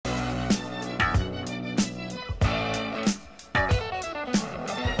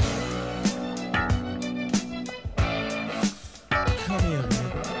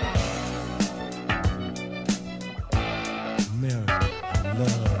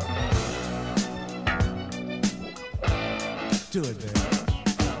Understood, man.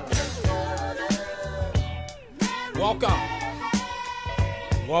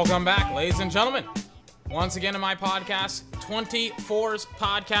 Welcome back, ladies and gentlemen. Once again in my podcast, 24's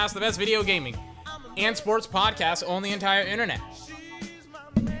podcast, the best video gaming and sports podcast on the entire internet.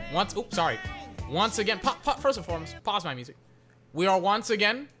 Once again, first and foremost, pause my music. We are once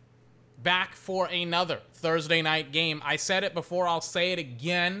again back for another Thursday night game. I said it before, I'll say it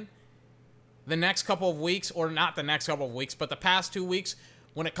again. The next couple of weeks, or not the next couple of weeks, but the past 2 weeks,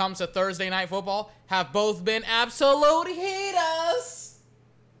 when it comes to Thursday night football, have both been absolute heaters.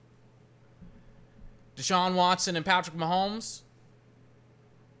 Deshaun Watson and Patrick Mahomes,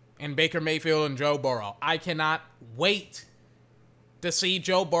 and Baker Mayfield and Joe Burrow. I cannot wait to see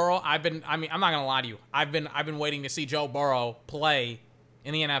Joe Burrow. I'm not gonna lie to you. I've been waiting to see Joe Burrow play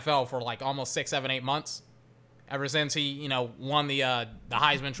in the NFL for like almost 6, 7, 8 months. Ever since he, won the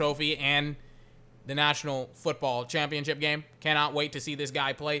Heisman Trophy and the National Football Championship game. Cannot wait to see this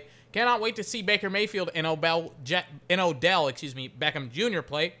guy play. Cannot wait to see Baker Mayfield and Odell Beckham Jr.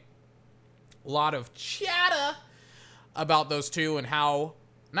 play. A lot of chatter about those two and how,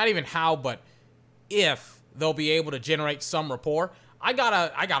 not even how, but if they'll be able to generate some rapport. I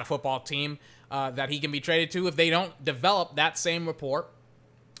got a football team that he can be traded to if they don't develop that same rapport.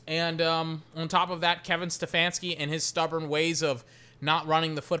 And on top of that, Kevin Stefanski and his stubborn ways of not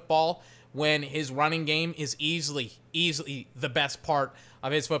running the football when his running game is easily the best part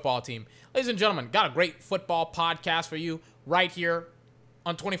of his football team. Ladies and gentlemen, got a great football podcast for you right here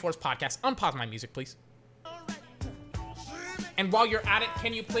on 24's podcast. Unpause my music, please. And while you're at it,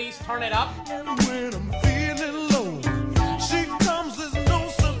 can you please turn it up? And when I'm feeling low, she comes as no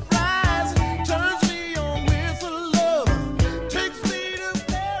surprise, turns me on with her love, takes me to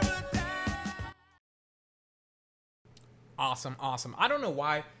paradise. Awesome. I don't know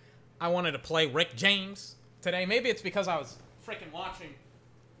why I wanted to play Rick James today. Maybe it's because I was freaking watching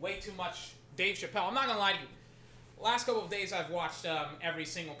way too much Dave Chappelle. I'm not going to lie to you. Last couple of days, I've watched every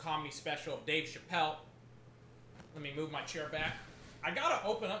single comedy special of Dave Chappelle. Let me move my chair back. I got to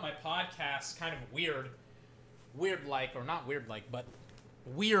open up my podcast kind of weird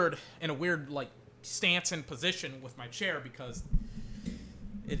in a weird stance and position with my chair because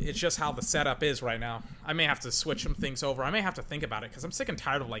it's just how the setup is right now. I may have to switch some things over. I may have to think about it because I'm sick and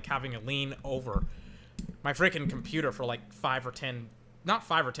tired of having to lean over my freaking computer for 5 or 10, not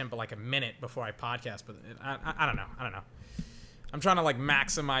 5 or 10, but a minute before I podcast. But I don't know. I'm trying to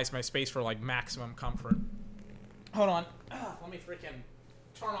maximize my space for maximum comfort. Hold on. Let me freaking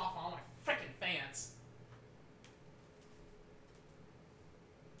turn off all my freaking fans.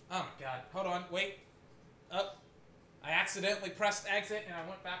 Oh my god. Hold on. Wait. Up. I accidentally pressed exit and I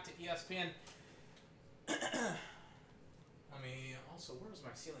went back to ESPN. Also, where's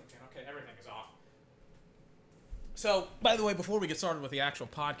my ceiling fan? Okay, everything is off. So, by the way, before we get started with the actual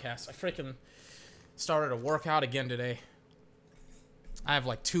podcast, I freaking started a workout again today. I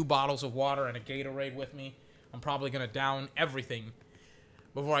have 2 bottles of water and a Gatorade with me. I'm probably going to down everything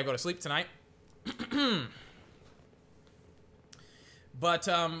before I go to sleep tonight. But,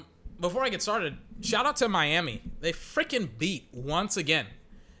 before I get started, shout out to Miami. They freaking beat, once again,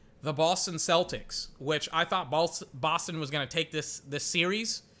 the Boston Celtics, which I thought Boston was going to take this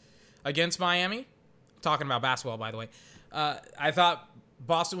series against Miami. Talking about basketball, by the way. I thought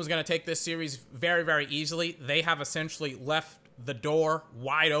Boston was going to take this series very, very easily. They have essentially left the door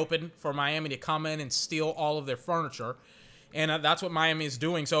wide open for Miami to come in and steal all of their furniture. And that's what Miami is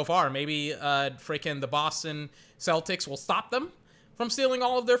doing so far. Maybe freaking the Boston Celtics will stop them from stealing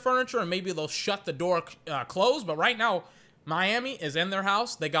all of their furniture, and maybe they'll shut the door closed. But right now, Miami is in their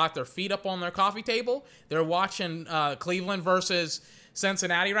house. They got their feet up on their coffee table. They're watching Cleveland versus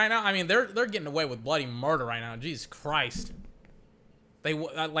Cincinnati right now. I mean, they're getting away with bloody murder right now. Jesus Christ. I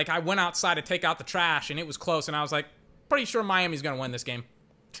went outside to take out the trash, and it was close, and I was pretty sure Miami's going to win this game.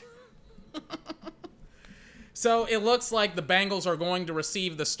 So it looks like the Bengals are going to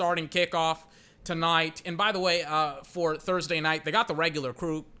receive the starting kickoff tonight. And by the way, for Thursday night, they got the regular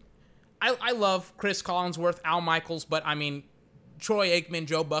crew. I love Chris Collinsworth, Al Michaels, but Troy Aikman,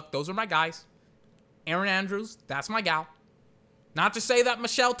 Joe Buck, those are my guys. Aaron Andrews, that's my gal. Not to say that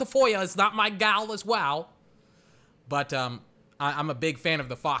Michelle Tafoya is not my gal as well, but I'm a big fan of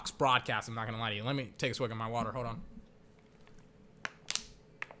the Fox broadcast. I'm not going to lie to you. Let me take a swig of my water. Hold on.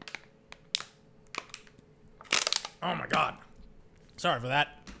 Oh my God. Sorry for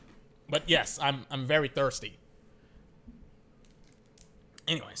that. But yes, I'm very thirsty.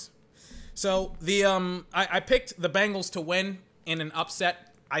 Anyways, so the I picked the Bengals to win in an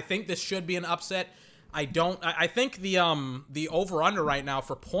upset. I think this should be an upset. I think the over under right now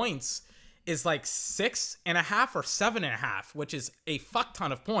for points is like 6.5 or 7.5, which is a fuck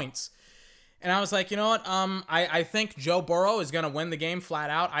ton of points. And I was like, you know what? I think Joe Burrow is gonna win the game flat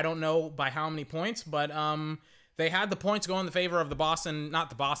out. I don't know by how many points, but they had the points go in the favor of the not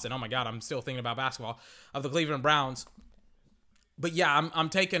the Boston. Oh my God, I'm still thinking about basketball, of the Cleveland Browns. But yeah, I'm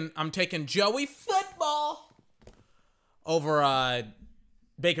taking Joey Football over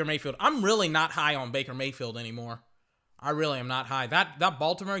Baker Mayfield. I'm really not high on Baker Mayfield anymore. I really am not high. That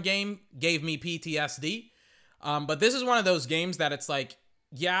Baltimore game gave me PTSD. But this is one of those games that it's like,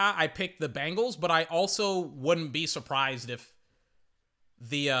 yeah, I picked the Bengals, but I also wouldn't be surprised if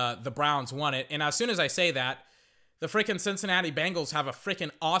the Browns won it. And as soon as I say that, the freaking Cincinnati Bengals have a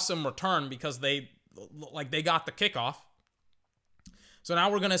freaking awesome return because they got the kickoff. So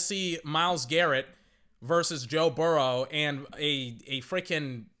now we're going to see Myles Garrett versus Joe Burrow and a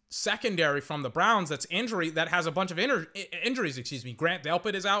freaking secondary from the Browns that has a bunch of injuries, excuse me. Grant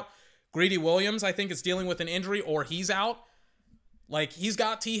Delpit is out. Greedy Williams, I think, is dealing with an injury, or he's out. Like, he's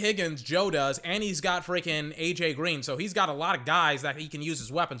got T. Higgins, Joe does, and he's got freaking A.J. Green. So he's got a lot of guys that he can use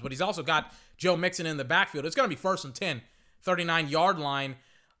as weapons, but he's also got Joe Mixon in the backfield. It's going to be 1st and 10, 39-yard line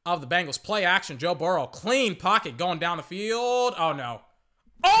of the Bengals. Play action, Joe Burrow. Clean pocket going down the field. Oh, no.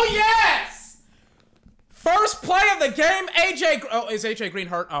 Oh, yes! First play of the game, A.J. Oh, is A.J. Green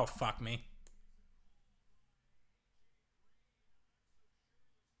hurt? Oh, fuck me.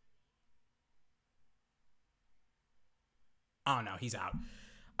 Oh, no, he's out.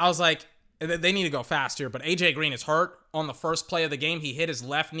 I was like, they need to go fast here, but A.J. Green is hurt on the first play of the game. He hit his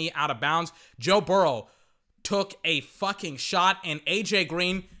left knee out of bounds. Joe Burrow took a fucking shot, and A.J.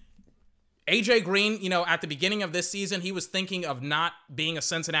 Green, you know, at the beginning of this season, he was thinking of not being a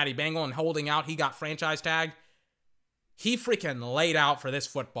Cincinnati Bengal and holding out. He got franchise tagged. He freaking laid out for this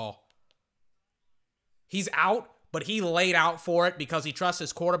football. He's out, but he laid out for it because he trusts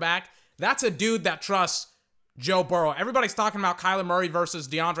his quarterback. That's a dude that trusts Joe Burrow. Everybody's talking about Kyler Murray versus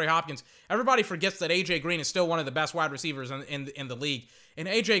DeAndre Hopkins. Everybody forgets that A.J. Green is still one of the best wide receivers in the league. And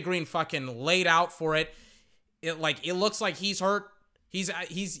A.J. Green fucking laid out for it. It looks like he's hurt.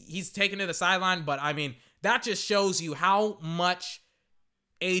 He's taken to the sideline, but I mean, that just shows you how much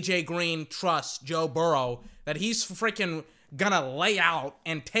A.J. Green trusts Joe Burrow, that he's freaking gonna lay out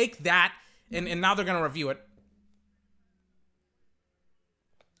and take that, and now they're gonna review it.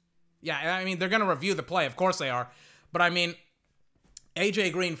 Yeah, I mean, they're going to review the play. Of course they are. But, I mean,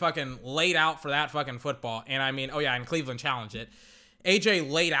 A.J. Green fucking laid out for that fucking football. And, I mean, oh, yeah, and Cleveland challenged it. A.J.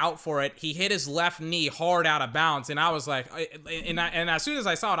 laid out for it. He hit his left knee hard out of bounds. And I was like, and as soon as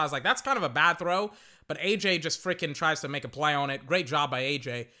I saw it, I was like, that's kind of a bad throw. But A.J. just freaking tries to make a play on it. Great job by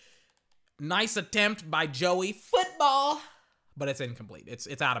A.J. Nice attempt by Joey Football. But it's incomplete.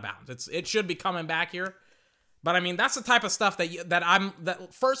 It's out of bounds. It should be coming back here. But I mean, that's the type of stuff that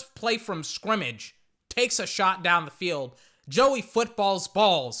first play from scrimmage takes a shot down the field. Joey Football's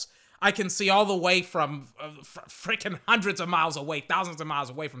balls, I can see all the way from freaking hundreds of miles away, thousands of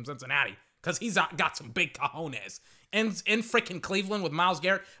miles away from Cincinnati, because he's got some big cojones. And in freaking Cleveland with Myles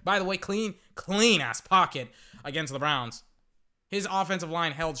Garrett, by the way, clean ass pocket against the Browns. His offensive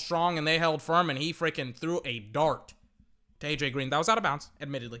line held strong and they held firm, and he freaking threw a dart to A.J. Green. That was out of bounds,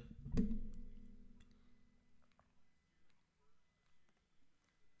 admittedly.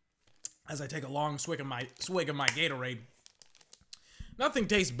 As I take a long swig of my Gatorade. Nothing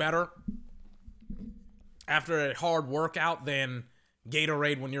tastes better after a hard workout than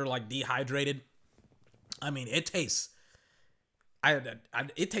Gatorade when you're like dehydrated. I mean, it tastes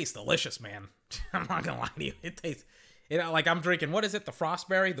delicious, man. I'm not gonna lie to you. It tastes like I'm drinking, what is it? The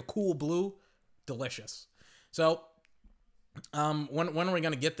Frostberry, the Cool Blue, delicious. So, when are we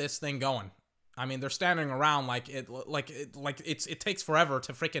gonna get this thing going? I mean, they're standing around it takes forever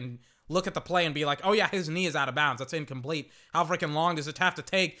to freaking look at the play and be like, oh yeah, his knee is out of bounds. That's incomplete. How freaking long does it have to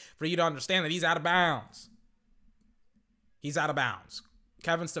take for you to understand that he's out of bounds? He's out of bounds.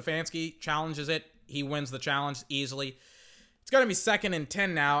 Kevin Stefanski challenges it. He wins the challenge easily. It's going to be 2nd and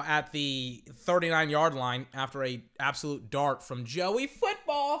 10 now at the 39-yard line after a absolute dart from Joey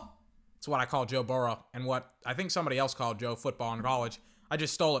Football. That's what I call Joe Burrow, and what I think somebody else called Joe Football in college. I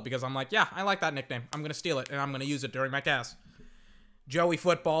just stole it because I'm like, yeah, I like that nickname. I'm going to steal it, and I'm going to use it during my cast. Joey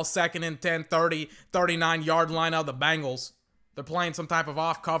Football, 2nd and 10, 39-yard line of the Bengals. They're playing some type of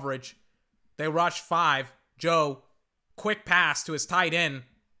off coverage. They rush 5. Joe, quick pass to his tight end.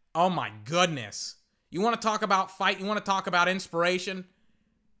 Oh my goodness. You want to talk about fight? You want to talk about inspiration?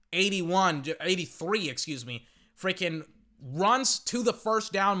 83, excuse me. Freaking runs to the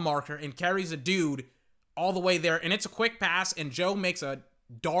first down marker and carries a dude all the way there. And it's a quick pass, and Joe makes a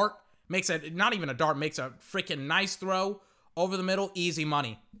dart. Not even a dart, makes a freaking nice throw over the middle. Easy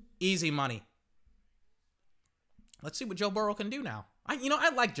money. Easy money. Let's see what Joe Burrow can do now. I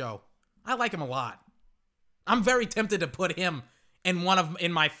like Joe. I like him a lot. I'm very tempted to put him in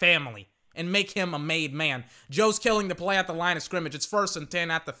my family and make him a made man. Joe's killing the play at the line of scrimmage. It's 1st and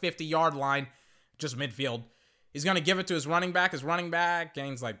 10 at the 50-yard line, just midfield. He's going to give it to his running back. His running back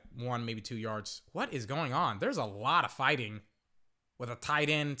gains like 1, maybe 2 yards. What is going on? There's a lot of fighting with a tight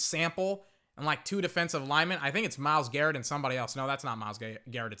end Sample and like 2 defensive linemen. I think it's Myles Garrett and somebody else. No, that's not Myles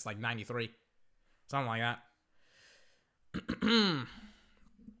Garrett. It's like 93. Something like that.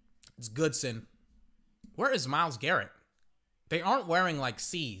 It's Goodson. Where is Myles Garrett? They aren't wearing like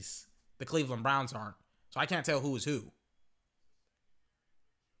C's. The Cleveland Browns aren't. So I can't tell who is who.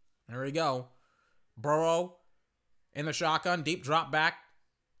 There we go. Burrow in the shotgun. Deep drop back.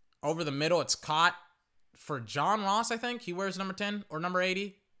 Over the middle. It's caught for John Ross, I think. He wears number 10 or number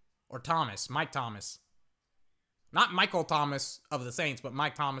 80. Or Thomas. Mike Thomas. Not Michael Thomas of the Saints, but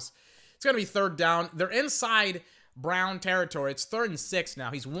Mike Thomas. It's going to be 3rd down. They're inside Brown territory. It's 3rd and 6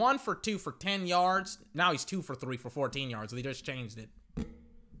 now. He's 1 for 2 for 10 yards. Now he's 2 for 3 for 14 yards. They just changed it.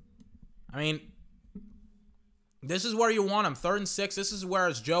 I mean, this is where you want him. 3rd and 6. This is where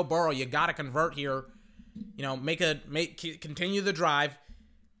it's Joe Burrow. You got to convert here. You know, continue the drive.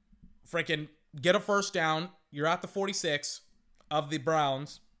 Freaking get a 1st down. You're at the 46 of the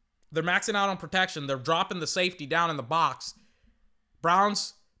Browns. They're maxing out on protection. They're dropping the safety down in the box.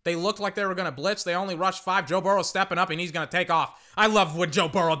 Browns, they looked like they were going to blitz. They only rushed 5. Joe Burrow's stepping up, and he's going to take off. I love when Joe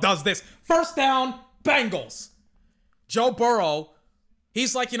Burrow does this. 1st down, Bengals. Joe Burrow,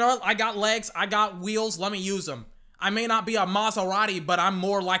 he's like, you know what? I got legs. I got wheels. Let me use them. I may not be a Maserati, but I'm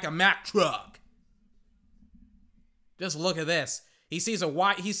more like a Mack truck. Just look at this. He sees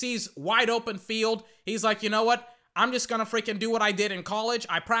wide open field. He's like, you know what? I'm just gonna freaking do what I did in college.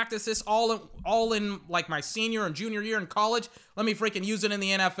 I practiced this all in like my senior and junior year in college. Let me freaking use it in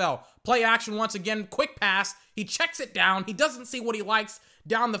the NFL. Play action once again. Quick pass. He checks it down. He doesn't see what he likes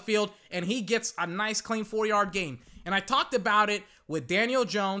down the field, and he gets a nice, clean 4-yard gain. And I talked about it with Daniel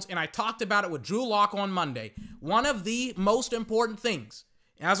Jones, and I talked about it with Drew Lock on Monday. One of the most important things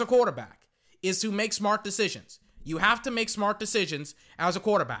as a quarterback is to make smart decisions. You have to make smart decisions as a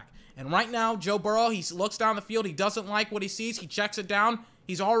quarterback. And right now, Joe Burrow, he looks down the field. He doesn't like what he sees. He checks it down.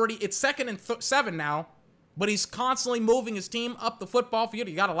 It's 2nd and 7 now, but he's constantly moving his team up the football field.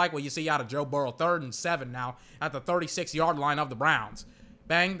 You got to like what you see out of Joe Burrow. 3rd and 7 now at the 36-yard line of the Browns.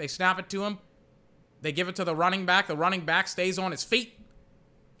 Bang, they snap it to him. They give it to the running back. The running back stays on his feet.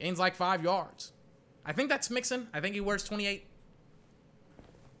 Gains like 5 yards. I think that's Mixon. I think he wears 28.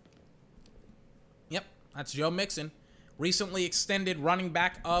 Yep, that's Joe Mixon. Recently extended running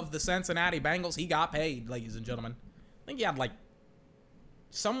back of the Cincinnati Bengals. He got paid, ladies and gentlemen. I think he had like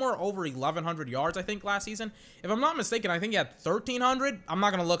somewhere over 1,100 yards, I think, last season. If I'm not mistaken, I think he had 1,300. I'm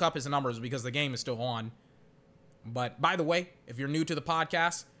not going to look up his numbers because the game is still on. But by the way, if you're new to the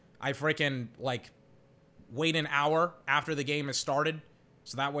podcast, I freaking like wait an hour after the game has started.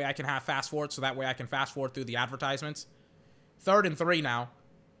 So that way I can have fast forward. So that way I can fast forward through the advertisements. 3rd and 3 now.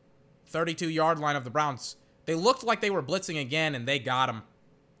 32-yard line of the Browns. They looked like they were blitzing again, and they got him.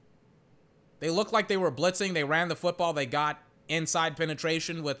 They looked like they were blitzing. They ran the football. They got inside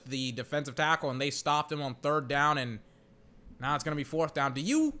penetration with the defensive tackle, and they stopped him on 3rd down, and now it's going to be 4th down. Do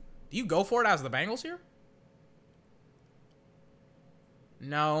you go for it as the Bengals here?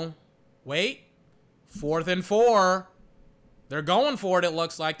 No. Wait. 4th and 4. They're going for it, it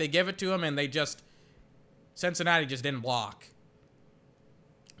looks like. They give it to him, and Cincinnati just didn't block.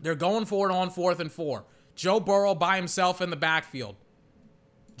 They're going for it on 4th and 4. Joe Burrow by himself in the backfield.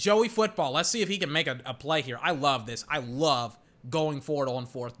 Joey Football. Let's see if he can make a play here. I love this. I love going for it on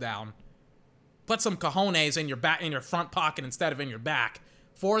 4th down. Put some cojones in your front pocket instead of in your back.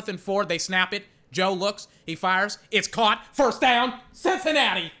 4th and 4. They snap it. Joe looks. He fires. It's caught. 1st down.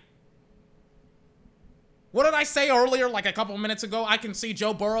 Cincinnati. What did I say earlier, like a couple minutes ago? I can see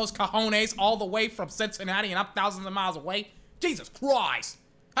Joe Burrow's cojones all the way from Cincinnati and up thousands of miles away. Jesus Christ.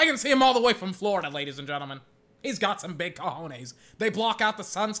 I can see him all the way from Florida, ladies and gentlemen. He's got some big cojones. They block out the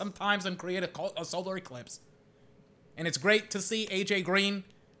sun sometimes and create a solar eclipse. And it's great to see A.J. Green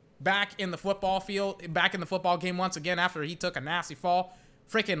back in the football field, back in the football game once again after he took a nasty fall.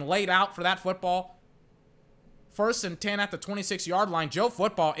 Freaking laid out for that football. 1st and 10 at the 26-yard line. Joe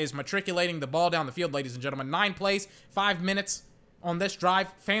Football is matriculating the ball down the field, ladies and gentlemen. 9 plays, 5 minutes on this drive.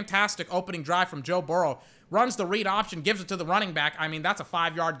 Fantastic opening drive from Joe Burrow. Runs the read option, gives it to the running back. I mean, that's a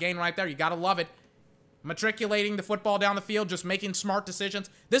 5-yard gain right there. You got to love it. Matriculating the football down the field, just making smart decisions.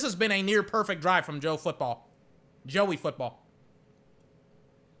 This has been a near-perfect drive from Joe Football. Joey Football.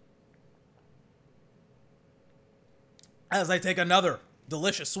 As I take another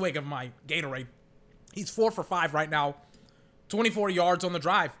delicious swig of my Gatorade. He's 4 for 5 right now. 24 yards on the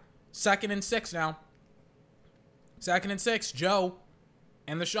drive. 2nd and 6 now. 2nd and 6. Joe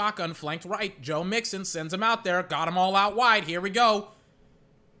and the shotgun flanked right. Joe Mixon sends him out there. Got him all out wide. Here we go.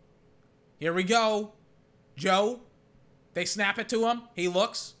 Here we go. Joe. They snap it to him. He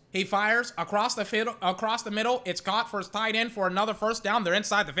looks. He fires across the middle. It's caught for his tight end for another first down. They're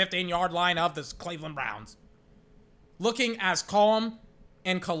inside the 15-yard line of the Cleveland Browns. Looking as calm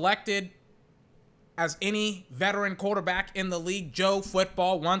and collected as any veteran quarterback in the league, Joe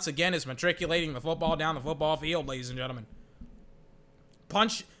Football once again is matriculating the football down the football field, ladies and gentlemen.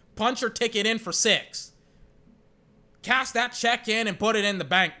 Punch your ticket in for 6. Cash that check in and put it in the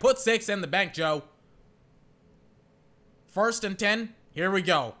bank. Put 6 in the bank, Joe. 1st and 10. Here we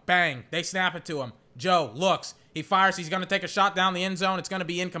go. Bang. They snap it to him. Joe looks. He fires. He's going to take a shot down the end zone. It's going to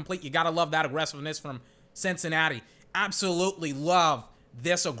be incomplete. You got to love that aggressiveness from Cincinnati. Absolutely love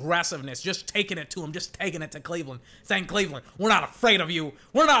this aggressiveness. Just taking it to him. Just taking it to Cleveland. Saying, Cleveland, we're not afraid of you.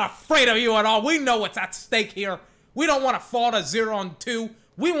 We're not afraid of you at all. We know what's at stake here. We don't want to fall to 0-2.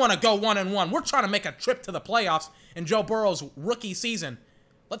 We want to go 1-1. We're trying to make a trip to the playoffs in Joe Burrow's rookie season.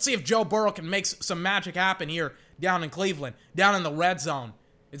 Let's see if Joe Burrow can make some magic happen here down in Cleveland, down in the red zone.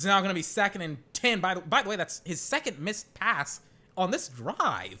 It's now going to be 2nd and 10. By the way, that's his 2nd missed pass on this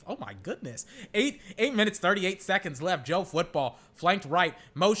drive. Oh, my goodness. 8 minutes, 38 seconds left. Joe Football, flanked right.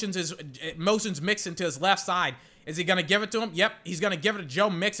 Motions Mixon to his left side. Is he going to give it to him? Yep, he's going to give it to Joe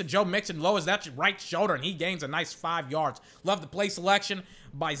Mixon. Joe Mixon lowers that right shoulder, and he gains a nice 5 yards. Love the play selection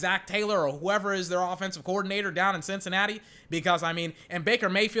by Zach Taylor or whoever is their offensive coordinator down in Cincinnati. Because, I mean, and Baker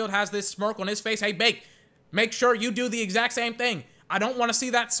Mayfield has this smirk on his face. Hey, Bake, make sure you do the exact same thing. I don't want to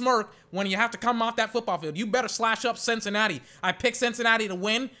see that smirk when you have to come off that football field. You better slash up Cincinnati. I picked Cincinnati to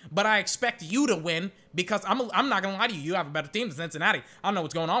win, but I expect you to win because I'm not going to lie to you. You have a better team than Cincinnati. I don't know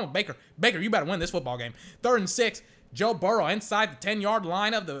what's going on with Baker. Baker, you better win this football game. 3rd and 6. Joe Burrow inside the 10-yard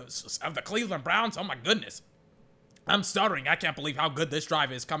line of the Cleveland Browns. Oh, my goodness. I'm stuttering. I can't believe how good this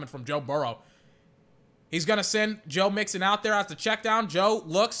drive is coming from Joe Burrow. He's going to send Joe Mixon out there as the check down. Joe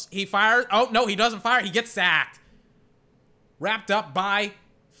looks. He fires. Oh, no, he doesn't fire. He gets sacked. Wrapped up by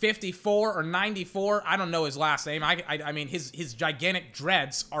 54 or 94. I don't know his last name. I mean, his gigantic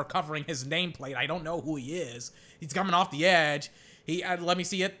dreads are covering his nameplate. I don't know who he is. He's coming off the edge. Let me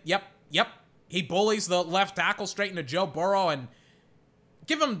see it. Yep. He bullies the left tackle straight into Joe Burrow and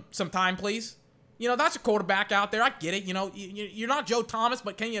give him some time, please. You know, that's a quarterback out there. I get it. You know, you're not Joe Thomas,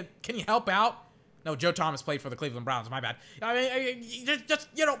 but can you help out? No, Joe Thomas played for the Cleveland Browns. My bad. I mean, just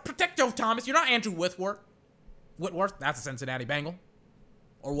protect Joe Thomas. You're not Andrew Whitworth. That's a Cincinnati Bengal.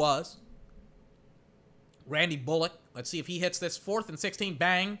 Or was. Randy Bullock. Let's see if he hits this. 4th and 16.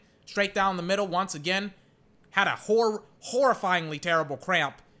 Bang. Straight down the middle once again. Had a horrifyingly terrible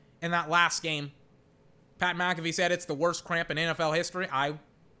cramp in that last game. Pat McAfee said it's the worst cramp in NFL history. I'm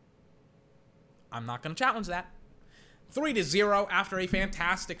not going to challenge that. 3-0 after a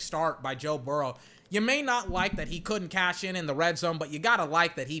fantastic start by Joe Burrow. You may not like that he couldn't cash in the red zone, but you got to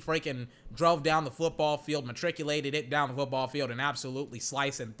like that he freaking drove down the football field, matriculated it down the football field, and absolutely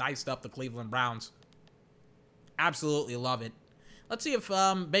sliced and diced up the Cleveland Browns. Absolutely love it. Let's see if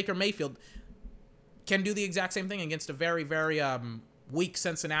Baker Mayfield can do the exact same thing against a very, very weak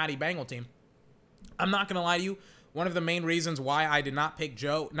Cincinnati Bengal team. I'm not going to lie to you. One of the main reasons why I did not pick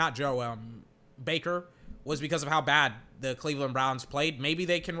Baker was because of how bad the Cleveland Browns played. Maybe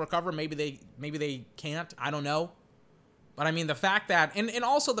they can recover. Maybe they can't. I don't know. But I mean, the fact that, and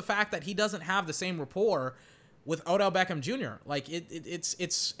also the fact that he doesn't have the same rapport with Odell Beckham Jr. Like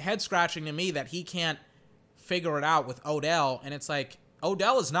it's head scratching to me that he can't figure it out with Odell. And it's like,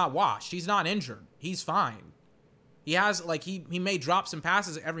 Odell is not washed. He's not injured. He's fine. He has, like, he may drop some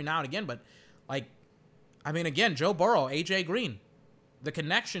passes every now and again, but, like, I mean, again, Joe Burrow, A.J. Green, the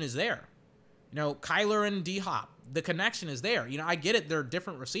connection is there. You know, Kyler and D-Hop, the connection is there. You know, I get it, they're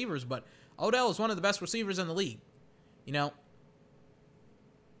different receivers, but Odell is one of the best receivers in the league. You know,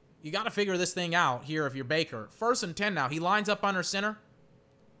 you got to figure this thing out here if you're Baker. 1st and 10 now. He lines up under center.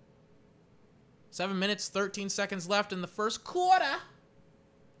 7 minutes, 13 seconds left in the first quarter.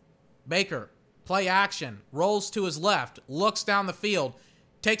 Baker, play action, rolls to his left, looks down the field,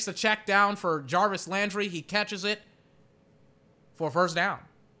 takes the check down for Jarvis Landry. He catches it for a first down.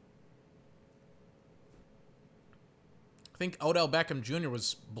 I think Odell Beckham Jr.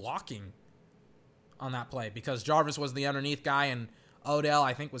 was blocking on that play because Jarvis was the underneath guy and Odell,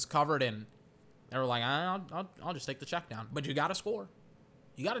 I think, was covered, and they were like, I'll just take the check down. But you got to score.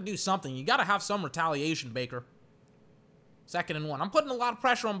 You got to do something. You got to have some retaliation, Baker. 2nd and 1. I'm putting a lot of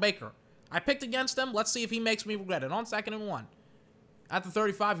pressure on Baker. I picked against him. Let's see if he makes me regret it. On 2nd and 1. at the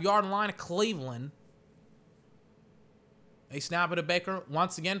 35-yard line of Cleveland. They snap it to Baker.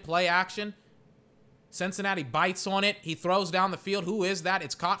 Once again, play action. Cincinnati bites on it. He throws down the field. Who is that?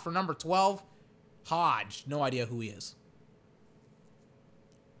 It's caught for number 12. Hodge. No idea who he is.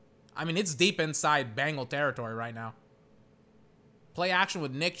 I mean, it's deep inside Bengal territory right now. Play action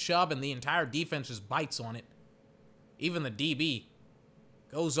with Nick Chubb, and the entire defense just bites on it. Even the DB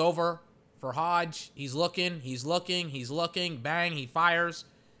goes over for Hodge. He's looking. Bang, he fires.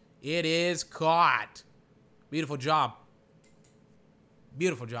 It is caught. Beautiful job.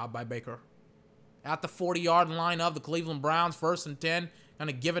 Beautiful job by Baker. At the 40-yard line of the Cleveland Browns, 1st and 10.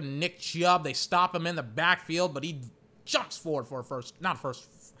 Gonna give it to Nick Chubb. They stop him in the backfield, but he jumps forward for a first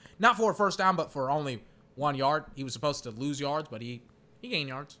down, but for only 1 yard. He was supposed to lose yards, but he gained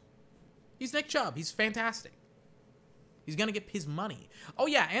yards. He's Nick Chubb. He's fantastic. He's gonna get his money. Oh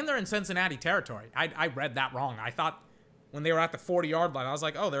yeah, and they're in Cincinnati territory. I read that wrong. I thought when they were at the 40-yard line, I was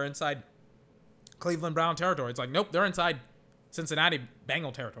like, oh, they're inside Cleveland Brown territory. It's like, nope, they're inside Cincinnati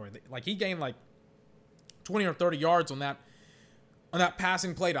Bengal territory. Like, he gained like 20 or 30 yards on that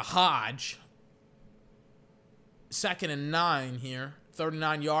passing play to Hodge. 2nd and 9 here.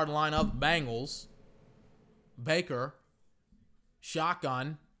 39-yard line of Bengals. Baker.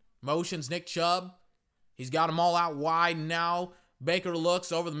 Shotgun. Motions Nick Chubb. He's got them all out wide now. Baker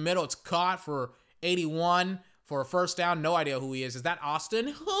looks over the middle. It's caught for 81 for a first down. No idea who he is. Is that Austin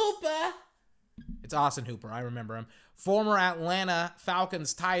Hooper? It's Austin Hooper. I remember him. Former Atlanta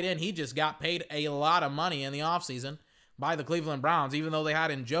Falcons tight end. He just got paid a lot of money in the offseason by the Cleveland Browns, even though they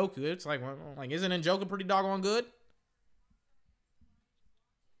had Njoku. It's like isn't Njoku pretty doggone good?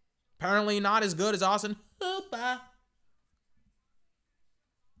 Apparently not as good as Austin Hooper.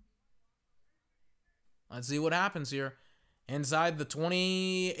 Let's see what happens here. Inside the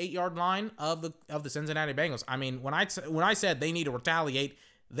 28-yard line of the Cincinnati Bengals. I mean, when I said they need to retaliate,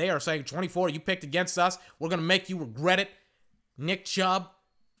 they are saying 24, you picked against us. We're going to make you regret it. Nick Chubb,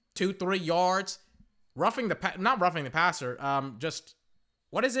 2-3 yards. Not roughing the passer. Just,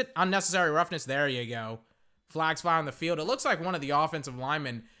 what is it? Unnecessary roughness. There you go. Flags fly on the field. It looks like one of the offensive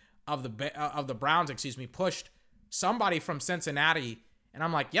linemen of the Browns, pushed somebody from Cincinnati. And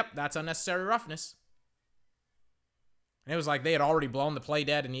I'm like, yep, that's unnecessary roughness. And it was like they had already blown the play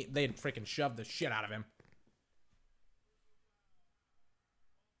dead, and they had freaking shoved the shit out of him.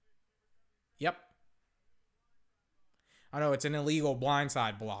 Yep. I know it's an illegal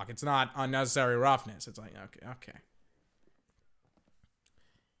blindside block. It's not unnecessary roughness. It's like, okay.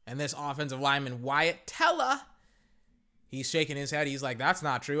 And this offensive lineman, Wyatt Teller, he's shaking his head. He's like, that's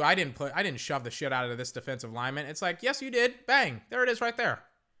not true. I didn't shove the shit out of this defensive lineman. It's like, yes, you did. Bang. There it is right there.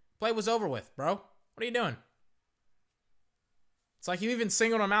 Play was over with, bro. What are you doing? It's like you even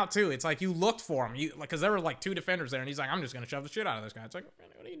singled him out, too. It's like you looked for him. Because there were like 2 defenders there, and he's like, I'm just going to shove the shit out of this guy. It's like,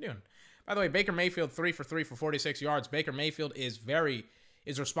 what are you doing? By the way, Baker Mayfield 3 for 3 for 46 yards. Baker Mayfield is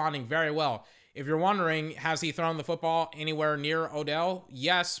responding very well. If you're wondering, has he thrown the football anywhere near Odell?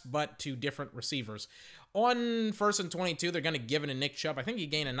 Yes, but to different receivers. On 1st and 22, they're going to give it to Nick Chubb. I think he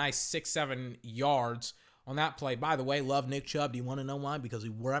gained a nice 6-7 yards on that play. By the way, love Nick Chubb. Do you want to know why? Because he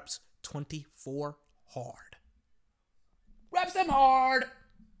reps 24 hard. Reps them hard.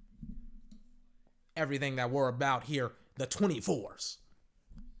 Everything that we're about here, the 24s.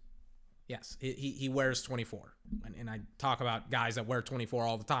 Yes, he wears 24. And I talk about guys that wear 24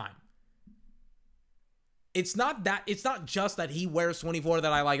 all the time. It's not just that he wears 24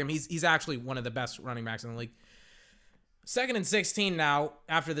 that I like him. He's actually one of the best running backs in the league. 2nd and 16 now,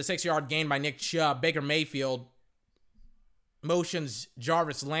 after the 6-yard gain by Nick Chubb. Baker Mayfield motions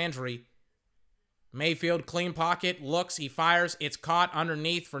Jarvis Landry. Mayfield, clean pocket, looks, he fires. It's caught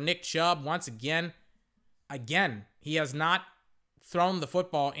underneath for Nick Chubb once again. Again, he has not thrown the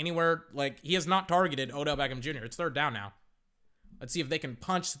football anywhere. Like, he has not targeted Odell Beckham Jr. It's 3rd down now. Let's see if they can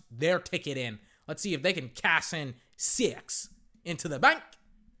punch their ticket in. Let's see if they can cash in 6 into the bank.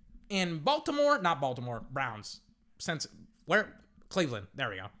 In Browns. Cleveland. There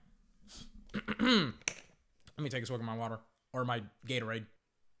we go. Let me take a swig of my water. Or my Gatorade.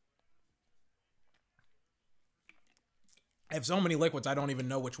 I have so many liquids, I don't even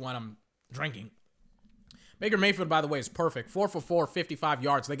know which one I'm drinking. Baker Mayfield, by the way, is perfect. 4 for 4, 55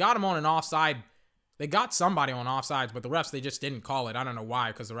 yards. They got him on an offside. They got somebody on offsides, but the refs, they just didn't call it. I don't know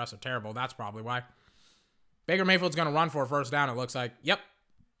why, because the refs are terrible. That's probably why. Baker Mayfield's going to run for a first down, it looks like. Yep.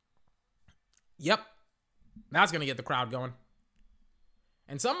 That's going to get the crowd going.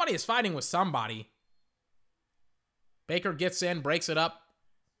 And somebody is fighting with somebody. Baker gets in, breaks it up.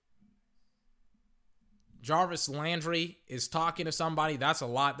 Jarvis Landry is talking to somebody. That's a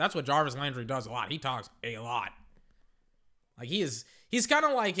lot. That's what Jarvis Landry does a lot. He talks a lot. Like he's kind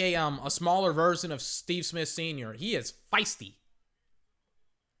of like a smaller version of Steve Smith Sr. He is feisty.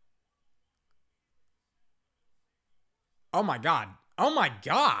 Oh my god. Oh my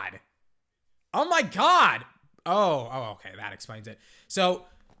god. Oh my god. Oh, okay, that explains it. So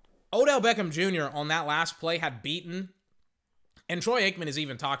Odell Beckham Jr. on that last play had beaten, and Troy Aikman is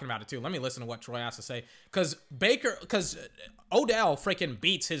even talking about it too. Let me listen to what Troy has to say. Because Odell freaking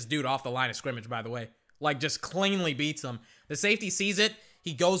beats his dude off the line of scrimmage, by the way. Like, just cleanly beats him. The safety sees it.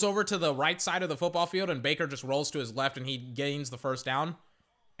 He goes over to the right side of the football field, and Baker just rolls to his left, and he gains the first down.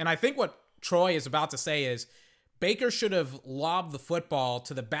 And I think what Troy is about to say is Baker should have lobbed the football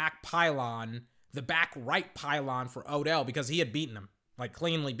to the back pylon, the back right pylon for Odell, because he had beaten him. Like,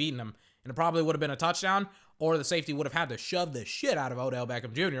 cleanly beaten him. And it probably would have been a touchdown, or the safety would have had to shove the shit out of Odell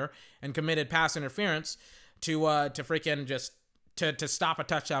Beckham Jr. and committed pass interference to freaking just to stop a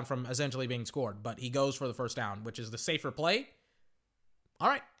touchdown from essentially being scored. But he goes for the first down, which is the safer play. All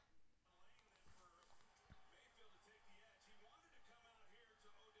right.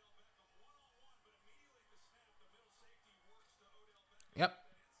 Yep.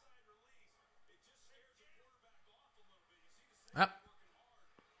 Yep.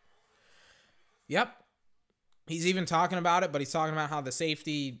 Yep. He's even talking about it, but he's talking about how the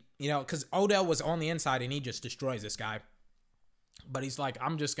safety, because Odell was on the inside and he just destroys this guy. But he's like,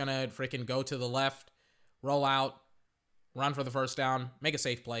 I'm just going to freaking go to the left, roll out, run for the first down, make a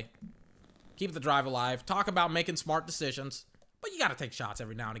safe play, keep the drive alive, talk about making smart decisions. But you got to take shots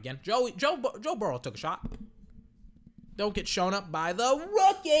every now and again. Joe Burrow took a shot. Don't get shown up by the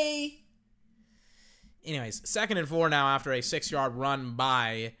rookie. Anyways, 2nd and 4 now after a 6-yard run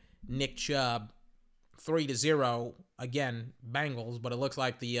by Nick Chubb. 3-0, again, Bengals, but it looks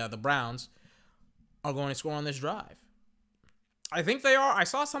like the Browns are going to score on this drive. I think they are. I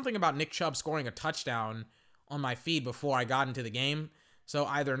saw something about Nick Chubb scoring a touchdown on my feed before I got into the game. So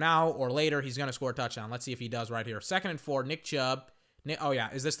either now or later, he's going to score a touchdown. Let's see if he does right here. 2nd and 4, Nick Chubb. Oh,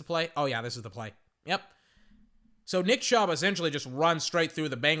 yeah. Is this the play? Oh, yeah, this is the play. Yep. So Nick Chubb essentially just runs straight through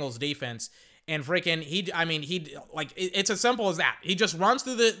the Bengals defense. And freaking, it's as simple as that. He just runs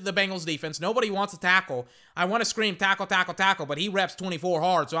through the Bengals defense. Nobody wants to tackle. I want to scream tackle, tackle, tackle, but he reps 24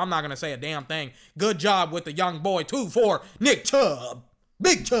 hard, so I'm not going to say a damn thing. Good job with the young boy, 2-4, Nick Chubb.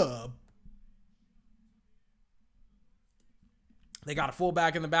 Big Chubb. They got a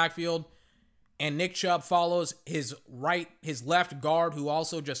fullback in the backfield, and Nick Chubb follows his left guard, who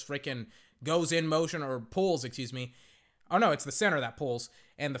also just freaking goes in motion, or pulls, excuse me. Oh, no, it's the center that pulls.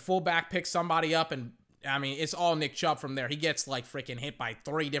 And the fullback picks somebody up, and, I mean, it's all Nick Chubb from there. He gets, like, freaking hit by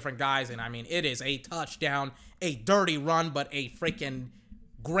 3 different guys, and, I mean, it is a touchdown, a dirty run, but a freaking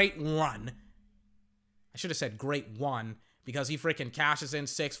great run. I should have said great one, because he freaking cashes in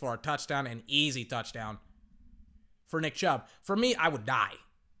 6 for a touchdown, an easy touchdown for Nick Chubb. For me, I would die.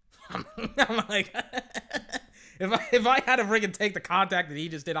 I'm like, if I had to freaking take the contact that he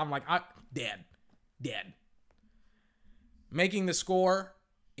just did, I'm like, dead. Making the score,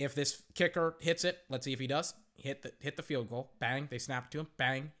 if this kicker hits it, let's see if he does. Hit the field goal. Bang. They snap it to him.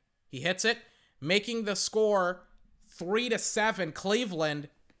 Bang. He hits it. Making the score 3-7 Cleveland.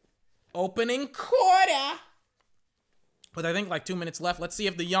 Opening quarter. With I think like 2 minutes left. Let's see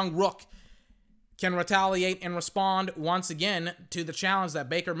if the young rook can retaliate and respond once again to the challenge that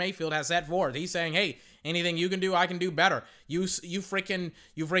Baker Mayfield has set forward. He's saying, hey, anything you can do, I can do better. You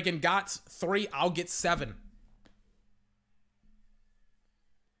freaking got 3, I'll get 7.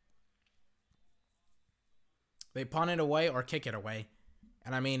 They punt it away or kick it away.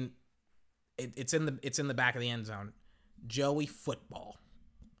 And I mean, it's in the back of the end zone. Joey Football,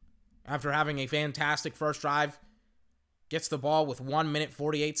 after having a fantastic first drive, gets the ball with 1 minute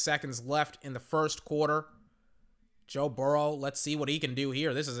 48 seconds left in the first quarter. Joe Burrow, let's see what he can do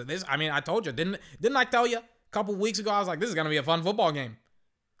here. I mean, I told you, didn't I tell you a couple weeks ago? I was like, this is gonna be a fun football game.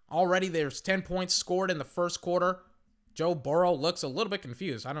 Already there's 10 points scored in the first quarter. Joe Burrow looks a little bit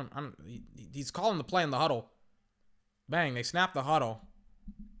confused. He's calling the play in the huddle. Bang, they snap the huddle.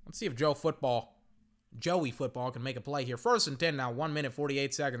 Let's see if Joey Football can make a play here. 1st and 10 now, 1 minute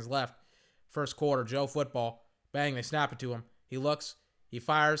 48 seconds left. First quarter, Joe Football. Bang, they snap it to him. He looks, he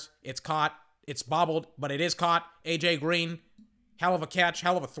fires, it's caught, it's bobbled, but it is caught. AJ Green, hell of a catch,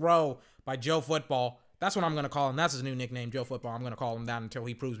 hell of a throw by Joe Football. That's what I'm going to call him. That's his new nickname, Joe Football. I'm going to call him that until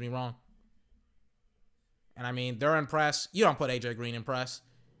he proves me wrong. And I mean, they're in press. You don't put AJ Green in press.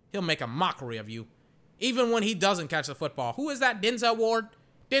 He'll make a mockery of you. Even when he doesn't catch the football. Who is that? Denzel Ward?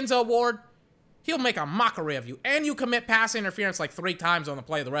 Denzel Ward? He'll make a mockery of you. And you commit pass interference like 3 times on the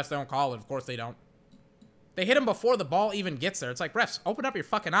play. The refs don't call it. Of course they don't. They hit him before the ball even gets there. It's like, refs, open up your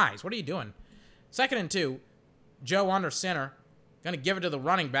fucking eyes. What are you doing? 2nd and 2. Joe under center. Gonna give it to the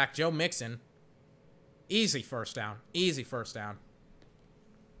running back, Joe Mixon. Easy first down. Easy first down.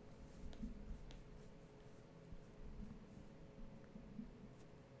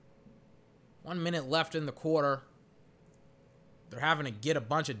 One minute left in the quarter. They're having to get a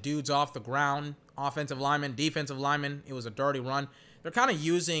bunch of dudes off the ground. Offensive linemen, defensive linemen. It was a dirty run. They're kind of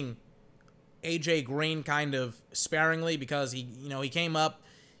using AJ Green kind of sparingly because he came up.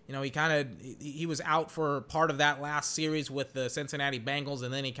 He was out for part of that last series with the Cincinnati Bengals,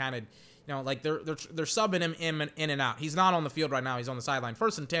 and then he kind of, they're subbing him in and out. He's not on the field right now. He's on the sideline.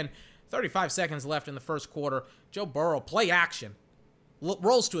 1st and 10, 35 seconds left in the first quarter. Joe Burrow, play action.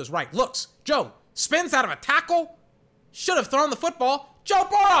 Rolls to his right. Looks. Joe spins out of a tackle. Should have thrown the football. Joe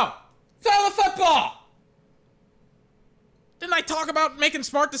Burrow, throw the football. Didn't I talk about making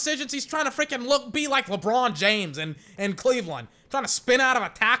smart decisions? He's trying to freaking be like LeBron James in Cleveland. Trying to spin out of a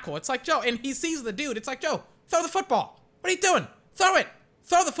tackle. It's like, Joe, and he sees the dude. It's like, Joe, throw the football. What are you doing? Throw it.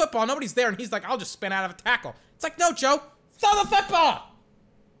 Throw the football. Nobody's there, and he's like, I'll just spin out of a tackle. It's like, no, Joe, throw the football.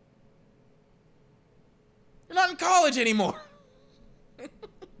 You're not in college anymore.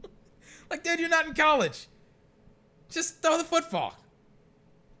 Like, dude, you're not in college. Just throw the football.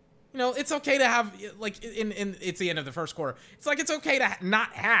 It's okay to have, it's the end of the first quarter. It's like, it's okay to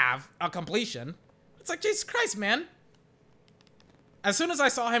not have a completion. It's like, Jesus Christ, man. As soon as I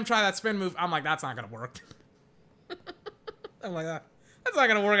saw him try that spin move, I'm like, that's not going to work. I'm like, that's not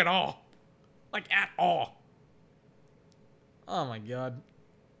going to work at all. Like, at all. Oh, my God.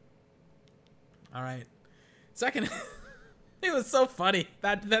 All right. Second, it was so funny,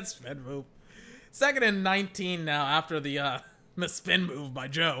 that spin move. 2nd and 19 now after the spin move by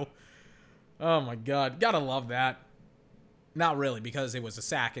Joe. Oh, my God. Gotta love that. Not really, because it was a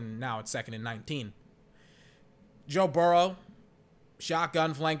sack, and now it's 2nd and 19. Joe Burrow.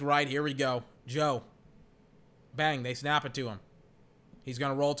 Shotgun flanked right. Here we go. Joe. Bang. They snap it to him. He's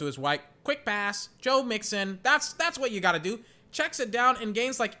going to roll to his right. Quick pass. Joe Mixon. That's what you got to do. Checks it down and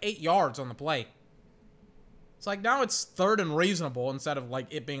gains like 8 yards on the play. It's like now it's 3rd and reasonable instead of like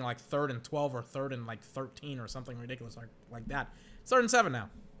it being like 3rd and 12 or 3rd and like 13 or something ridiculous like that. It's 3rd and 7 now.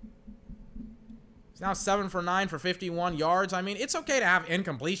 It's now 7 for 9 for 51 yards. I mean, it's okay to have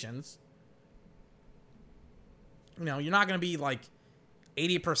incompletions. You're not going to be like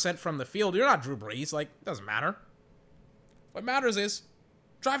 80% from the field. You're not Drew Brees. Like, it doesn't matter. What matters is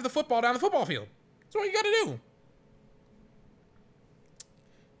drive the football down the football field. That's what you got to do.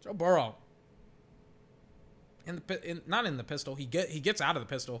 Joe Burrow. Not in the pistol. He gets out of the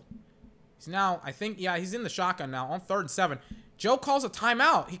pistol. He's now, I think, yeah, he's in the shotgun now on 3rd and 7. Joe calls a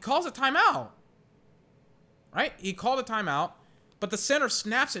timeout. He calls a timeout. Right? He called a timeout, but the center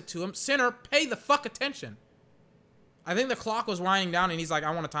snaps it to him. Center, pay the fuck attention. I think the clock was winding down, and he's like,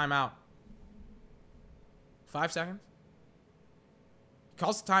 I want a timeout. 5 seconds? He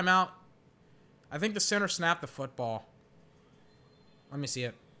calls the timeout. I think the center snapped the football. Let me see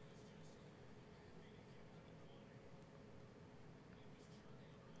it.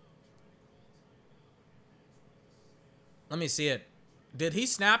 Let me see it. Did he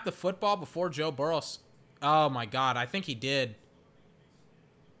snap the football before Joe Burrow? Oh my God, I think he did.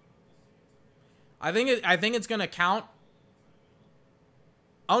 I think it's gonna count.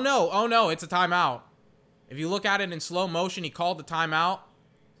 Oh no, it's a timeout. If you look at it in slow motion, he called the timeout.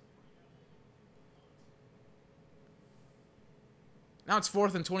 Now it's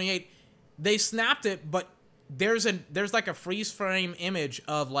 4th and 28. They snapped it, but there's like a freeze frame image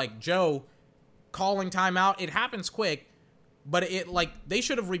of like Joe calling timeout. It happens quick. But it they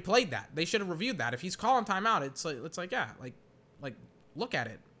should have replayed that. They should have reviewed that. If he's calling timeout, it's like yeah, like look at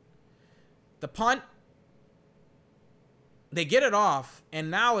it. The punt, they get it off,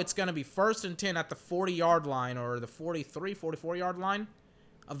 and now it's going to be 1st and 10 at the 40-yard line or the 43, 44-yard line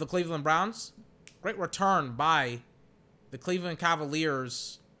of the Cleveland Browns. Great return by the Cleveland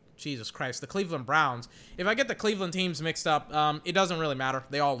Cavaliers. Jesus Christ, the Cleveland Browns. If I get the Cleveland teams mixed up, it doesn't really matter.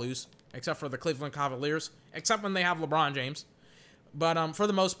 They all lose, except for the Cleveland Cavaliers, except when they have LeBron James. But for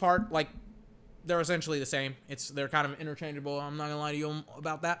the most part, like, they're essentially the same. They're kind of interchangeable. I'm not going to lie to you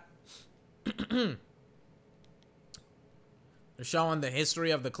about that. They're showing the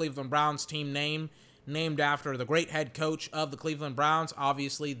history of the Cleveland Browns team named after the great head coach of the Cleveland Browns,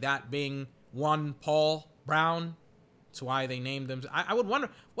 obviously that being one Paul Brown. That's why they named them. I would wonder,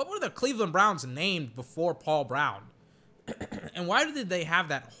 what were the Cleveland Browns named before Paul Brown? And why did they have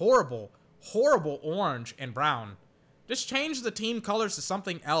that horrible, horrible orange and brown? Just change the team colors to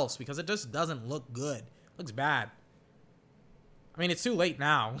something else because it just doesn't look good. It looks bad. I mean, it's too late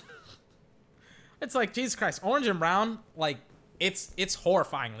now. It's like, Jesus Christ, orange and brown, like, it's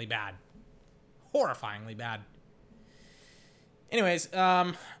horrifyingly bad. Horrifyingly bad. Anyways,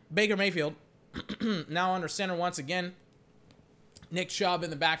 Baker Mayfield now under center once again. Nick Chubb in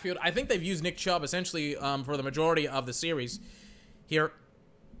the backfield. I think they've used Nick Chubb essentially for the majority of the series here.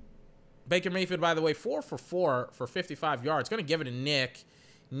 Baker Mayfield, by the way, 4 for 4 for 55 yards. Going to give it to Nick.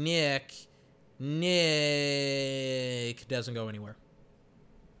 Nick doesn't go anywhere.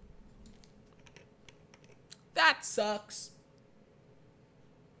 That sucks.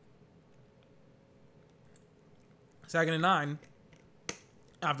 2nd and 9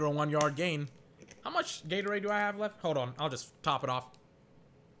 after a 1-yard gain. How much Gatorade do I have left? Hold on. I'll just top it off.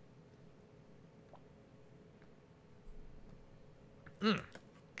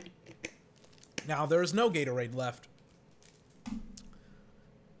 Now there's no Gatorade left.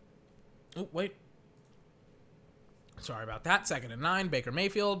 Oh, wait. Sorry about that. 2nd and 9. Baker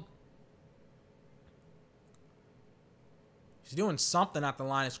Mayfield. He's doing something at the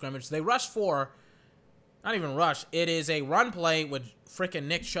line of scrimmage. They rush 4. Not even rush. It is a run play with freaking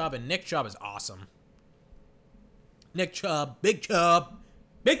Nick Chubb, and Nick Chubb is awesome. Nick Chubb, Big Chubb,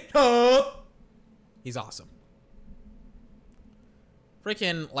 Big Chubb. He's awesome.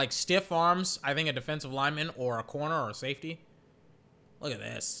 Freaking, like, stiff arms, I think a defensive lineman or a corner or a safety. Look at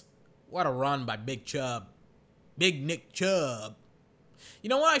this. What a run by Big Chubb. Big Nick Chubb. You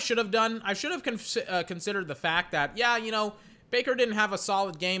know what I should have done? I should have considered the fact that, yeah, you know, Baker didn't have a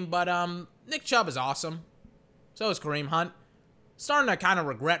solid game, but Nick Chubb is awesome. So is Kareem Hunt. Starting to kind of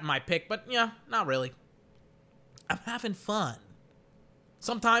regret my pick, but yeah, not really. I'm having fun.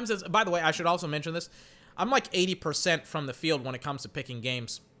 Sometimes, by the way, I should also mention this. I'm like 80% from the field when it comes to picking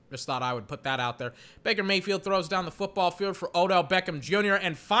games. Just thought I would put that out there. Baker Mayfield throws down the football field for Odell Beckham Jr.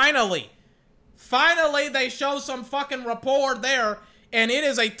 And finally, they show some fucking rapport there. And it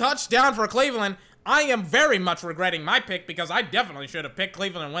is a touchdown for Cleveland. I am very much regretting my pick because I definitely should have picked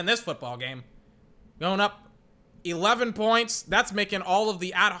Cleveland and win this football game. Going up 11 points. That's making all of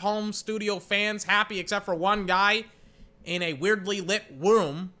the at-home studio fans happy except for one guy in a weirdly lit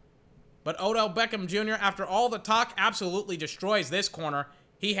room. But Odell Beckham Jr., after all the talk, absolutely destroys this corner.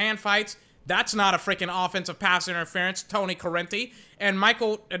 He hand fights. That's not a freaking offensive pass interference. Tony Correnti. And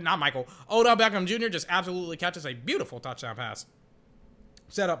Odell Beckham Jr. just absolutely catches a beautiful touchdown pass.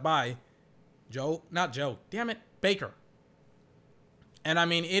 Set up by Baker. And I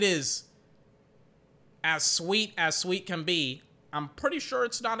mean, it is as sweet can be. I'm pretty sure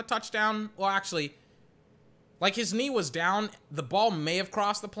it's not a touchdown. Well, actually, like his knee was down. The ball may have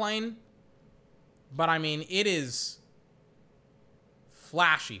crossed the plane. But I mean, it is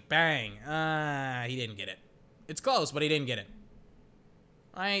flashy. Bang. He didn't get it. It's close, but he didn't get it.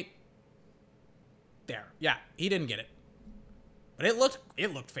 Right there. Yeah, he didn't get it. But it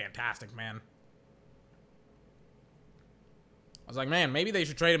looked fantastic, man. I was like, man, maybe they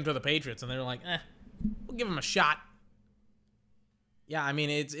should trade him to the Patriots. And they were like, we'll give him a shot. Yeah, I mean,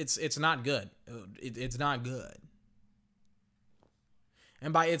 it's not good. It's not good.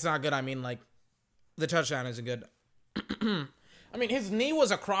 And by it's not good, I mean, like, the touchdown isn't good. I mean, his knee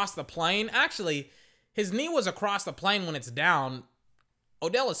was across the plane. Actually, his knee was across the plane when it's down.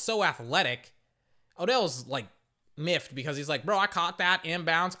 Odell is so athletic. Odell's, like, miffed because he's like, bro, I caught that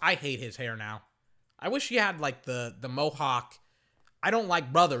inbounds. I hate his hair now. I wish he had, like, the mohawk. I don't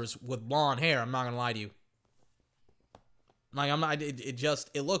like brothers with blonde hair. I'm not gonna lie to you. Like, I'm not,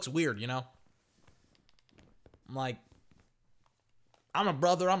 it looks weird, you know? I'm like, I'm a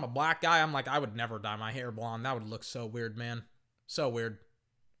brother, I'm a black guy. I'm like, I would never dye my hair blonde. That would look so weird, man. So weird.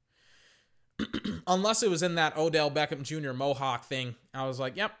 Unless it was in that Odell Beckham Jr. Mohawk thing. I was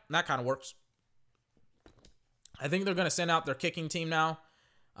like, yep, that kind of works. I think they're going to send out their kicking team now.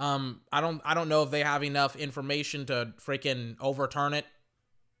 I don't know if they have enough information to freaking overturn it.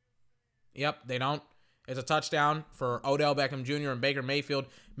 Yep, they don't. It's a touchdown for Odell Beckham Jr. and Baker Mayfield,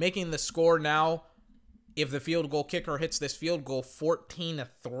 making the score now, if the field goal kicker hits this field goal,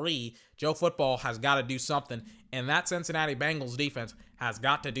 14-3. Joe Football has got to do something, and that Cincinnati Bengals defense has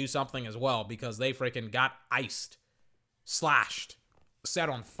got to do something as well because they freaking got iced, slashed, set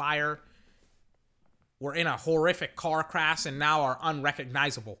on fire. We're in a horrific car crash and now are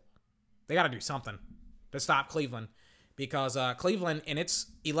unrecognizable. They got to do something to stop Cleveland because Cleveland, and it's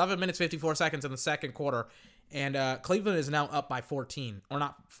 11 minutes, 54 seconds in the second quarter, and Cleveland is now up by 14, or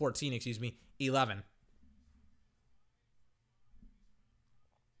not 14, excuse me, 11.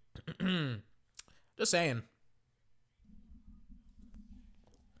 Just saying.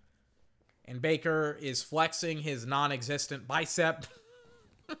 And Baker is flexing his non-existent bicep.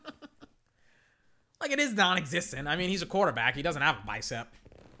 Like, it is non-existent. I mean, he's a quarterback. He doesn't have a bicep.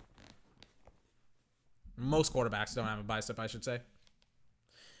 Most quarterbacks don't have a bicep, I should say.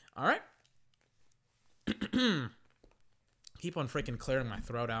 All right. Keep on freaking clearing my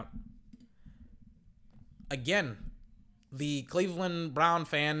throat out. Again, the Cleveland Brown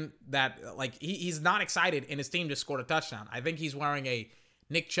fan that, like, he's not excited and his team just scored a touchdown. I think he's wearing a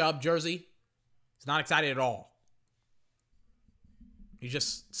Nick Chubb jersey. He's not excited at all. He's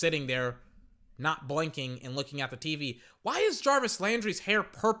just sitting there, not blinking and looking at the TV. Why is Jarvis Landry's hair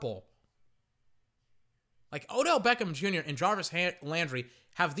purple? Like, Odell Beckham Jr. and Jarvis Landry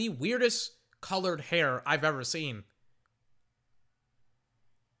have the weirdest colored hair I've ever seen.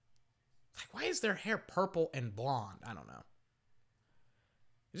 Like, why is their hair purple and blonde? I don't know.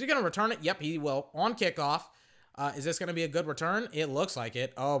 Is he going to return it? Yep, he will. On kickoff. Is this going to be a good return? It looks like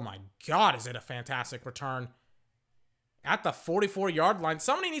it. Oh my God, is it a fantastic return. At the 44-yard line.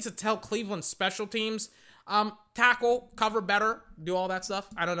 Somebody needs to tell Cleveland special teams, tackle, cover better, do all that stuff.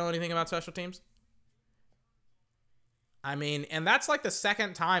 I don't know anything about special teams. I mean, and that's like the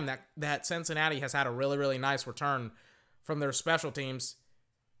second time that Cincinnati has had a really, really nice return from their special teams.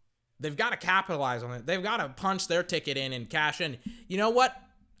 They've got to capitalize on it. They've got to punch their ticket in and cash in. You know what?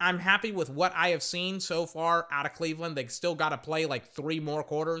 I'm happy with what I have seen so far out of Cleveland. They've still got to play like 3 more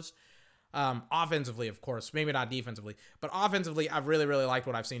quarters. Offensively, of course. Maybe not defensively. But offensively, I've really, really liked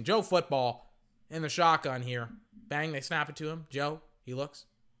what I've seen. Joe Football in the shotgun here. Bang, they snap it to him. Joe, he looks.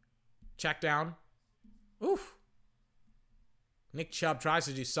 Check down. Oof. Nick Chubb tries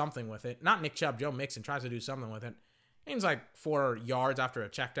to do something with it. Not Nick Chubb, Joe Mixon tries to do something with it. Gains like 4 yards after a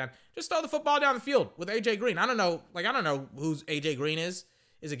check down. Just throw the football down the field with AJ Green. I don't know who's AJ Green is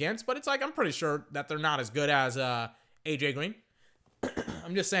against, but it's like I'm pretty sure that they're not as good as AJ Green.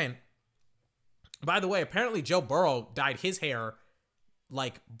 I'm just saying. By the way, apparently Joe Burrow dyed his hair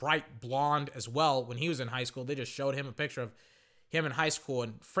like bright blonde as well when he was in high school. They just showed him a picture of him in high school,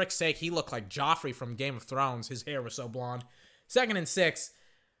 and frick's sake, he looked like Joffrey from Game of Thrones. His hair was so blonde. 2nd and 6,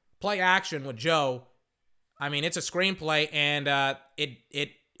 play action with Joe. I mean, it's a screenplay, and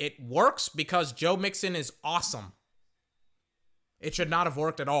it works because Joe Mixon is awesome. It should not have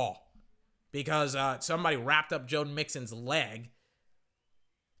worked at all because somebody wrapped up Joe Mixon's leg.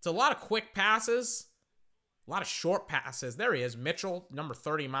 It's a lot of quick passes, a lot of short passes. There he is. Mitchell, number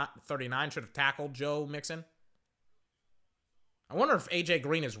 39, should have tackled Joe Mixon. I wonder if AJ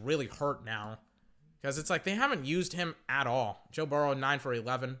Green is really hurt now because it's like they haven't used him at all. Joe Burrow, 9 for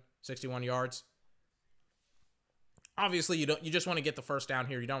 11, 61 yards. Obviously, you just want to get the first down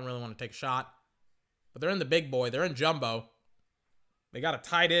here. You don't really want to take a shot. But they're in the big boy. They're in jumbo. They got a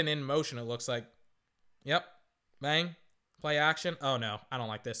tight end in motion, it looks like. Yep. Bang. Play action. Oh, no. I don't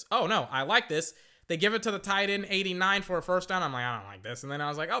like this. Oh, no. I like this. They give it to the tight end, 89 for a first down. I'm like, I don't like this. And then I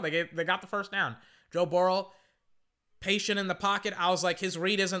was like, oh, they got the first down. Joe Burrow, patient in the pocket. I was like, his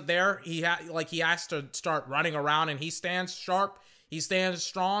read isn't there. He has to start running around, and he stands sharp. He stands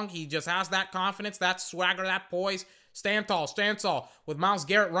strong. He just has that confidence, that swagger, that poise. Stand tall, with Myles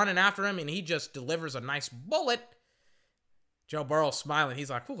Garrett running after him, and he just delivers a nice bullet. Joe Burrow smiling. He's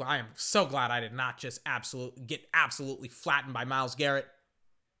like, ooh, I am so glad I did not just get absolutely flattened by Myles Garrett.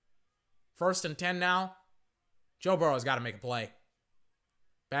 1st and 10 now. Joe Burrow's got to make a play.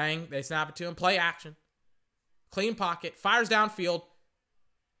 Bang, they snap it to him. Play action. Clean pocket. Fires downfield.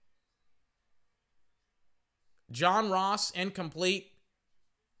 John Ross, incomplete.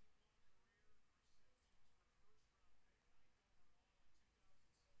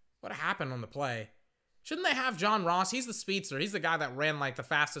 What happened on the play? Shouldn't they have John Ross? He's the speedster. He's the guy that ran like the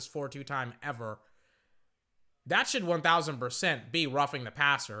fastest 4.2 time ever. That should 1,000% be roughing the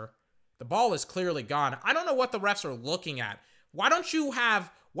passer. The ball is clearly gone. I don't know what the refs are looking at. Why don't you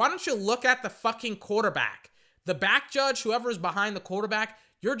look at the fucking quarterback? The back judge, whoever is behind the quarterback,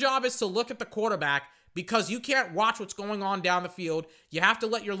 your job is to look at the quarterback because you can't watch what's going on down the field. You have to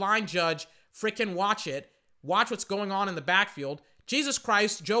let your line judge freaking watch it. Watch what's going on in the backfield. Jesus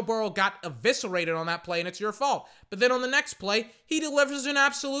Christ, Joe Burrow got eviscerated on that play, and it's your fault. But then on the next play, he delivers an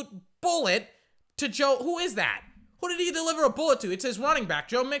absolute bullet to Joe. Who is that? Who did he deliver a bullet to? It's his running back,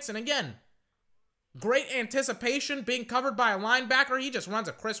 Joe Mixon, again. Great anticipation, being covered by a linebacker. He just runs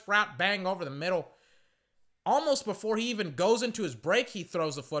a crisp route, bang over the middle. Almost before he even goes into his break, he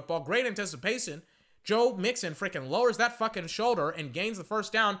throws the football. Great anticipation. Joe Mixon freaking lowers that fucking shoulder and gains the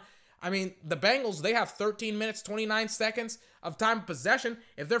first down. I mean, the Bengals, they have 13 minutes, 29 seconds of time of possession.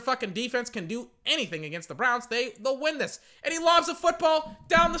 If their fucking defense can do anything against the Browns, they'll win this. And he lobs a football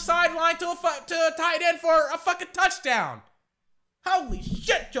down the sideline to a tight end for a fucking touchdown. Holy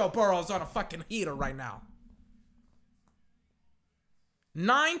shit, Joe Burrow's on a fucking heater right now.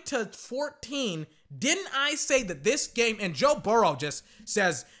 9-14. Didn't I say that this game, and Joe Burrow just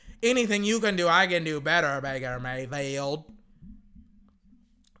says, anything you can do, I can do better, Baker Mayfield.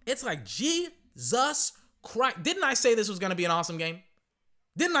 It's like, Jesus Didn't I say this was going to be an awesome game?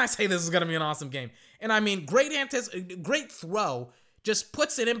 Didn't I say this was going to be an awesome game? And I mean, great throw, just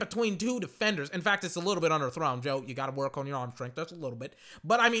puts it in between two defenders. In fact, it's a little bit underthrown, Joe. You got to work on your arm strength. That's a little bit.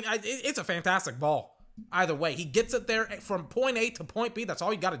 But I mean, it's a fantastic ball. Either way, he gets it there from point A to point B. That's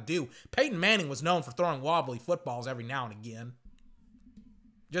all you got to do. Peyton Manning was known for throwing wobbly footballs every now and again.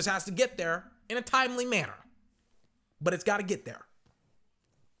 Just has to get there in a timely manner. But it's got to get there.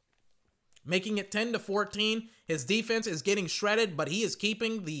 Making it 10-14. His defense is getting shredded, but he is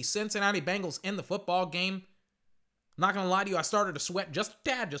keeping the Cincinnati Bengals in the football game. I'm not going to lie to you, I started to sweat just a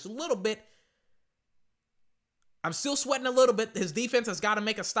tad, just a little bit. I'm still sweating a little bit. His defense has got to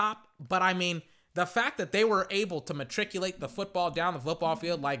make a stop, but I mean, the fact that they were able to matriculate the football down the football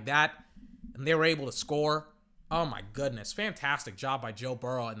field like that, and they were able to score, oh my goodness, fantastic job by Joe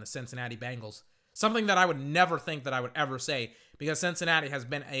Burrow and the Cincinnati Bengals. Something that I would never think that I would ever say, because Cincinnati has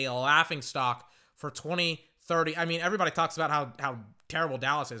been a laughingstock for 20, 30. I mean, everybody talks about how terrible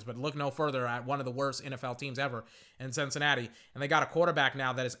Dallas is, but look no further at one of the worst NFL teams ever in Cincinnati. And they got a quarterback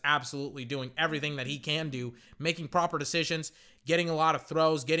now that is absolutely doing everything that he can do, making proper decisions, getting a lot of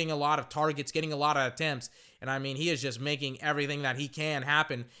throws, getting a lot of targets, getting a lot of attempts. And I mean, he is just making everything that he can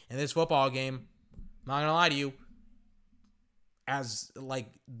happen in this football game. I'm not going to lie to you. As like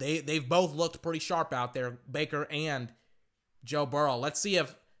they've both looked pretty sharp out there, Baker and Joe Burrow. Let's see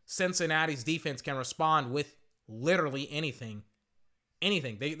if Cincinnati's defense can respond with literally anything.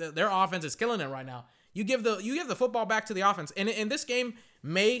 Their offense is killing it right now. You give the football back to the offense, and this game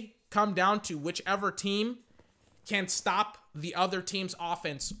may come down to whichever team can stop the other team's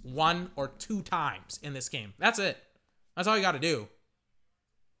offense 1 or 2 times in this game. That's it. That's all you got to do.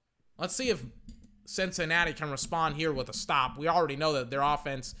 Let's see if Cincinnati can respond here with a stop. We already know that their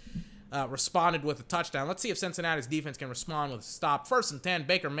offense responded with a touchdown. Let's see if Cincinnati's defense can respond with a stop. 1st and 10,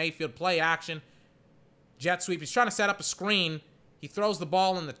 Baker Mayfield, play action. Jet sweep. He's trying to set up a screen. He throws the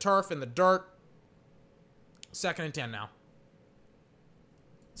ball in the turf, in the dirt. 2nd and 10 now.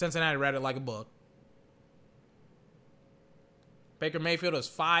 Cincinnati read it like a book. Baker Mayfield is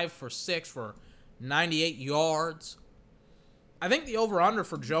 5 for 6 for 98 yards. I think the over-under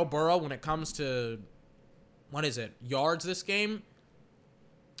for Joe Burrow when it comes to, yards this game,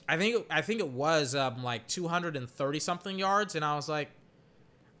 I think it was like 230-something yards, and I was like,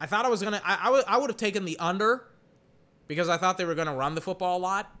 I thought I was going to, I would have taken the under because I thought they were going to run the football a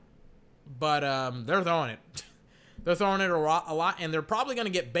lot, but they're throwing it. They're throwing it a lot, and they're probably going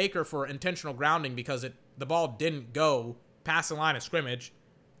to get Baker for intentional grounding because the ball didn't go past the line of scrimmage.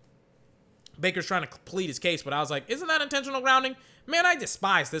 Baker's trying to complete his case, but I was like, isn't that intentional grounding? Man, I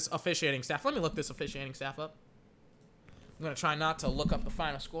despise this officiating staff. Let me look this officiating staff up. I'm going to try not to look up the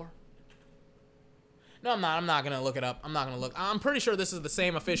final score. No, I'm not. I'm not going to look it up. I'm not going to look. I'm pretty sure this is the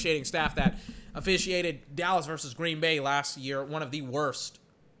same officiating staff that officiated Dallas versus Green Bay last year. One of the worst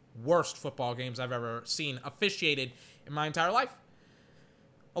football games I've ever seen officiated in my entire life.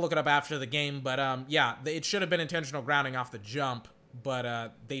 I'll look it up after the game, but yeah, it should have been intentional grounding off the jump,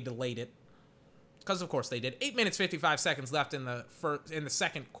 but they delayed it. Because, of course, they did. 8 minutes, 55 seconds left in the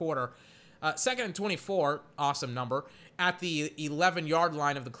second quarter. 2nd and 24, awesome number, at the 11-yard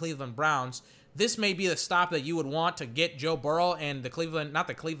line of the Cleveland Browns. This may be the stop that you would want to get Joe Burrow and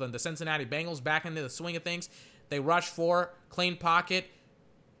the Cincinnati Bengals back into the swing of things. They rush for, clean pocket,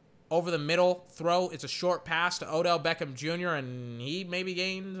 over the middle, throw. It's a short pass to Odell Beckham Jr., and he maybe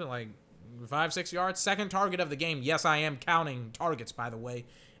gained like 5-6 yards. Second target of the game. Yes, I am counting targets, by the way,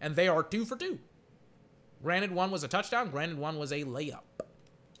 and they are 2 for 2. Granted, one was a touchdown. Granted, one was a layup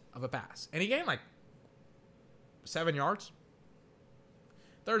of a pass. And he gained like 7 yards.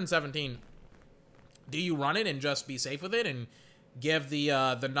 3rd and 17. Do you run it and just be safe with it and give the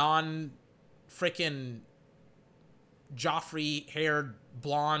non-freaking Joffrey-haired,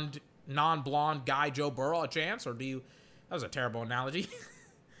 blonde, non-blonde guy Joe Burrow a chance? Or do you... That was a terrible analogy.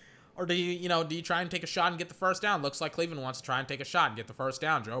 Or do you try and take a shot and get the first down? Looks like Cleveland wants to try and take a shot and get the first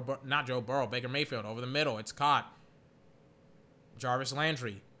down. Not Joe Burrow, Baker Mayfield over the middle. It's caught. Jarvis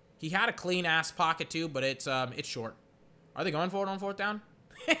Landry. He had a clean-ass pocket too, but it's short. Are they going for it on 4th down?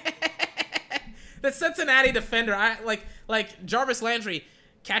 The Cincinnati defender, like Jarvis Landry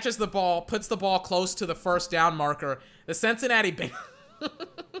catches the ball, puts the ball close to the first down marker. The Cincinnati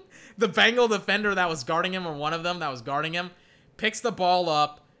the Bengal defender that was guarding him, or one of them that was guarding him, picks the ball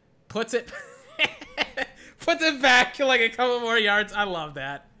up, puts it back like a couple more yards. I love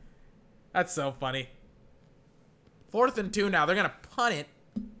that. That's so funny. 4th and 2 now. They're going to punt it.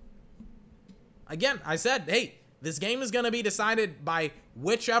 Again, I said, hey, this game is going to be decided by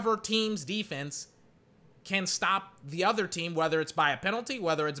whichever team's defense can stop the other team, whether it's by a penalty,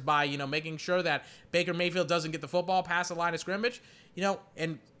 whether it's by, making sure that Baker Mayfield doesn't get the football past the line of scrimmage,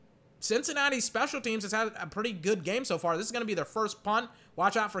 and Cincinnati's special teams has had a pretty good game so far. This is going to be their first punt.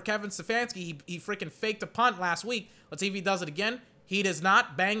 Watch out for Kevin Stefanski. He freaking faked a punt last week. Let's see if he does it again. He does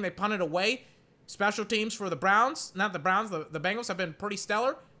not. Bang, they punted away. Special teams for the Browns, not the Browns, the Bengals have been pretty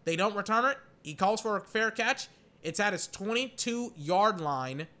stellar. They don't return it. He calls for a fair catch. It's at his 22-yard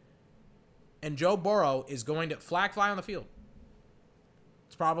line, and Joe Burrow is going to flag fly on the field.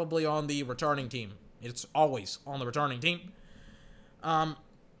 It's probably on the returning team. It's always on the returning team.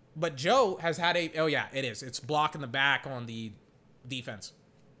 But Joe has had oh yeah, it is. It's blocking the back on the defense.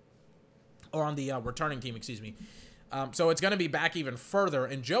 Or on the returning team, excuse me. So it's going to be back even further.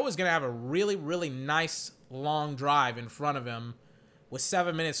 And Joe is going to have a really, really nice long drive in front of him with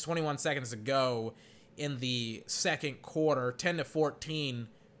 7 minutes, 21 seconds to go in the second quarter. 10-14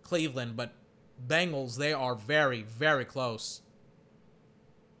 Cleveland. But Bengals, they are very, very close.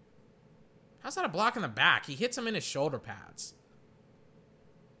 How's that a block in the back? He hits him in his shoulder pads.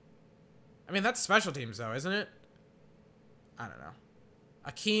 I mean, that's special teams, though, isn't it? I don't know.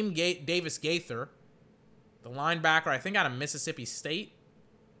 Akeem Davis Gaither, the linebacker, I think out of Mississippi State.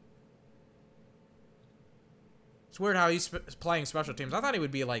 It's weird how he's playing special teams. I thought he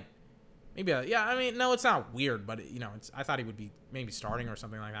would be like, maybe, no, it's not weird, but, I thought he would be maybe starting or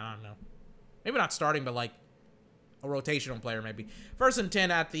something like that. I don't know. Maybe not starting, but like a rotational player maybe. 1st and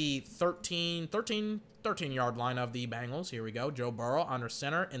 10 at the 13-yard line of the Bengals. Here we go. Joe Burrow under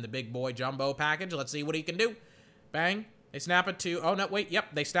center in the big boy jumbo package. Let's see what he can do. Bang. They snap it to... Oh, no, wait.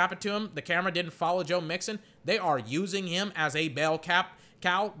 Yep, they snap it to him. The camera didn't follow Joe Mixon. They are using him as a bell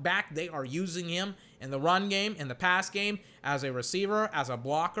cow back. They are using him in the run game, in the pass game, as a receiver, as a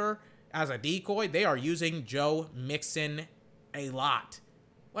blocker, as a decoy. They are using Joe Mixon a lot.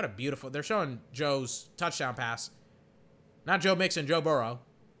 What a beautiful... They're showing Joe's touchdown pass. Not Joe Mixon, Joe Burrow.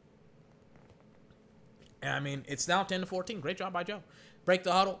 I mean, it's now 10-14. Great job by Joe. Break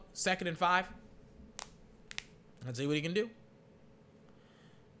the huddle. 2nd and 5. Let's see what he can do.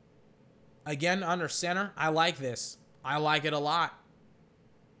 Again, under center. I like this. I like it a lot.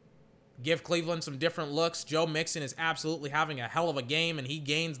 Give Cleveland some different looks. Joe Mixon is absolutely having a hell of a game, and he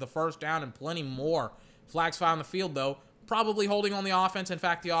gains the first down and plenty more. Flags fly on the field, though. Probably holding on the offense. In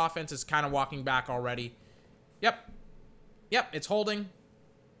fact, the offense is kind of walking back already. Yep, it's holding.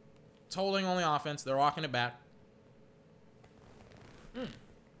 It's holding on the offense. They're walking it back.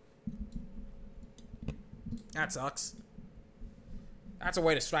 That sucks. That's a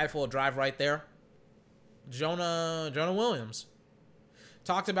way to stifle a drive right there. Jonah Williams.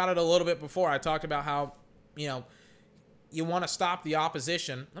 Talked about it a little bit before. I talked about how, you want to stop the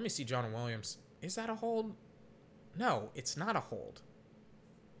opposition. Let me see Jonah Williams. Is that a hold? No, it's not a hold.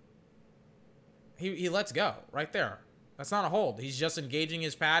 He lets go right there. That's not a hold. He's just engaging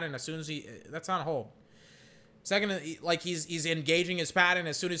his pad, and as soon as that's not a hold. Second, like he's engaging his pad, and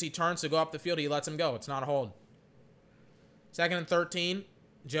as soon as he turns to go up the field, he lets him go. It's not a hold. 2nd and 13.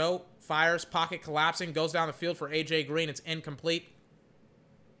 Joe fires, pocket collapsing, goes down the field for A.J. Green. It's incomplete.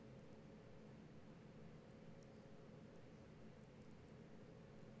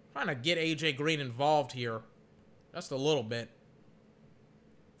 Trying to get A.J. Green involved here. Just a little bit.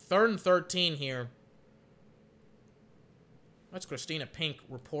 3rd and 13 here. That's Christina Pink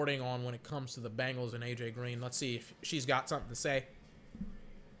reporting on when it comes to the Bengals and A.J. Green. Let's see if she's got something to say.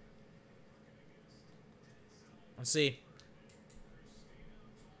 Let's see.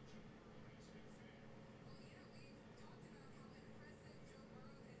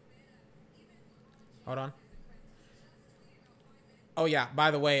 Hold on. Oh, yeah,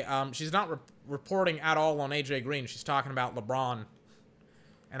 by the way, she's not reporting at all on A.J. Green. She's talking about LeBron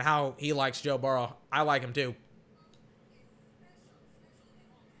and how he likes Joe Burrow. I like him, too.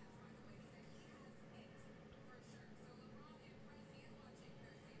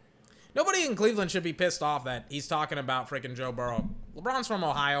 Nobody in Cleveland should be pissed off that he's talking about freaking Joe Burrow. LeBron's from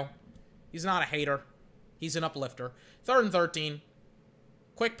Ohio. He's not a hater. He's an uplifter. 3rd and 13.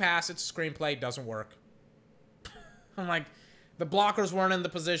 Quick pass. It's a screenplay. Doesn't work. I'm like, the blockers weren't in the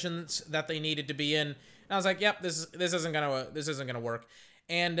positions that they needed to be in. And I was like, yep, this isn't gonna work.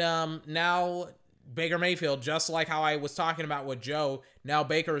 And now Baker Mayfield, just like how I was talking about with Joe, now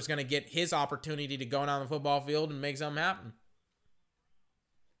Baker is gonna get his opportunity to go down the football field and make something happen.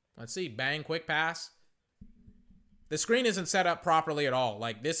 Let's see. Bang, quick pass. The screen isn't set up properly at all.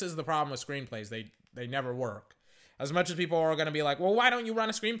 Like, this is the problem with screenplays. They never work. As much as people are going to be like, well, why don't you run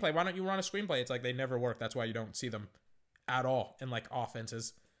a screenplay? Why don't you run a screenplay? It's like they never work. That's why you don't see them at all in, like,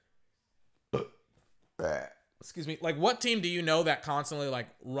 offenses. Excuse me. Like, what team do you know that constantly, like,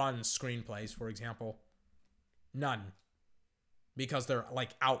 runs screenplays, for example? None. Because they're like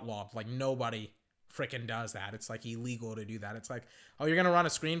outlawed. Like nobody freaking does that. It's like illegal to do that. It's like, oh, you're gonna run a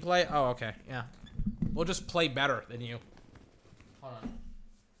screenplay? Oh, okay, yeah. We'll just play better than you. Hold on.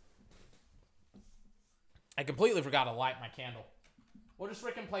 I completely forgot to light my candle. We'll just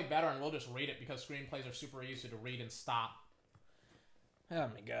freaking play better and we'll just read it because screenplays are super easy to read and stop. Oh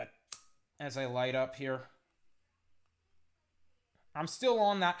my god. As I light up here. I'm still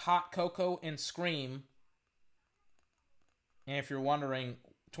on that hot cocoa and Scream. And if you're wondering,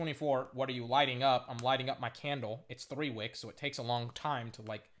 24, what are you lighting up? I'm lighting up my candle. It's 3 wicks, so it takes a long time to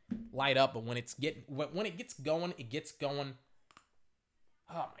like light up. But when it gets going, it gets going.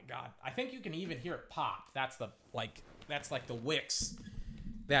 Oh my god! I think you can even hear it pop. That's like the wicks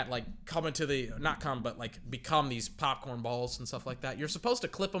that like come into the but like become these popcorn balls and stuff like that. You're supposed to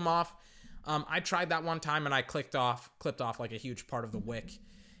clip them off. I tried that one time and I clipped off like a huge part of the wick.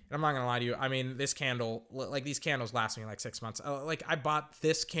 And I'm not gonna lie to you. I mean, this candle, like these candles last me like 6 months. Like I bought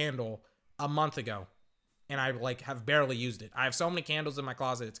this candle a month ago, and I like have barely used it. I have so many candles in my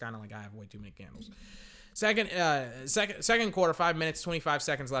closet. It's kind of like I have way too many candles. Second quarter, 5 minutes, 25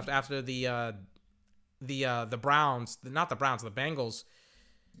 seconds left after the Browns, not the Browns, the Bengals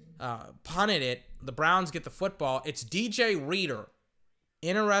punted it. The Browns get the football. It's DJ Reader,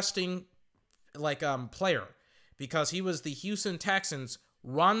 interesting player, because he was the Houston Texans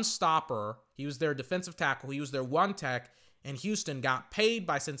run stopper. He was their defensive tackle. He was their one tech, and Houston got paid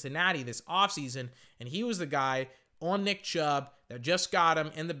by Cincinnati this offseason, and he was the guy on Nick Chubb that just got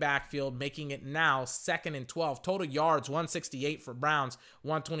him in the backfield, making it now 2nd and 12. Total yards, 168 for Browns,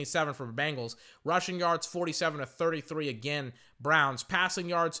 127 for Bengals. Rushing yards, 47 to 33 again, Browns. Passing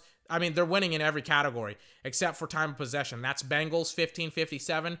yards, I mean, they're winning in every category except for time of possession. That's Bengals,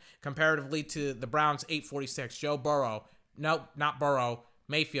 1557, comparatively to the Browns, 846. Joe Burrow, nope, not Burrow,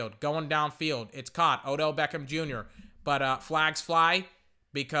 Mayfield, going downfield. It's caught, Odell Beckham Jr., but flags fly.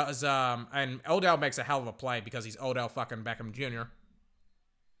 Because, and Odell makes a hell of a play because he's Odell fucking Beckham Jr.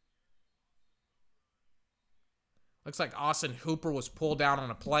 Looks like Austin Hooper was pulled down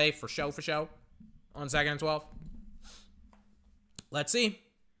on a play for show on 2nd and 12. Let's see.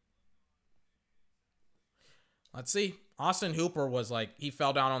 Austin Hooper was like, he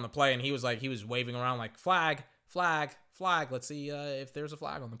fell down on the play and he was waving around like, flag. Let's see if there's a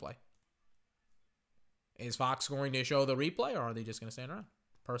flag on the play. Is Fox going to show the replay or are they just going to stand around?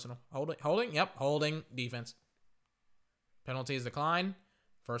 Personal. Holding. Yep. Holding. Defense. Penalties decline.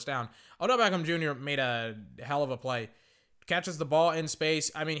 First down. Odell Beckham Jr. made a hell of a play. Catches the ball in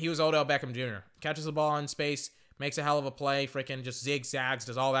space. I mean, he was Odell Beckham Jr. Catches the ball in space. Makes a hell of a play. Freaking just zigzags.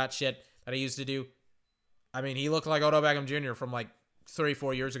 Does all that shit that he used to do. I mean, he looked like Odell Beckham Jr. from like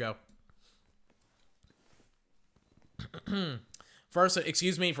 3-4 years ago. First,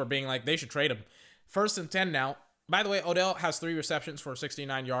 excuse me for being like, they should trade him. 1st and 10 now. By the way, Odell has 3 receptions for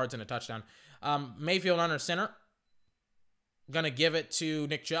 69 yards and a touchdown. Mayfield under center. Gonna give it to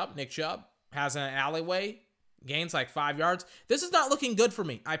Nick Chubb. Nick Chubb has an alleyway. Gains like 5 yards. This is not looking good for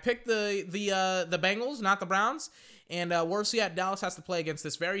me. I picked the Bengals, not the Browns. And worse yet, Dallas has to play against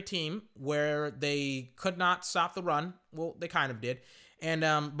this very team where they could not stop the run. Well, they kind of did. And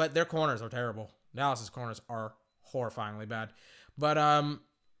but their corners are terrible. Dallas's corners are horrifyingly bad. But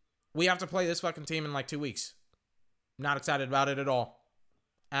we have to play this fucking team in like 2 weeks. Not excited about it at all.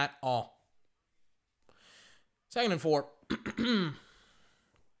 At all. 2nd and 4.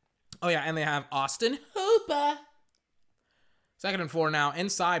 Oh, yeah, and they have Austin Hooper. 2nd and 4 now.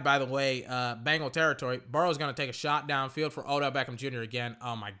 Inside, by the way, Bengal territory. Burrow's going to take a shot downfield for Odell Beckham Jr. again.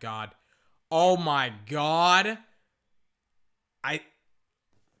 Oh, my God. Oh, my God.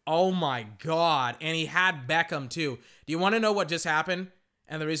 Oh, my God. And he had Beckham, too. Do you want to know what just happened?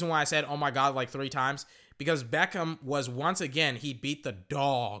 And the reason why I said, oh, my God, like 3 times? Because Beckham was once again, he beat the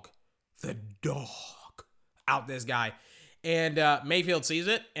dog out this guy. And Mayfield sees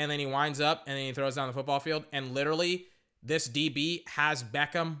it, and then he winds up, and then he throws down the football field. And literally, this DB has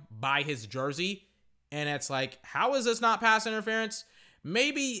Beckham by his jersey. And it's like, how is this not pass interference?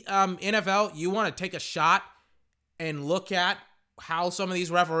 Maybe NFL, you want to take a shot and look at how some of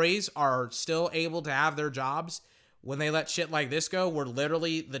these referees are still able to have their jobs when they let shit like this go, where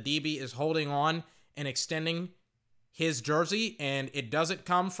literally the DB is holding on and extending his jersey, and it doesn't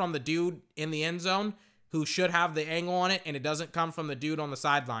come from the dude in the end zone who should have the angle on it, and it doesn't come from the dude on the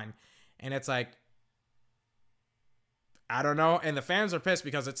sideline. And it's like, I don't know. And the fans are pissed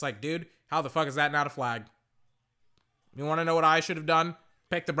because it's like, dude, how the fuck is that not a flag? You want to know what I should have done?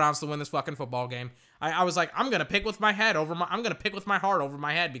 Pick the Browns to win this fucking football game. I was like, I'm going to pick with my heart over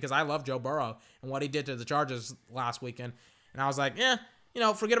my head because I love Joe Burrow and what he did to the Chargers last weekend. And I was like,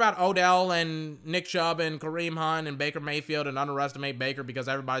 forget about Odell and Nick Chubb and Kareem Hunt and Baker Mayfield and underestimate Baker because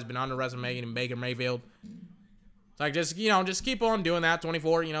everybody's been underestimating Baker Mayfield. It's like, just keep on doing that.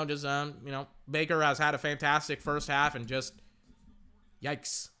 24, Baker has had a fantastic first half and just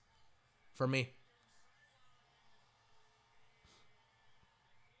yikes for me.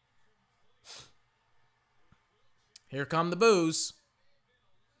 Here come the boos.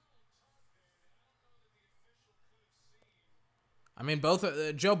 I mean, both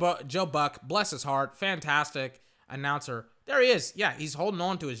Joe Buck, bless his heart, fantastic announcer. There he is. Yeah, he's holding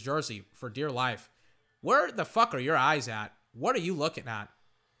on to his jersey for dear life. Where the fuck are your eyes at? What are you looking at?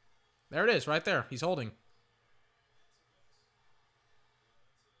 There it is, right there. He's holding.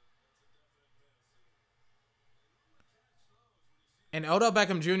 And Odell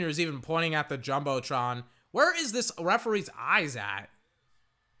Beckham Jr. is even pointing at the Jumbotron. Where is this referee's eyes at?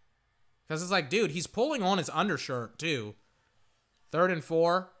 Because it's like, dude, he's pulling on his undershirt, too. 3rd and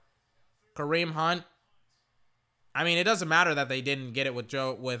 4. Kareem Hunt. I mean, it doesn't matter that they didn't get it with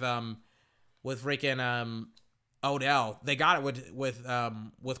freaking Odell. They got it with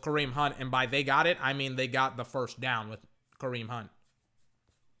Kareem Hunt, and by they got it, I mean they got the first down with Kareem Hunt.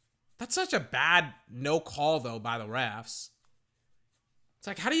 That's such a bad no call, though, by the refs. It's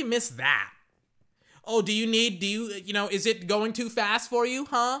like, how do you miss that? Oh, is it going too fast for you,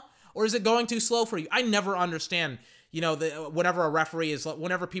 huh? Or is it going too slow for you? I never understand,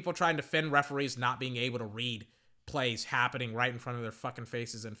 whenever people try and defend referees not being able to read plays happening right in front of their fucking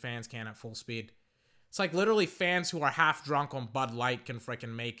faces and fans can at full speed. It's like literally fans who are half drunk on Bud Light can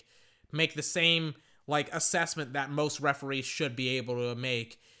freaking make the same, assessment that most referees should be able to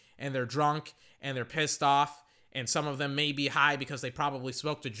make. And they're drunk and they're pissed off. And some of them may be high because they probably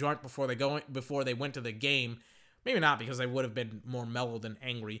smoked a joint before they went to the game. Maybe not, because they would have been more mellow than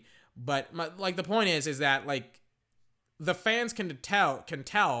angry. But the point is that the fans can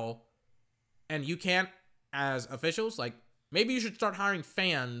tell, and you can't as officials. Maybe you should start hiring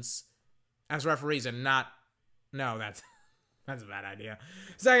fans as referees and not. No, that's a bad idea.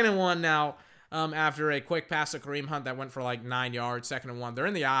 2nd and 1 now. After a quick pass to Kareem Hunt that went for 9 yards. 2nd and 1. They're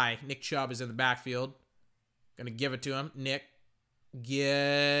in the eye. Nick Chubb is in the backfield. Gonna give it to him. Nick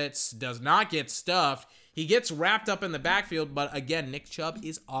does not get stuffed. He gets wrapped up in the backfield, but again, Nick Chubb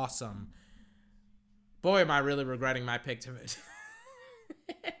is awesome. Boy, am I really regretting my pick to it.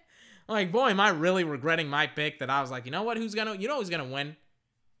 Boy, am I really regretting my pick that I was like, you know what? Who's gonna win?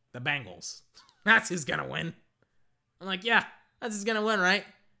 The Bengals. That's who's gonna win. I'm like, yeah, that's who's gonna win, right?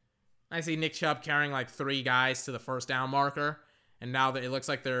 I see Nick Chubb carrying 3 guys to the first down marker. And now that it looks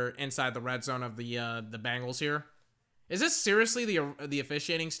like they're inside the red zone of the Bengals here. Is this seriously the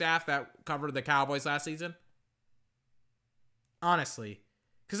officiating staff that covered the Cowboys last season? Honestly.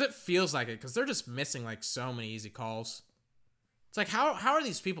 Because it feels like it. Because they're just missing so many easy calls. It's like, how are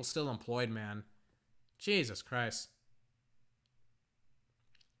these people still employed, man? Jesus Christ.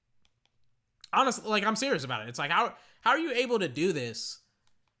 Honestly, I'm serious about it. It's like, how are you able to do this?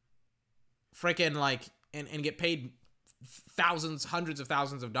 Freaking and get paid thousands, hundreds of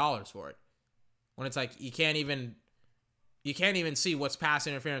thousands of dollars for it, when it's like you can't even see what's pass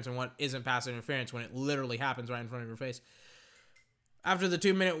interference and what isn't pass interference when it literally happens right in front of your face. After the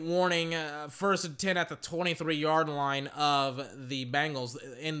 2-minute warning, 1st and 10 at the 23-yard line of the Bengals,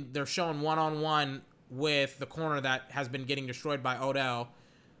 and they're showing one-on-one with the corner that has been getting destroyed by Odell,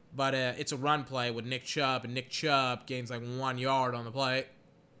 but it's a run play with Nick Chubb, and Nick Chubb gains 1 yard on the play.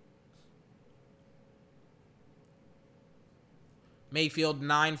 Mayfield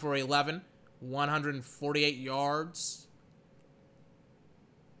 9 for 11, 148 yards.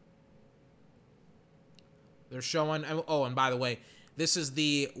 They're showing, oh, and by the way, this is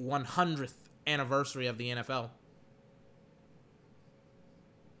the 100th anniversary of the NFL.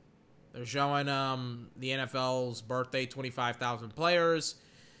 They're showing the NFL's birthday, 25,000 players,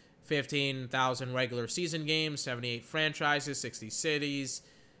 15,000 regular season games, 78 franchises, 60 cities,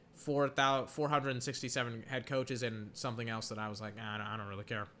 467 head coaches, and something else that I was like, I don't really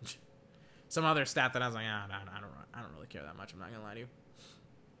care. Some other stat that I was like, I don't really care that much. I'm not gonna lie to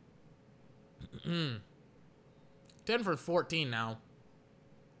you. 10 for 14 now.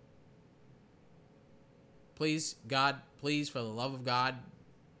 Please, God, please, for the love of God.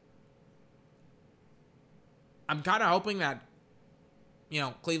 I'm kind of hoping that,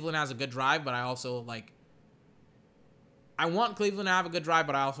 Cleveland has a good drive, but I also I want Cleveland to have a good drive,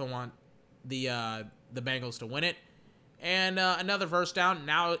 but I also want the Bengals to win it. And another first down.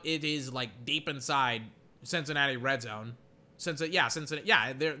 Now it is deep inside Cincinnati red zone. Cincinnati.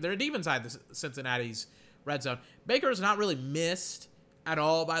 Yeah, they're deep inside the Cincinnati's red zone. Baker's not really missed at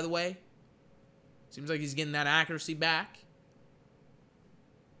all, by the way. Seems like he's getting that accuracy back.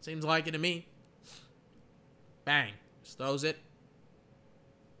 Seems like it to me. Bang. Just throws it.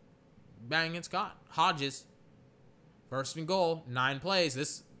 Bang, it's caught. Hodges. First and goal. 9 plays.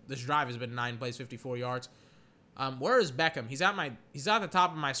 This drive has been 9 plays, 54 yards. Where is Beckham? He's at the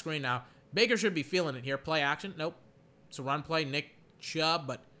top of my screen now. Baker should be feeling it here. Play action. Nope. It's a run play. Nick Chubb,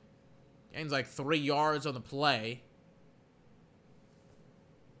 but gains like 3 yards on the play.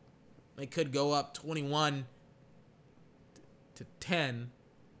 They could go up 21 to 10.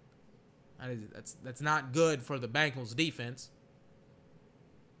 That's not good for the Bengals defense.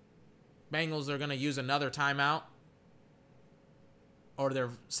 Bengals are going to use another timeout. Or their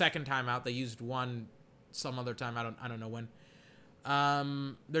second timeout. They used one some other time. I don't know when.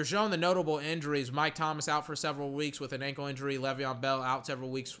 They're showing the notable injuries. Mike Thomas out for several weeks with an ankle injury. Le'Veon Bell out several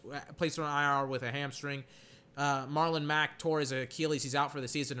weeks. Placed on IR with a hamstring. Marlon Mack tore his Achilles. He's out for the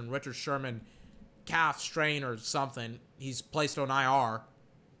season. And Richard Sherman, calf strain or something. He's placed on IR.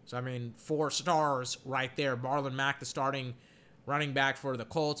 So, I mean, 4 stars right there. Marlon Mack, the starting running back for the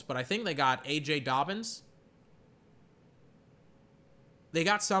Colts. But I think they got A.J. Dobbins. They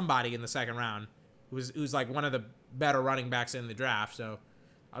got somebody in the second round who's like one of the better running backs in the draft. So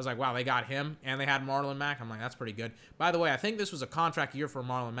I was like, wow, they got him. And they had Marlon Mack. I'm like, that's pretty good. By the way, I think this was a contract year for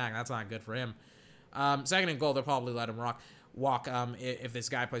Marlon Mack. That's not good for him. Second and goal, they'll probably let him walk if this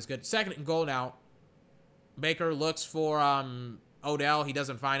guy plays good. Second and goal now. Baker looks for Odell. He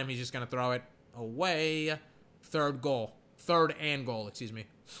doesn't find him. He's just going to throw it away. Third and goal, excuse me.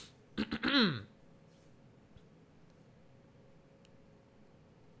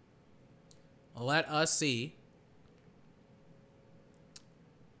 Let us see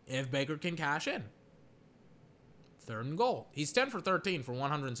if Baker can cash in. Third and goal. He's 10 for 13 for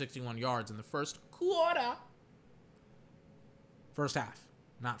 161 yards in the first quarter. First half,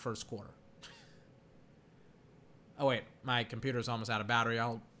 not first quarter. Oh, wait. My computer's almost out of battery.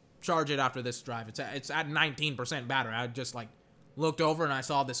 I'll charge it after this drive. It's at 19% battery. I just, looked over and I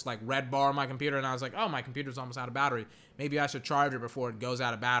saw this, red bar on my computer, and I was like, oh, my computer's almost out of battery. Maybe I should charge it before it goes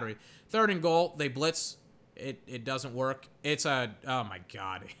out of battery. Third and goal. They blitz. It doesn't work. It's oh, my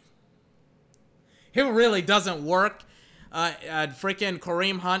God. It really doesn't work. Freaking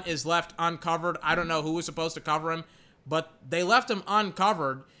Kareem Hunt is left uncovered. I don't know who was supposed to cover him, but they left him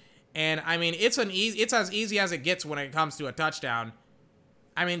uncovered. And, I mean, it's as easy as it gets when it comes to a touchdown.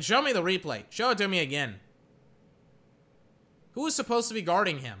 I mean, show me the replay. Show it to me again. Who is supposed to be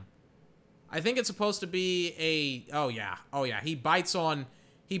guarding him? I think it's supposed to be oh yeah. He bites on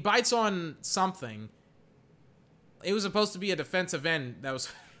something. It was supposed to be a defensive end that was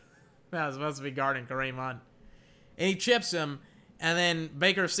supposed to be guarding Kareem Hunt. And he chips him, and then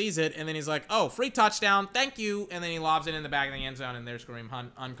Baker sees it, and then he's like, oh, free touchdown, thank you. And then he lobs it in the back of the end zone, and there's Kareem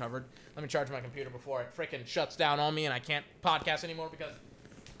Hunt uncovered. Let me charge my computer before it freaking shuts down on me and I can't podcast anymore because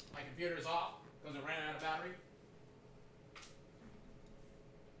my computer is off because it ran out of battery.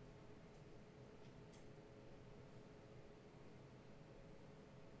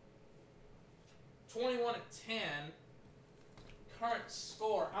 $21-10. Current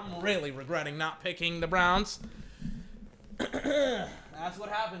score. I'm really regretting not picking the Browns. That's what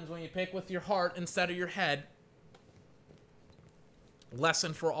happens when you pick with your heart instead of your head.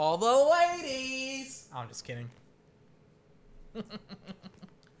 Lesson for all the ladies. Oh, I'm just kidding.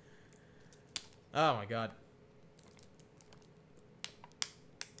 Oh my God.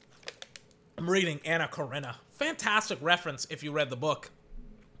 I'm reading Anna Karenina. Fantastic reference if you read the book.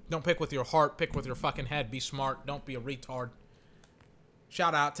 Don't pick with your heart, pick with your fucking head. Be smart. Don't be a retard.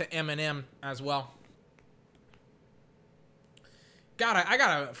 Shout out to Eminem as well. I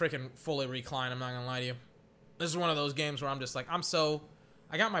gotta freaking fully recline, I'm not gonna lie to you. This is one of those games where I'm just like,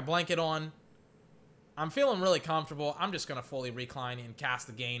 I got my blanket on. I'm feeling really comfortable. I'm just gonna fully recline and cast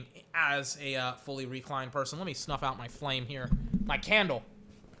the game as a fully reclined person. Let me snuff out my flame here. My candle.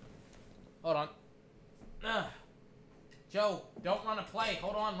 Hold on. Joe, don't run a play.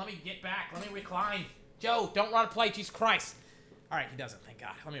 Hold on, let me get back. Let me recline. Joe, don't run a play. Jesus Christ. All right, he doesn't. Thank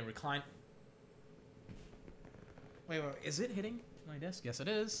God. Let me recline. Wait. Is it hitting my desk? Yes, it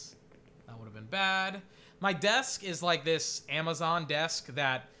is. That would have been bad. My desk is like this Amazon desk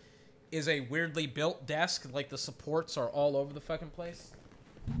that is a weirdly built desk. Like the supports are all over the fucking place.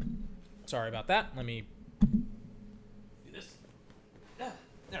 Sorry about that. Let me do this.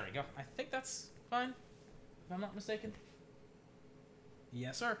 There we go. I think that's fine, if I'm not mistaken.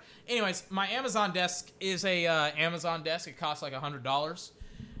 Yes, sir. Anyways, my Amazon desk is a Amazon desk. It costs like $100.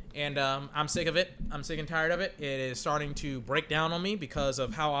 And I'm sick of it. I'm sick and tired of it. It is starting to break down on me because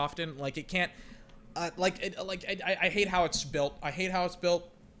of how often, it can't, I hate how it's built. I hate how it's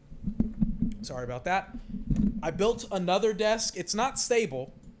built. Sorry about that. I built another desk. It's not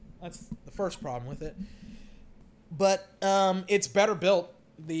stable. That's the first problem with it. But it's better built.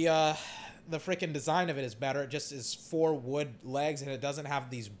 The freaking design of it is better. It just is 4 wood legs, and it doesn't have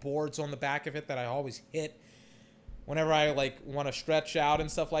these boards on the back of it that I always hit whenever I like want to stretch out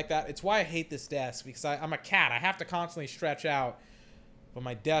and stuff like that. It's why I hate this desk, because I'm a cat. I have to constantly stretch out, but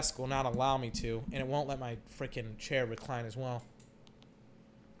my desk will not allow me to, and it won't let my freaking chair recline as well.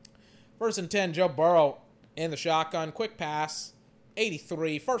 1st and 10, Joe Burrow in the shotgun. Quick pass.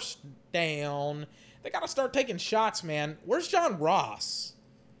 83. First down. They got to start taking shots, man. Where's John Ross?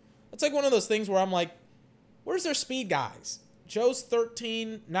 It's like one of those things where I'm like, where's their speed guys? Joe's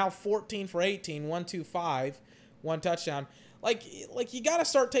 13, now 14 for 18, 125, 1 touchdown. Like you got to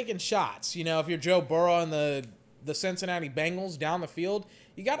start taking shots. You know, if you're Joe Burrow and the Cincinnati Bengals down the field,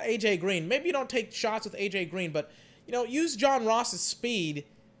 you got A.J. Green. Maybe you don't take shots with A.J. Green, but, you know, use John Ross's speed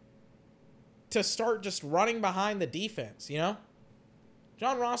to start just running behind the defense, you know?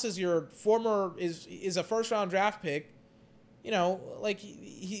 John Ross is your is a first-round draft pick. You know, like,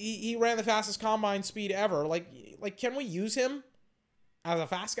 he ran the fastest combine speed ever. Like, can we use him as a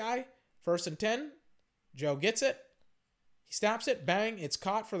fast guy? 1st and 10. Joe gets it. He snaps it. Bang. It's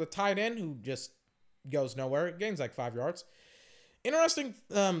caught for the tight end, who just goes nowhere. It gains like 5 yards. Interesting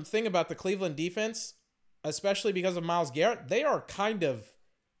thing about the Cleveland defense, especially because of Myles Garrett, they are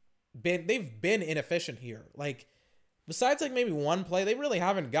they've been inefficient here. Like, besides like maybe one play, they really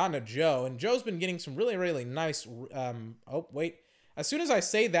haven't gotten to Joe, and Joe's been getting some really, really nice, oh, wait. As soon as I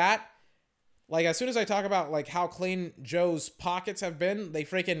say that, like, as soon as I talk about, like, how clean Joe's pockets have been, they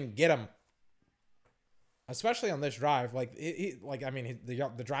freaking get him. Especially on this drive. Like,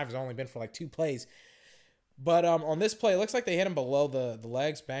 the drive has only been for, like, 2 plays. But on this play, it looks like they hit him below the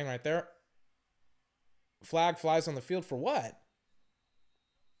legs. Bang, right there. Flag flies on the field for what?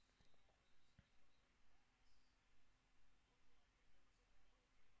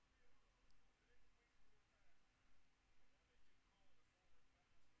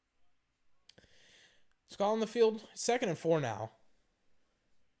 Call on the field. 2nd and 4 now.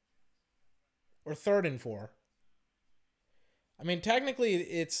 Or 3rd and 4. I mean, technically,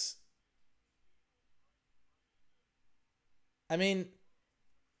 it's... I mean,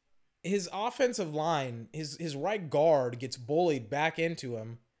 his offensive line, his right guard gets bullied back into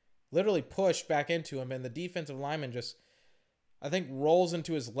him. Literally pushed back into him. And the defensive lineman just, I think, rolls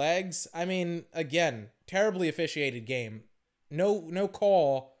into his legs. I mean, again, terribly officiated game. No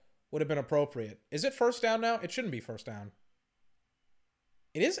call would have been appropriate. Is it 1st down now? It shouldn't be 1st down.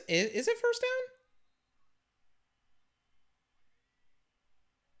 It is. Is it 1st down?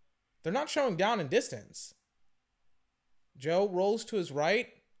 They're not showing down and distance. Joe rolls to his right.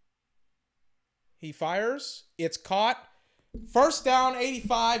 He fires. It's caught. 1st down,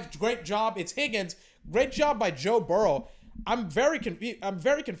 85. Great job. It's Higgins. Great job by Joe Burrow. I'm very confused.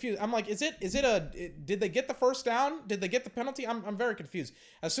 I'm like, did they get the 1st down? Did they get the penalty? I'm very confused.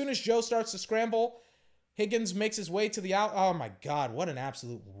 As soon as Joe starts to scramble, Higgins makes his way to the out. Oh my God, what an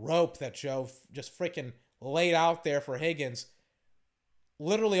absolute rope that Joe just freaking laid out there for Higgins.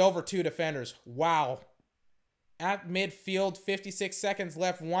 Literally over 2 defenders. Wow. At midfield, 56 seconds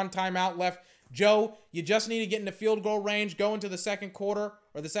left, 1 timeout left. Joe, you just need to get into field goal range, go into the 2nd quarter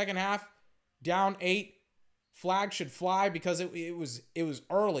or the 2nd half, down 8. Flag should fly because it was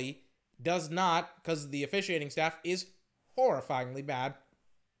early. Does not, because the officiating staff is horrifyingly bad.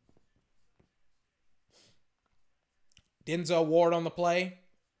 Denzel Ward on the play.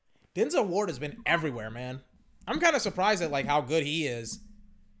 Denzel Ward has been everywhere, man. I'm kind of surprised at like how good he is.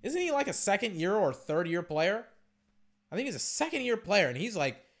 Isn't he like a 2nd year or 3rd year player? I think he's a 2nd year player, and he's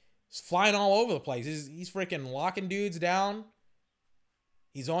like flying all over the place. He's freaking locking dudes down.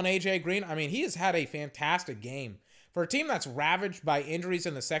 He's on A.J. Green. I mean, he has had a fantastic game. For a team that's ravaged by injuries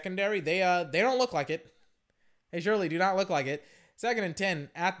in the secondary, they don't look like it. They surely do not look like it. 2nd and 10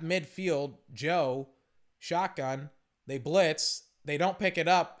 at midfield. Joe, shotgun. They blitz. They don't pick it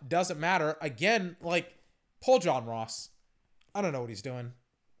up. Doesn't matter. Again, like, pull John Ross. I don't know what he's doing.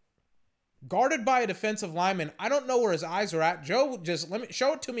 Guarded by a defensive lineman. I don't know where his eyes are at. Joe, just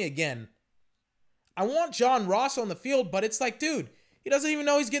show it to me again. I want John Ross on the field, but it's like, dude, he doesn't even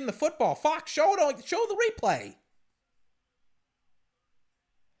know he's getting the football. Fuck, show the replay.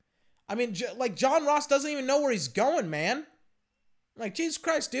 I mean, like, John Ross doesn't even know where he's going, man. Like, Jesus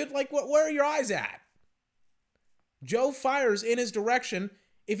Christ, dude. Like, where are your eyes at? Joe fires in his direction.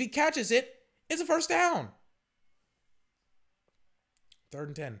 If he catches it, it's a 1st down. 3rd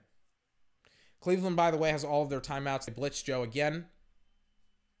and 10. Cleveland, by the way, has all of their timeouts. They blitz Joe again.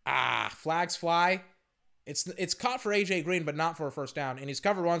 Flags fly. It's caught for A.J. Green, but not for a 1st down. And he's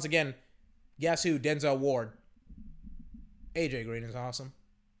covered once again. Guess who? Denzel Ward. A.J. Green is awesome.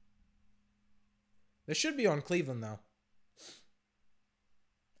 This should be on Cleveland, though.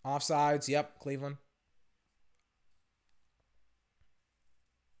 Offsides. Yep, Cleveland.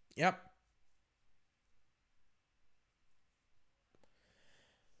 Yep.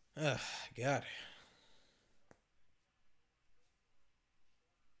 Ugh, God.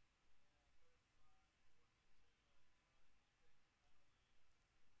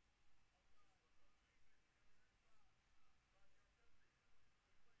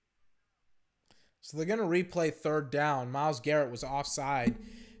 So they're going to replay third down. Myles Garrett was offside.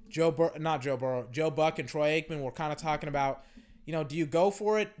 Joe Buck and Troy Aikman were kind of talking about, do you go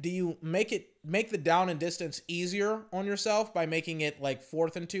for it? Do you make the down and distance easier on yourself by making it like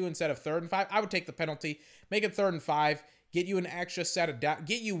 4th and 2 instead of 3rd and 5? I would take the penalty, make it 3rd and 5, get you an extra set of down,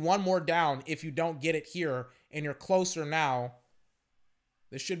 get you one more down if you don't get it here, and you're closer now.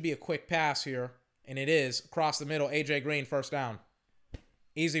 This should be a quick pass here, and it is across the middle. AJ Green, first down.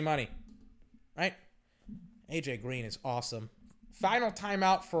 Easy money, right? AJ Green is awesome. Final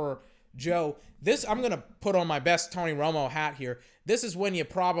timeout for Joe. This, I'm going to put on my best Tony Romo hat here. This is when you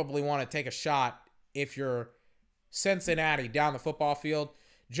probably want to take a shot if you're Cincinnati down the football field.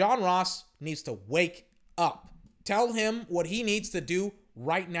 John Ross needs to wake up. Tell him what he needs to do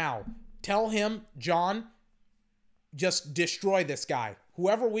right now. Tell him, John, just destroy this guy.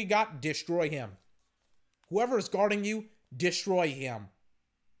 Whoever we got, destroy him. Whoever is guarding you, destroy him.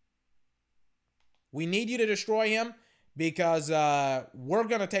 We need you to destroy him because we're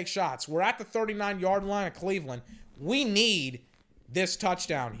going to take shots. We're at the 39-yard line of Cleveland. We need this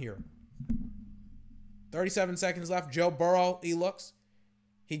touchdown here. 37 seconds left. Joe Burrow, he looks.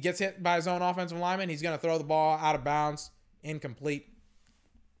 He gets hit by his own offensive lineman. He's going to throw the ball out of bounds. Incomplete.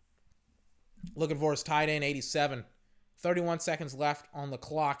 Looking for his tight end, 87. 31 seconds left on the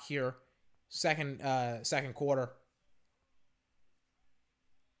clock here. Second quarter.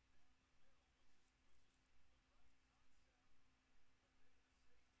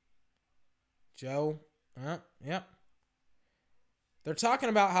 Joe, yep. They're talking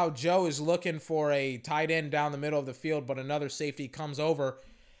about how Joe is looking for a tight end down the middle of the field, but another safety comes over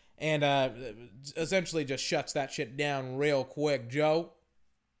and essentially just shuts that shit down real quick. Joey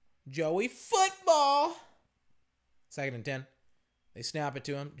football. 2nd and 10. They snap it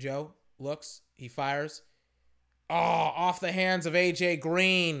to him. Joe looks. He fires. Oh, off the hands of AJ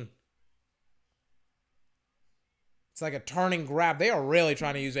Green. It's like a turning grab. They are really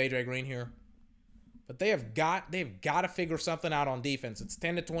trying to use AJ Green here. But they've got to figure something out on defense. It's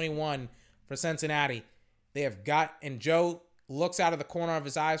 10-21 for Cincinnati. They have got, and Joe looks out of the corner of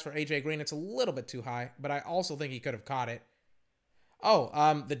his eyes for AJ Green. It's a little bit too high, but I also think he could have caught it.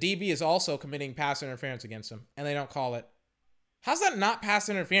 Oh, the DB is also committing pass interference against him, and they don't call it. How's that not pass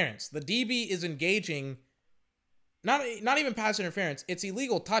interference? The DB is engaging, not even pass interference. It's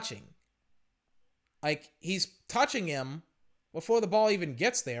illegal touching. Like, he's touching him before the ball even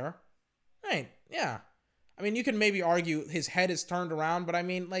gets there. Right, yeah. I mean, you can maybe argue his head is turned around, but I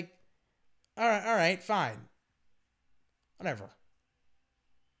mean, like, all right, fine. Whatever.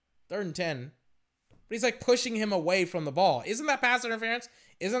 3rd and 10. But he's like pushing him away from the ball. Isn't that pass interference?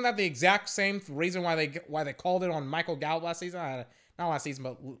 Isn't that the exact same reason why they called it on Michael Gallup last season? Not last season,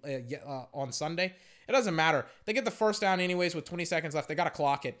 but on Sunday. It doesn't matter. They get the first down anyways with 20 seconds left. They got to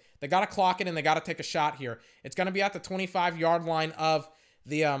clock it. They got to clock it, and they got to take a shot here. It's going to be at the 25-yard line of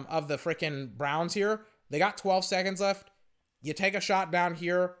the freaking Browns here. They got 12 seconds left. You take a shot down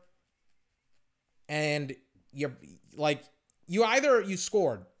here, and you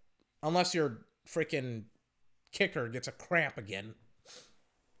scored, unless your freaking kicker gets a cramp again.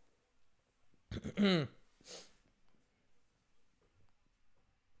 They're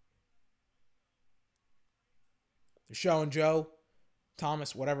showing Joe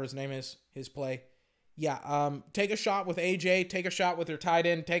Thomas, whatever his name is, his play. Yeah, take a shot with AJ, take a shot with your tight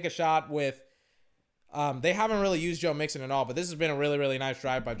end, take a shot with... they haven't really used Joe Mixon at all, but this has been a really, really nice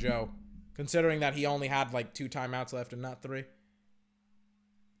drive by Joe, considering that he only had like 2 timeouts left and not 3.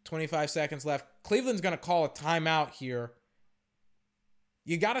 25 seconds left. Cleveland's going to call a timeout here.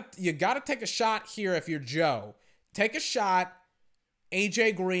 You gotta take a shot here if you're Joe. Take a shot.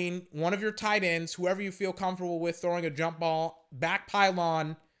 AJ Green, one of your tight ends, whoever you feel comfortable with throwing a jump ball, back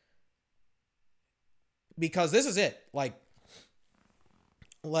pylon, because this is it.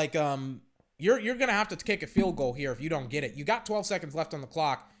 You're gonna have to kick a field goal here if you don't get it. You got 12 seconds left on the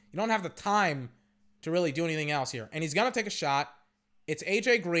clock. You don't have the time to really do anything else here. And he's gonna take a shot. It's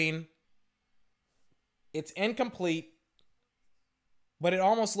AJ Green. It's incomplete, but it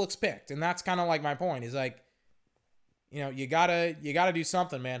almost looks picked, and that's kind of like my point. Is like, you gotta do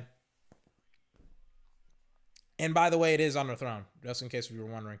something, man. And by the way, it is underthrown, just in case you were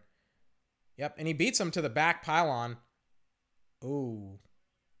wondering. Yep, and he beats him to the back pylon. Ooh.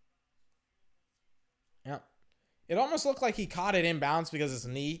 Yep. It almost looked like he caught it inbounds because his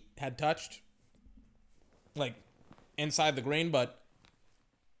knee had touched, like, inside the green, but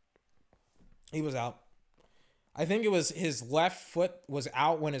he was out. I think it was his left foot was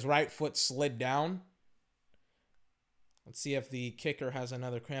out when his right foot slid down. Let's see if the kicker has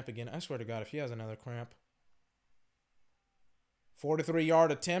another cramp again. I swear to God, if he has another cramp.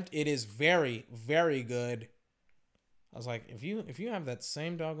 43-yard attempt. It is very, very good. I was like, if you have that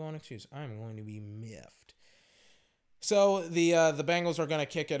same doggone excuse, I'm going to be miffed. So the Bengals are going to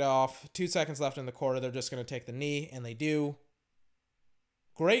kick it off. 2 seconds left in the quarter. They're just going to take the knee, and they do.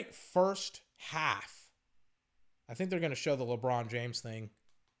 Great first half. I think they're going to show the LeBron James thing,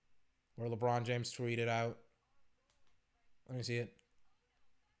 where LeBron James tweeted out. Let me see it.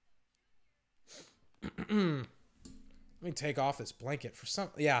 Let me take off this blanket for some.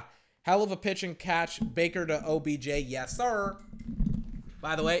 Yeah. Hell of a pitch and catch. Baker to OBJ. Yes, sir.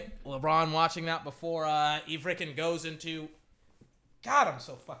 By the way, LeBron watching that before he freaking goes into. God, I'm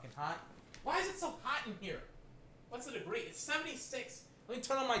so fucking hot. Why is it so hot in here? What's the degree? It's 76. Let me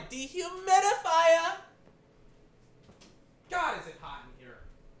turn on my dehumidifier. God, is it hot in here?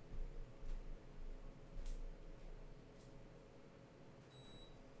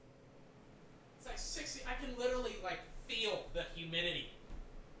 It's like 60. I can literally, like, feel the humidity.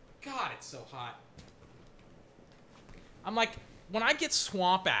 God, it's so hot. I'm like, when I get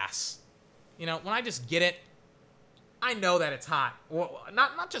swamp ass, you know, when I just get it, I know that it's hot. Well,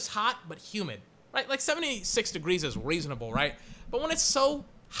 not just hot, but humid, right? Like 76 degrees is reasonable, right? But when it's so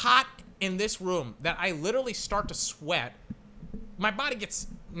hot in this room that I literally start to sweat, my body gets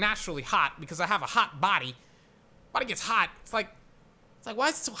naturally hot because I have a hot body. Body gets hot. It's like, why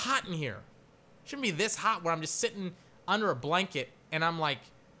is it so hot in here? It shouldn't be this hot where I'm just sitting under a blanket and I'm like,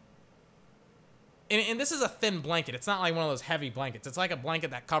 and this is a thin blanket. It's not like one of those heavy blankets. It's like a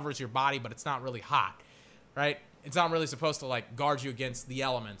blanket that covers your body, but it's not really hot, right? It's not really supposed to, like, guard you against the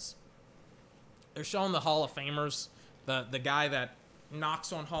elements. They're showing the Hall of Famers, the guy that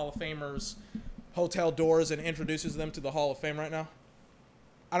knocks on Hall of Famers' hotel doors and introduces them to the Hall of Fame right now.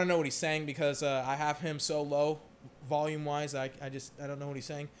 I don't know what he's saying because I have him so low volume-wise. I don't know what he's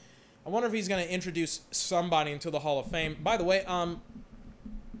saying. I wonder if he's going to introduce somebody into the Hall of Fame. By the way,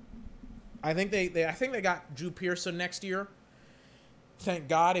 I think they got Drew Pearson next year. Thank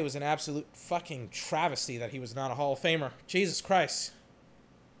God. It was an absolute fucking travesty that he was not a Hall of Famer. Jesus Christ.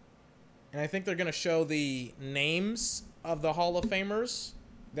 And I think they're going to show the names of the Hall of Famers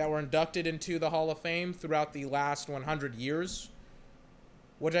that were inducted into the Hall of Fame throughout the last 100 years,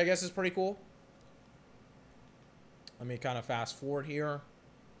 which I guess is pretty cool. Let me kind of fast forward here.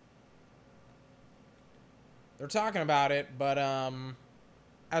 They're talking about it, but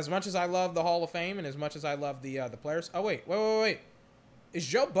as much as I love the Hall of Fame and as much as I love the players. Oh, wait. Is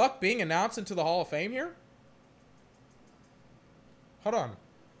Joe Buck being announced into the Hall of Fame here? Hold on.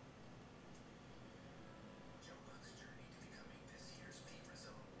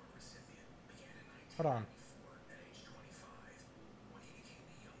 Hold on.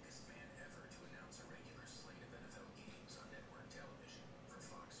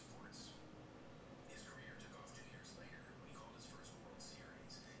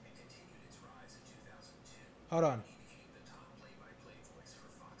 Hold on.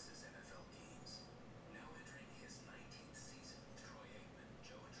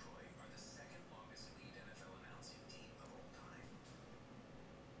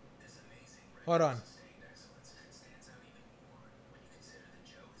 Hold on.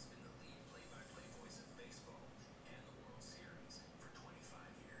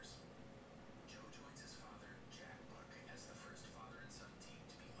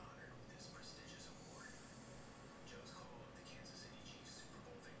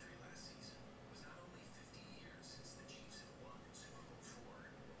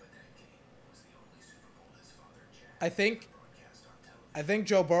 I think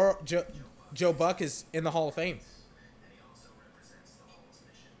Joe Buck is in the Hall of Fame.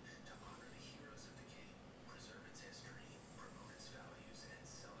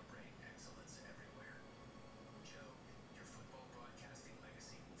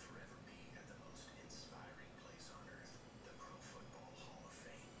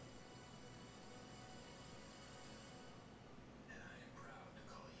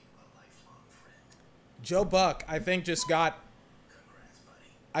 Joe Buck, I think, just got.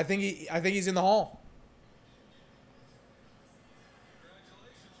 I think he's in the Hall.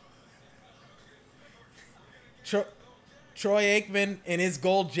 Troy Aikman in his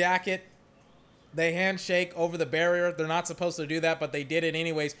gold jacket. They handshake over the barrier. They're not supposed to do that, but they did it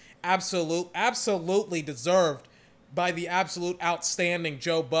anyways. Absolutely deserved by the absolute outstanding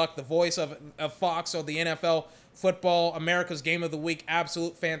Joe Buck, the voice of Fox or the NFL football, America's Game of the Week.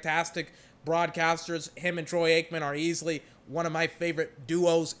 Absolute fantastic broadcasters. Him and Troy Aikman are easily one of my favorite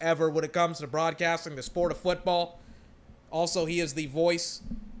duos ever when it comes to broadcasting the sport of football. Also, he is the voice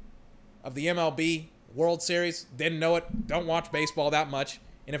of the MLB World Series. Didn't know it. Don't watch baseball that much.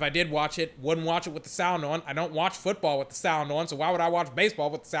 And if I did watch it, wouldn't watch it with the sound on. I don't watch football with the sound on, so why would I watch baseball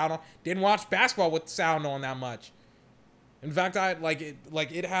with the sound on? Didn't watch basketball with the sound on that much. In fact,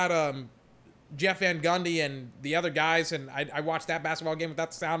 it had Jeff Van Gundy and the other guys, and I watched that basketball game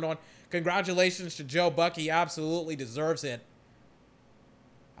without the sound on. Congratulations to Joe Buck. He absolutely deserves it.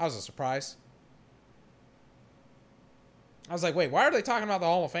 I was a surprise. I was like, wait, why are they talking about the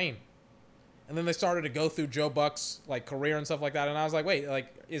Hall of Fame? And then they started to go through Joe Buck's like career and stuff like that, and I was like, wait,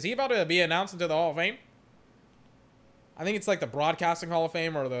 like, is he about to be announced into the Hall of Fame? I think it's like the Broadcasting Hall of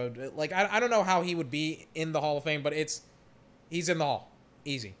Fame or the like. I don't know how he would be in the Hall of Fame, but he's in the Hall,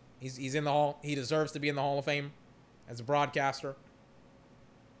 easy. He's in the Hall. He deserves to be in the Hall of Fame as a broadcaster.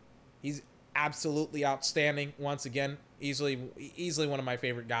 He's absolutely outstanding. Once again, easily one of my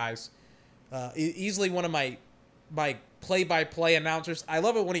favorite guys. Easily one of my play-by-play announcers. I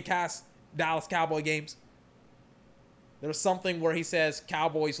love it when he casts Dallas Cowboy games. There's something where he says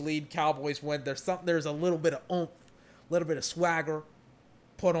Cowboys lead, Cowboys win. There's a little bit of oomph, a little bit of swagger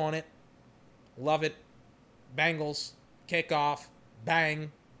put on it. Love it. Bengals, kickoff,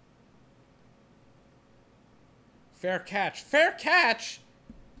 bang. Fair catch. Fair catch?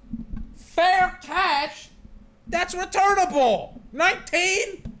 Fair catch? That's returnable.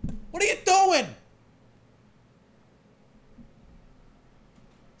 19? What are you doing?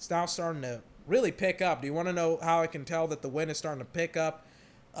 It's now starting to really pick up. Do you want to know how I can tell that the wind is starting to pick up?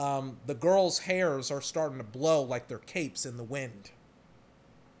 The girls' hairs are starting to blow like their capes in the wind.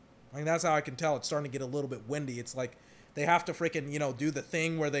 I mean, that's how I can tell it's starting to get a little bit windy. It's like they have to freaking, do the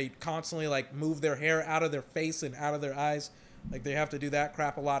thing where they constantly, like, move their hair out of their face and out of their eyes. Like, they have to do that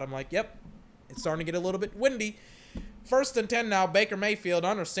crap a lot. I'm like, yep, it's starting to get a little bit windy. 1st and 10 now. Baker Mayfield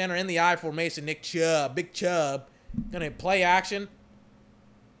under center in the I formation. Nick Chubb, Big Chubb, going to play action.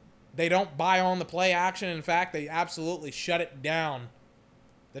 They don't buy on the play action. In fact, they absolutely shut it down.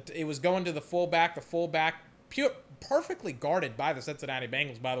 It was going to the fullback. The fullback, perfectly guarded by the Cincinnati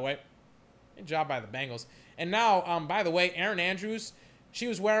Bengals, by the way. Good job by the Bengals. And now, by the way, Erin Andrews, she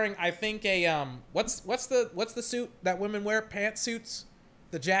was wearing, I think, a what's the suit that women wear? Pantsuits,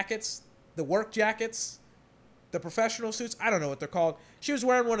 the jackets, the work jackets, the professional suits. I don't know what they're called. She was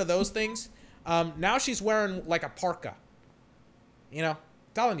wearing one of those things. Now she's wearing like a parka.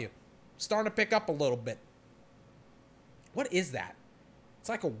 Telling you. Starting to pick up a little bit. What is that? It's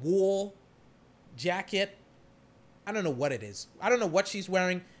like a wool jacket. I don't know what it is. I don't know what she's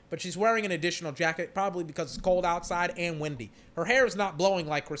wearing, but she's wearing an additional jacket, probably because it's cold outside and windy. Her hair is not blowing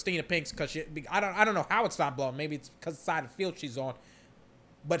like Christina Pink's because I don't know how it's not blowing. Maybe it's because of the side of the field she's on.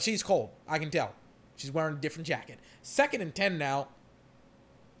 But she's cold. I can tell. She's wearing a different jacket. 2nd and 10 now.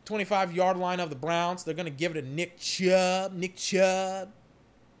 25-yard line of the Browns. They're going to give it to Nick Chubb. Nick Chubb.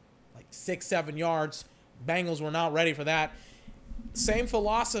 Like 6-7 yards. Bengals were not ready for that. Same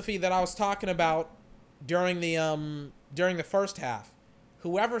philosophy that I was talking about during the first half.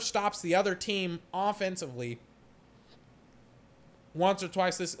 Whoever stops the other team offensively once or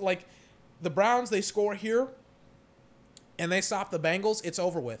twice the Browns, they score here and they stop the Bengals, it's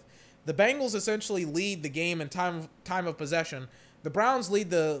over with. The Bengals essentially lead the game in time of possession. The Browns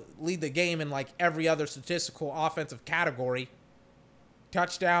lead the game in like every other statistical offensive category.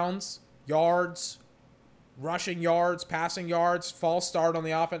 Touchdowns, yards, rushing yards, passing yards, false start on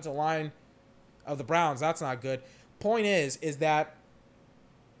the offensive line of the Browns. That's not good. Point is that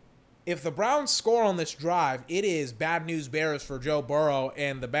if the Browns score on this drive, it is bad news bears for Joe Burrow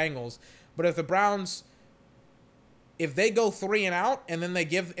and the Bengals. But if the Browns, if they go 3 and out and then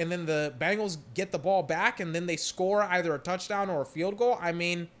the Bengals get the ball back and then they score either a touchdown or a field goal, I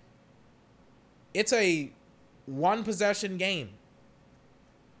mean, it's a one possession game.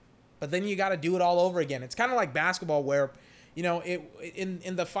 But then you got to do it all over again. It's kind of like basketball where,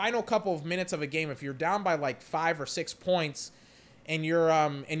 in the final couple of minutes of a game, if you're down by like 5 or 6 points and you're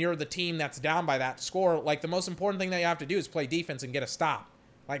the team that's down by that score, like the most important thing that you have to do is play defense and get a stop.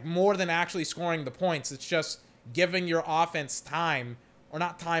 Like more than actually scoring the points, it's just giving your offense time, or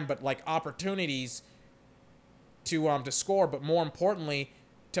not time, but like opportunities to score, but more importantly,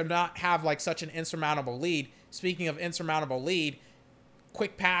 to not have like such an insurmountable lead. Speaking of insurmountable lead,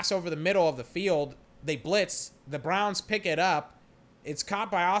 quick pass over the middle of the field. They blitz. The Browns pick it up. It's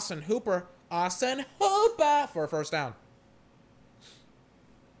caught by Austin Hooper. Austin Hooper for a first down.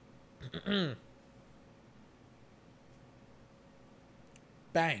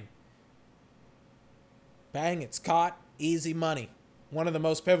 Bang. Bang, it's caught. Easy money. One of the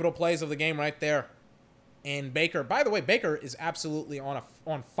most pivotal plays of the game right there. And Baker, by the way, Baker is absolutely on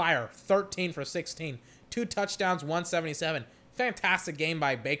fire. 13 for 16. 2 touchdowns, 177. Fantastic game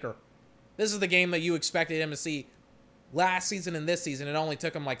by Baker. This is the game that you expected him to see last season and this season. It only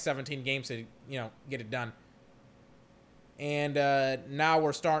took him like 17 games to, get it done. And now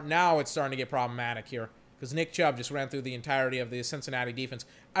it's starting to get problematic here because Nick Chubb just ran through the entirety of the Cincinnati defense.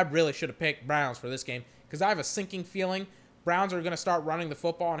 I really should have picked Browns for this game because I have a sinking feeling Browns are going to start running the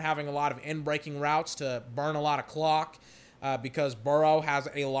football and having a lot of in-breaking routes to burn a lot of clock because Burrow has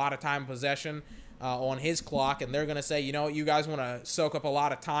a lot of time possession on his clock, and they're going to say, you know what, you guys want to soak up a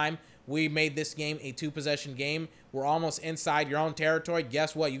lot of time. We made this game a 2-possession game. We're almost inside your own territory.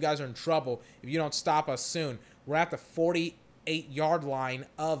 Guess what? You guys are in trouble if you don't stop us soon. We're at the 48-yard line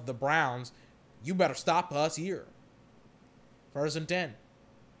of the Browns. You better stop us here. 1st and 10.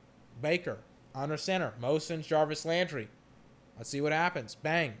 Baker under center. Mostyn, Jarvis Landry. Let's see what happens.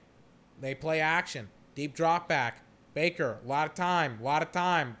 Bang. They play action. Deep drop back. Baker, a lot of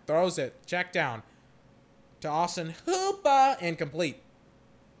time. Throws it. Check down to Austin Hooper. Incomplete.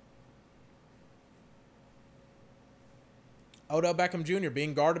 Odell Beckham Jr.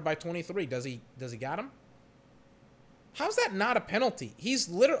 being guarded by 23. Does he got him? How's that not a penalty? He's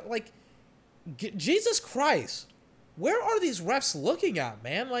literally like, Jesus Christ. Where are these refs looking at,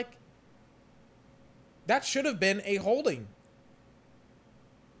 man? Like, that should have been a holding.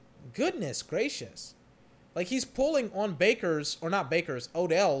 Goodness gracious. Like, he's pulling on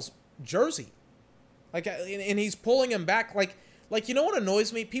Odell's jersey. Like, and he's pulling him back. Like, you know what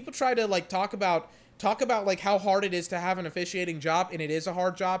annoys me? People try to, like, talk about like how hard it is to have an officiating job, and it is a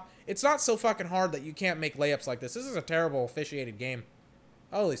hard job. It's not so fucking hard that you can't make layups like this. This is a terrible officiated game.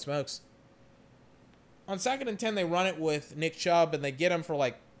 Holy smokes. On 2nd and 10, they run it with Nick Chubb, and they get him for,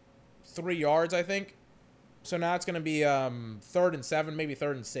 like, 3 yards, I think. So now it's going to be 3rd and 7, maybe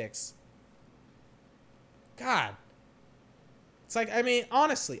 3rd and 6. God. It's like, I mean,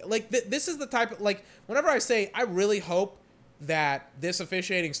 honestly, like, this is the type of, like, whenever I say I really hope that this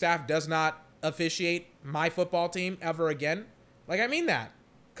officiating staff does not officiate my football team ever again, like, I mean that.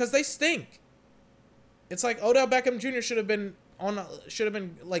 Because they stink. It's like Odell Beckham Jr. should have been,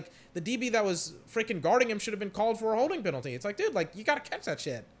 like, the DB that was freaking guarding him should have been called for a holding penalty. It's like, dude, like, you got to catch that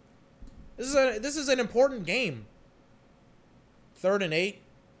shit. This is an important game. 3rd and 8.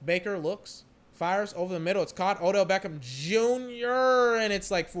 Baker looks. Fires over the middle. It's caught. Odell Beckham Jr. And it's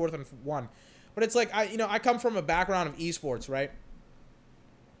like 4th and 1. But it's like, I come from a background of esports, right?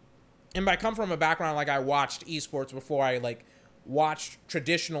 And by come from a background, like, I watched esports before I, like, watched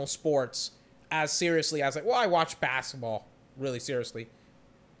traditional sports as seriously as, I watched basketball really seriously.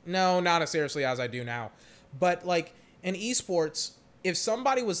 No, not as seriously as I do now. But, like, in esports, if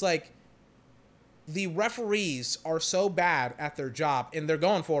somebody was like, the referees are so bad at their job, and they're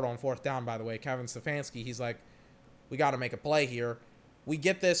going for it on 4th down, by the way. Kevin Stefanski, he's like, we got to make a play here. We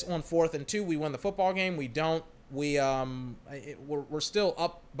get this on 4th and 2. We win the football game. We don't. We're still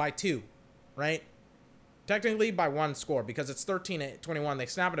up by 2, right? Technically by 1 score because it's 13-21. They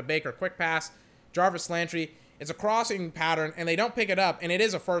snap it to Baker. Quick pass. Jarvis Landry. It's a crossing pattern, and they don't pick it up, and it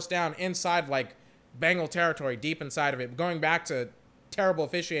is a 1st down inside, like, Bengal territory, deep inside of it. Going back to terrible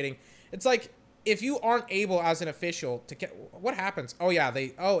officiating, it's like, if you aren't able as an official to get, what happens? Oh yeah,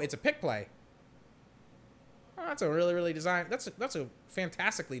 it's a pick play. Oh, that's a really designed. That's a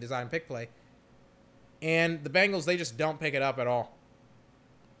fantastically designed pick play. And the Bengals, they just don't pick it up at all.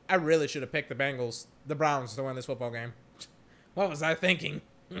 I really should have picked the Browns to win this football game. What was I thinking?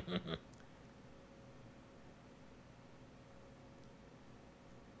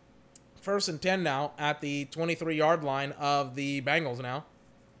 1st and 10 now at the 23-yard line of the Bengals now.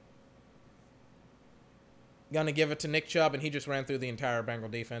 Gonna give it to Nick Chubb, and he just ran through the entire Bengal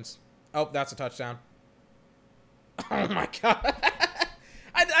defense. Oh, that's a touchdown. Oh, my God.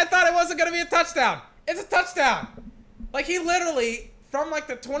 I thought it wasn't gonna be a touchdown. It's a touchdown. Like, he literally, from, like,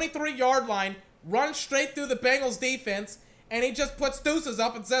 the 23-yard line, runs straight through the Bengals defense, and he just puts deuces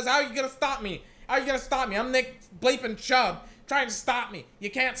up and says, how are you gonna stop me? How are you gonna stop me? I'm Nick bleeping Chubb trying to stop me. You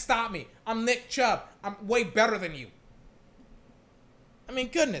can't stop me. I'm Nick Chubb. I'm way better than you. I mean,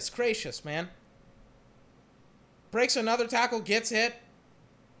 goodness gracious, man. Breaks another tackle, gets hit,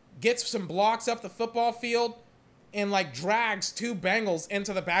 gets some blocks up the football field, and, like, drags 2 Bengals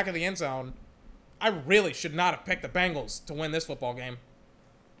into the back of the end zone. I really should not have picked the Bengals to win this football game.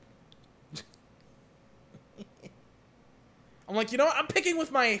 I'm like, you know what? I'm picking with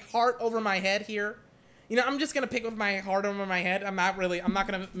my heart over my head here. You know, I'm just going to pick with my heart over my head. I'm not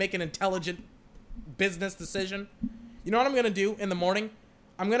going to make an intelligent business decision. You know what I'm going to do in the morning?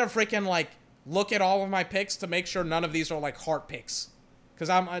 I'm going to freaking, like, look at all of my picks to make sure none of these are, like, heart picks. Because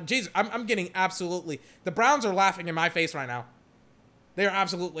I'm getting absolutely... The Browns are laughing in my face right now. They're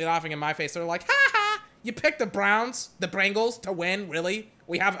absolutely laughing in my face. They're like, ha ha! You picked the Browns, the Bengals, to win? Really?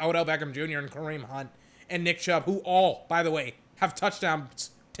 We have Odell Beckham Jr. and Kareem Hunt and Nick Chubb, who all, by the way, have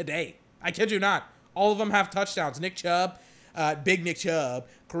touchdowns today. I kid you not. All of them have touchdowns. Nick Chubb, Big Nick Chubb,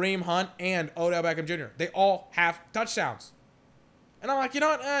 Kareem Hunt, and Odell Beckham Jr. They all have touchdowns. And I'm like, you know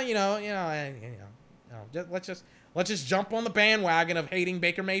what? Let's just jump on the bandwagon of hating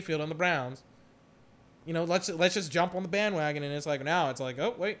Baker Mayfield and the Browns. You know, let's just jump on the bandwagon. And it's like, now it's like,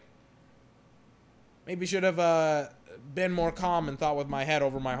 oh, wait. Maybe should have been more calm and thought with my head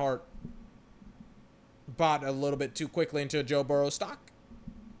over my heart. Bought a little bit too quickly into Joe Burrow stock.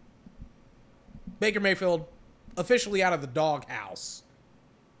 Baker Mayfield officially out of the doghouse.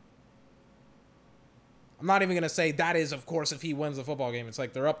 I'm not even going to say that is, of course, if he wins the football game. It's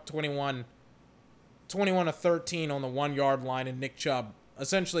like they're up 21 to 13 on the 1 yard line, and Nick Chubb.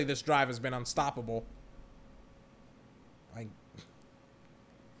 Essentially, this drive has been unstoppable. Like,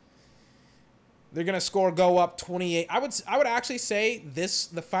 they're gonna go up 28. I would actually say the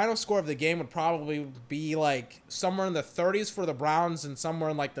final score of the game would probably be like somewhere in the 30s for the Browns and somewhere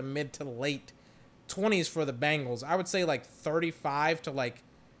in like the mid to late 20s for the Bengals. I would say like 35 to like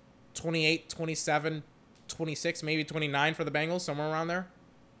 28, 27, 26, maybe 29 for the Bengals, somewhere around there.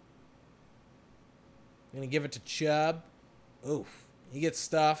 Gonna give it to Chubb. Oof. He gets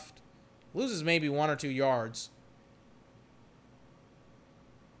stuffed. Loses maybe 1 or 2 yards.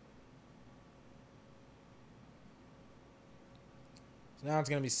 So now it's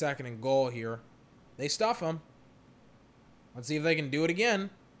going to be 2nd and goal here. They stuff him. Let's see if they can do it again.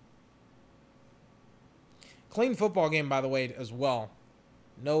 Clean football game, by the way, as well.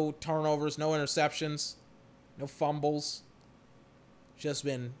 No turnovers, no interceptions, no fumbles. Just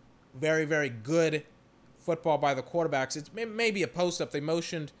been very, very good football by the quarterbacks. It's maybe a post-up. They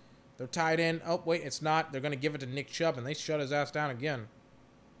motioned. They're tied in. Oh, wait, it's not. They're going to give it to Nick Chubb, and they shut his ass down again.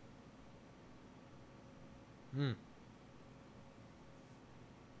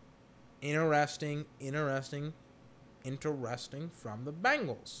 Interesting from the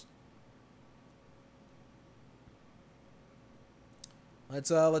Bengals. Let's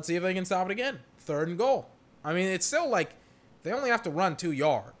see if they can stop it again. 3rd and goal. I mean, it's still like they only have to run 2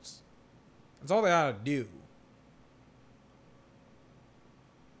 yards. That's all they gotta do.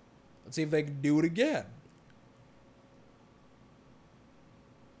 Let's see if they can do it again.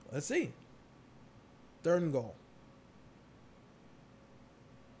 Let's see. 3rd and goal.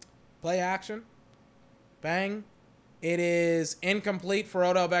 Play action. Bang. It is incomplete for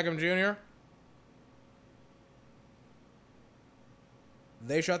Odell Beckham Jr.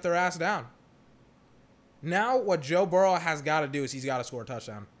 They shut their ass down. Now what Joe Burrow has got to do is he's got to score a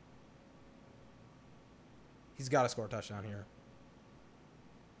touchdown. He's got to score a touchdown here.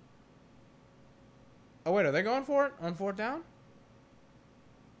 Oh, wait, are they going for it on 4th down?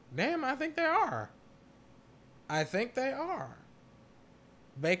 Damn, I think they are. I think they are.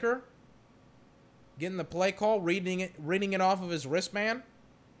 Baker getting the play call, reading it off of his wristband.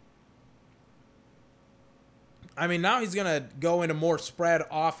 I mean, now he's going to go into more spread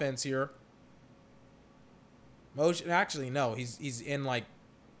offense here. Motion, actually, no. He's in, like,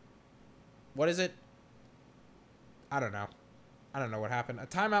 what is it? I don't know. I don't know what happened. A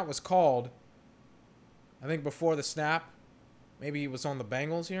timeout was called, I think, before the snap. Maybe it was on the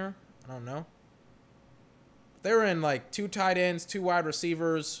Bengals here. I don't know. They were in, like, 2 tight ends, 2 wide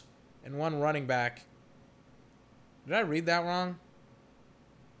receivers, and 1 running back. Did I read that wrong?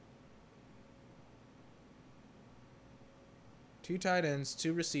 Two tight ends,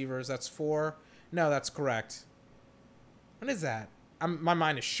 2 receivers. That's 4. No, that's correct. What is that? My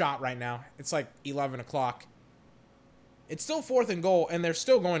mind is shot right now. It's like 11 o'clock. It's still 4th and goal, and they're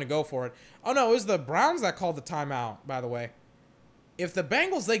still going to go for it. Oh, no, it was the Browns that called the timeout, by the way. If the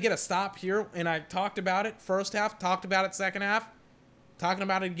Bengals, they get a stop here, and I talked about it first half, talked about it second half, talking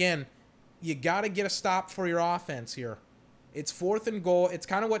about it again, you got to get a stop for your offense here. It's 4th and goal. It's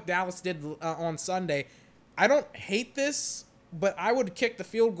kind of what Dallas did on Sunday. I don't hate this, but I would kick the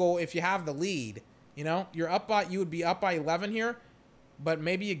field goal if you have the lead. You know, you would be up by 11 here, but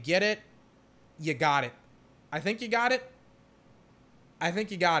maybe you get it. You got it. I think you got it. I think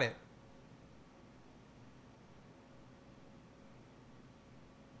you got it.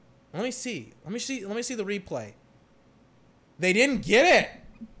 Let me see the replay. They didn't get it.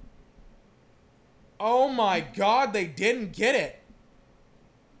 Oh my God, they didn't get it.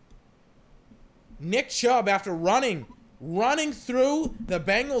 Nick Chubb, after running through the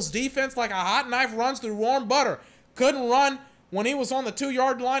Bengals defense like a hot knife runs through warm butter. Couldn't run when he was on the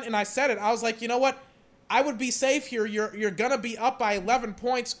 2-yard line, and I said it. I was like, you know what? I would be safe here. You're going to be up by 11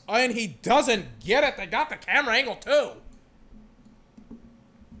 points, and he doesn't get it. They got the camera angle, too.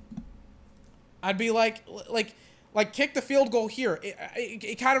 I'd be like, kick the field goal here.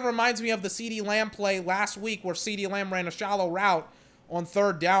 It kind of reminds me of the CeeDee Lamb play last week where CeeDee Lamb ran a shallow route on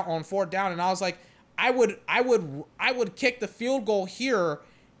 4th down, and I was like, I would kick the field goal here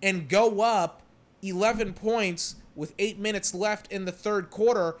and go up 11 points with 8 minutes left in the third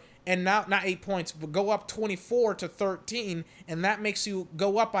quarter, and not 8 points, but go up 24-13, and that makes you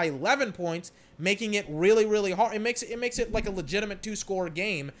go up by 11 points, making it really, really hard. It makes it like a legitimate 2-score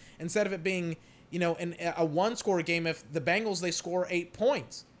game instead of it being, you know, a 1-score game if the Bengals, they score 8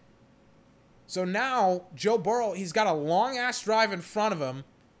 points. So now Joe Burrow, he's got a long-ass drive in front of him,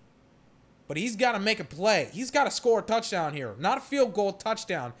 but he's got to make a play. He's got to score a touchdown here, not a field goal,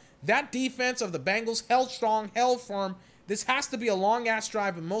 touchdown. That defense of the Bengals held strong, held firm. This has to be a long-ass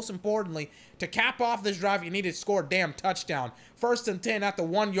drive, and most importantly, to cap off this drive, you need to score a damn touchdown. 1st and 10 at the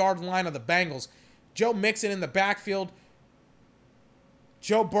 1-yard line of the Bengals. Joe Mixon in the backfield.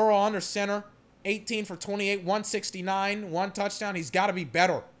 Joe Burrow under center. 18 for 28, 169, 1 touchdown. He's got to be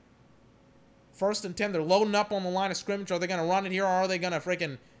better. 1st and 10, they're loading up on the line of scrimmage. Are they going to run it here, or are they going to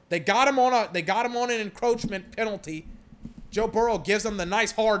freaking... They got him on an encroachment penalty. Joe Burrow gives them the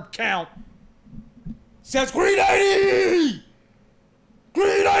nice hard count. Says, Green 80!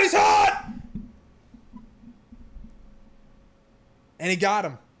 Green 80's hot! And he got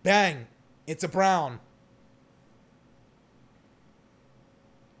him. Bang. It's a Brown.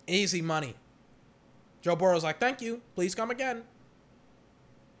 Easy money. Joe Burrow's like, thank you. Please come again.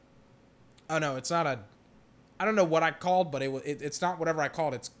 Oh, no, it's not a... I don't know what I called, but it's not whatever I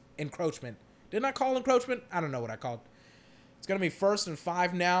called. It's encroachment. Didn't I call encroachment? I don't know what I called. It's going to be 1st and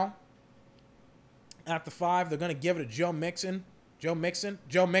 5 now. At the 5, they're going to give it to Joe Mixon. Joe Mixon,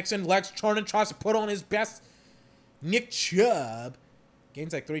 legs turning, tries to put on his best. Nick Chubb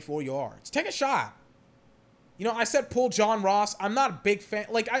gains like 3-4 yards. Take a shot. You know, I said pull John Ross. I'm not a big fan.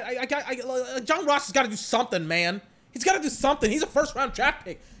 Like, John Ross has got to do something, man. He's got to do something. He's a 1st-round draft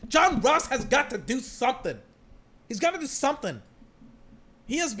pick. John Ross has got to do something. He's got to do something.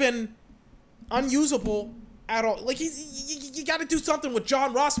 He has been unusable at all. Like, you got to do something with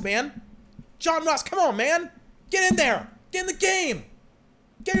John Ross, man. John Ross, come on, man. Get in there. Get in the game.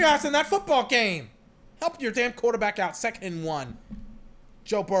 Get your ass in that football game. Help your damn quarterback out. 2nd and 1.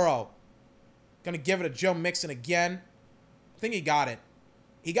 Joe Burrow. Gonna give it to Joe Mixon again. I think he got it.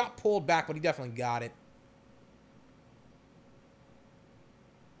 He got pulled back, but he definitely got it.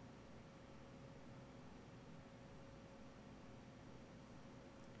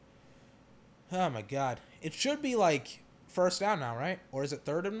 Oh my God. It should be like 1st down now, right? Or is it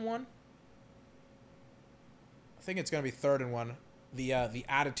 3rd and 1? I think it's going to be 3rd and 1. The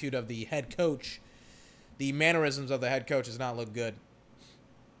attitude of the head coach, the mannerisms of the head coach does not look good.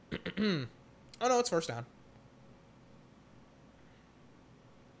 Oh no, it's 1st down.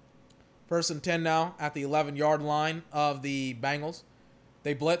 1st and 10 now at the 11-yard line of the Bengals.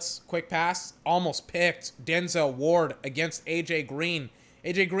 They blitz, quick pass, almost picked. Denzel Ward against A.J. Green.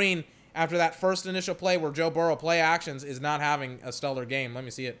 A.J. Green, after that first initial play where Joe Burrow play actions, is not having a stellar game. Let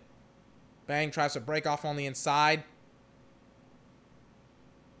me see it. Bang, tries to break off on the inside.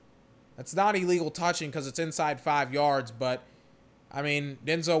 That's not illegal touching because it's inside 5 yards, but, I mean,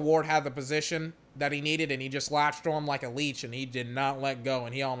 Denzel Ward had the position that he needed, and he just latched to him like a leech, and he did not let go,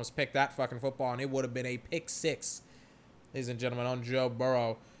 and he almost picked that fucking football, and it would have been a pick 6, ladies and gentlemen, on Joe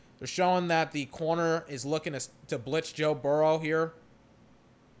Burrow. They're showing that the corner is looking to blitz Joe Burrow here.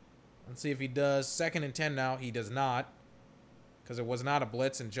 Let's see if he does. 2nd and 10 now. He does not, because it was not a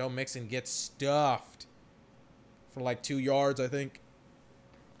blitz, and Joe Mixon gets stuffed for like 2 yards, I think.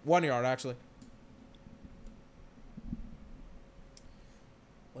 1 yard, actually.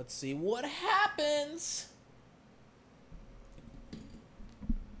 Let's see what happens.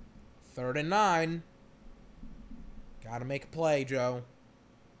 3rd and 9. Gotta make a play, Joe.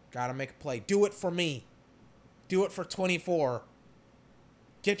 Gotta make a play. Do it for me. Do it for 24.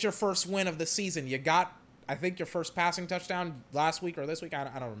 Get your first win of the season. You got, I think, your first passing touchdown last week or this week. I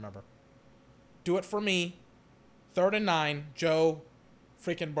don't remember. Do it for me. 3rd and 9. Joe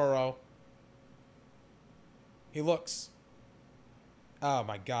freaking Burrow. He looks. Oh,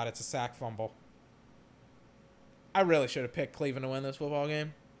 my God. It's a sack fumble. I really should have picked Cleveland to win this football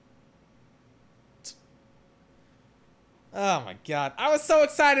game. Oh, my God. I was so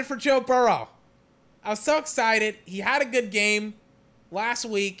excited for Joe Burrow. I was so excited. He had a good game last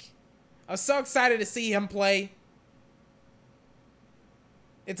week. I was so excited to see him play.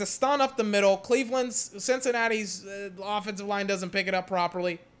 It's a stun up the middle. Cincinnati's offensive line doesn't pick it up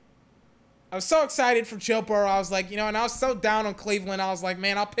properly. I was so excited for Joe Burrow. I was like, and I was so down on Cleveland. I was like,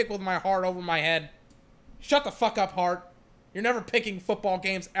 man, I'll pick with my heart over my head. Shut the fuck up, heart. You're never picking football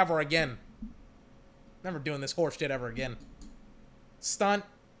games ever again. Never doing this horse shit ever again. Stunt,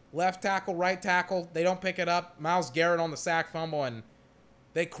 left tackle, right tackle. They don't pick it up. Myles Garrett on the sack fumble, and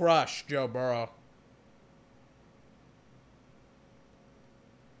they crush Joe Burrow.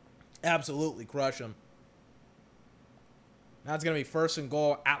 Absolutely crush him. Now it's going to be 1st and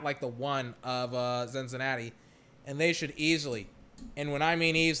goal at like the 1 of Cincinnati. And they should easily, and when I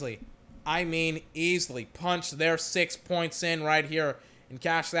mean easily punch their 6 points in right here and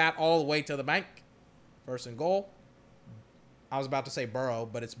cash that all the way to the bank. 1st and goal. I was about to say Burrow,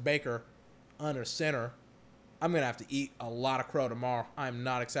 but it's Baker under center. I'm going to have to eat a lot of crow tomorrow. I'm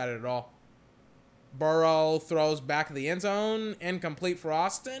not excited at all. Burrow throws back of the end zone. Incomplete for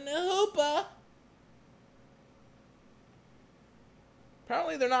Austin Hooper.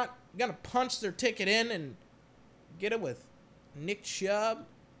 Apparently they're not going to punch their ticket in and get it with Nick Chubb.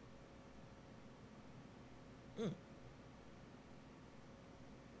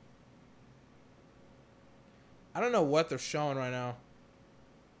 I don't know what they're showing right now.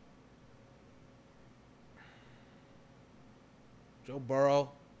 Joe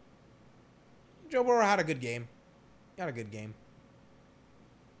Burrow. Joe Burrow had a good game. Got a good game.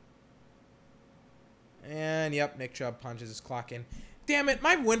 And, yep, Nick Chubb punches his clock in. Damn it,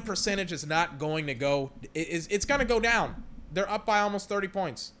 my win percentage is not going to go... It's going to go down. They're up by almost 30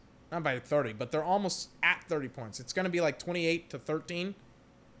 points. Not by 30, but they're almost at 30 points. It's going to be like 28-13.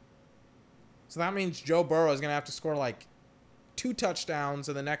 So that means Joe Burrow is going to have to score like 2 touchdowns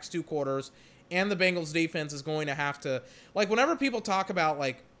in the next 2 quarters. And the Bengals defense is going to have to... Like, whenever people talk about,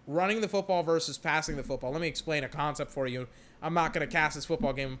 like, running the football versus passing the football, let me explain a concept for you. I'm not going to cast this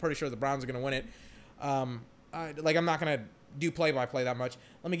football game. I'm pretty sure the Browns are going to win it. I'm not going to do play-by-play that much.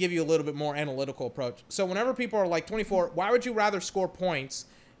 Let me give you a little bit more analytical approach. So whenever people are like, 24, why would you rather score points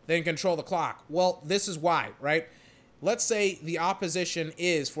than control the clock? Well, this is why, right? Let's say the opposition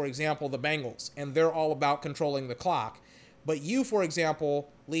is, for example, the Bengals, and they're all about controlling the clock. But you, for example,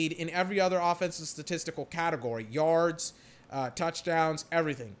 lead in every other offensive statistical category, yards, touchdowns,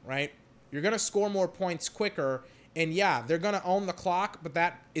 everything, right? You're going to score more points quicker, and yeah, they're going to own the clock, but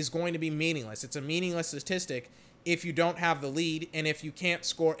that is going to be meaningless. It's a meaningless statistic if you don't have the lead, and if you can't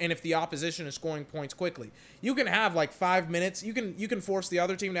score, and if the opposition is scoring points quickly. You can have like 5 minutes. You can force the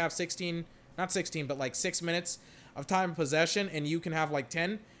other team to have 16, not 16, but like 6 minutes of time of possession, and you can have like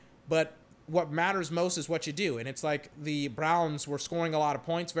 10, but what matters most is what you do. And it's like the Browns were scoring a lot of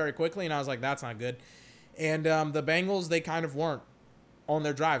points very quickly, and I was like, that's not good. And the Bengals, they kind of weren't on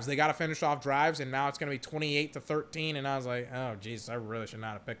their drives. They got to finish off drives, and now it's going to be 28-13, and I was like, oh, Jesus, I really should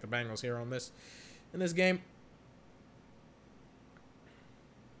not have picked the Bengals here in this game.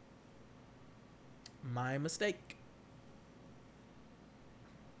 My mistake.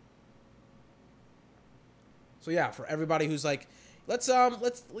 So yeah, for everybody who's like, let's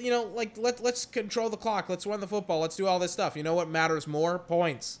control the clock, let's run the football, let's do all this stuff. You know what matters more?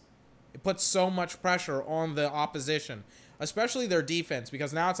 Points. It puts so much pressure on the opposition, especially their defense,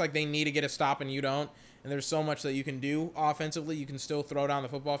 because now it's like they need to get a stop and you don't. And there's so much that you can do offensively. You can still throw down the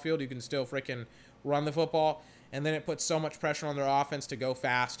football field. You can still freaking run the football. And then it puts so much pressure on their offense to go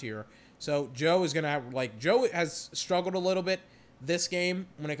fast here. So Joe is going to have, like, Joe has struggled a little bit this game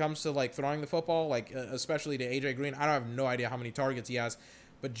when it comes to like throwing the football, like especially to AJ Green. I don't have no idea how many targets he has,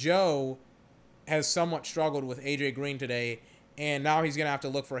 but Joe has somewhat struggled with AJ Green today, and now he's gonna have to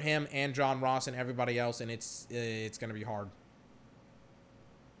look for him and John Ross and everybody else, and it's gonna be hard.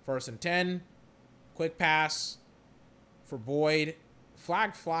 1st and 10, quick pass for Boyd.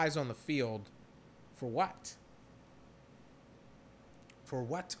 Flag flies on the field. For what? For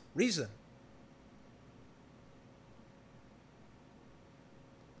what reason?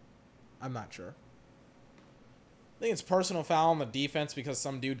 I'm not sure. I think it's personal foul on the defense because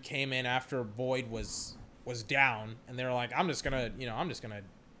some dude came in after Boyd was down, and they're like, I'm just gonna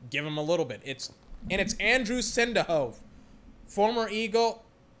give him a little bit. It's Andrew Sendejo, former Eagle.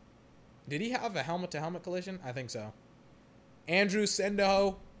 Did he have a helmet-to-helmet collision? I think so. Andrew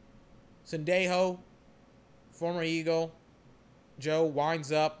Sendejo, former Eagle. Joe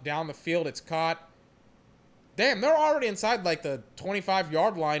winds up down the field. It's caught. Damn, they're already inside like the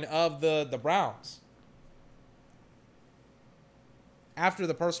 25-yard line of the Browns. After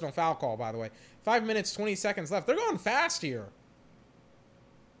the personal foul call, by the way. 5 minutes, 20 seconds left. They're going fast here.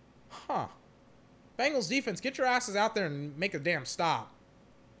 Huh. Bengals defense, get your asses out there and make a damn stop.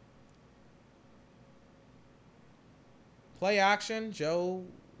 Play action. Joe.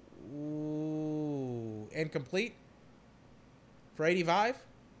 Ooh. Incomplete. For 85.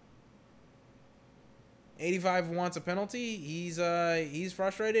 85 wants a penalty. He's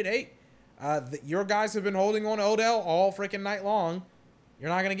frustrated. Hey, your guys have been holding on to Odell all freaking night long. You're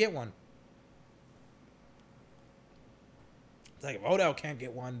not going to get one. It's like, if Odell can't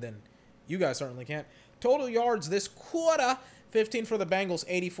get one, then you guys certainly can't. Total yards this quarter, 15 for the Bengals,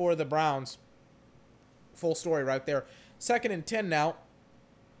 84 for the Browns. Full story right there. 2nd and 10 now.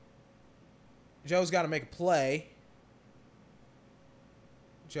 Joe's got to make a play.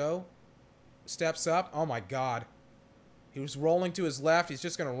 Joe steps up. Oh, my God. He was rolling to his left. He's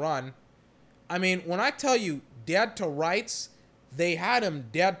just going to run. I mean, when I tell you dead to rights, they had him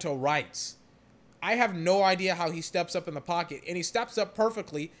dead to rights. I have no idea how he steps up in the pocket. And he steps up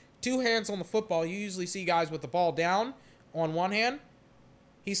perfectly. 2 hands on the football. You usually see guys with the ball down on one hand.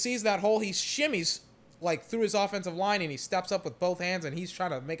 He sees that hole. He shimmies like through his offensive line, and he steps up with both hands, and he's trying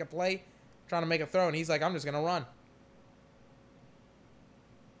to make a play, trying to make a throw, and he's like, I'm just going to run.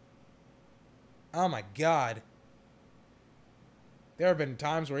 Oh, my God. There have been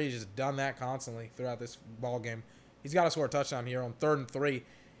times where he's just done that constantly throughout this ball game. He's got to score a touchdown here on 3rd and 3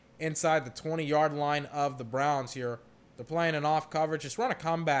 inside the 20-yard line of the Browns here. They're playing an off coverage. Just run a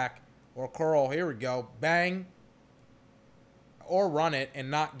comeback or curl. Here we go. Bang. Or run it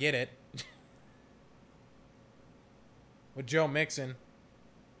and not get it. With Joe Mixon.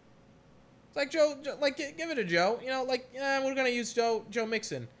 It's like, Joe, like, give it to Joe. You know, like, we're going to use Joe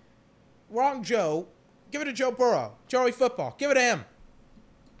Mixon. Wrong Joe. Give it to Joe Burrow. Joey Football. Give it to him.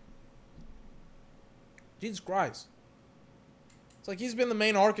 Jesus Christ. It's like he's been the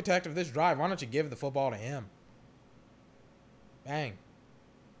main architect of this drive. Why don't you give the football to him? Bang.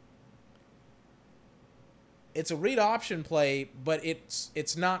 It's a read option play, but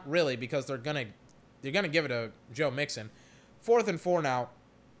it's not really because they're gonna give it to Joe Mixon. 4th and 4 now.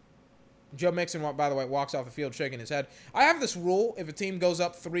 Joe Mixon, by the way, walks off the field shaking his head. I have this rule. If a team goes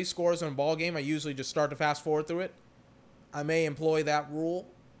up 3 scores in a ball game, I usually just start to fast forward through it. I may employ that rule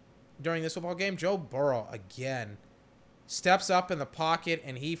during this football game. Joe Burrow, again, steps up in the pocket,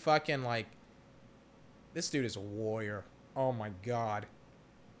 and he fucking, like, this dude is a warrior. Oh, my God.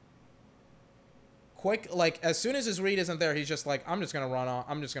 Quick, like, as soon as his read isn't there, he's just like, I'm just going to run off.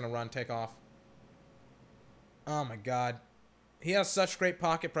 I'm just going to run, take off. Oh, my God. He has such great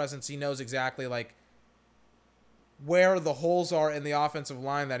pocket presence. He knows exactly, like, where the holes are in the offensive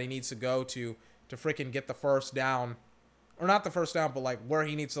line that he needs to go to freaking get the first down. Or not the first down, but, like, where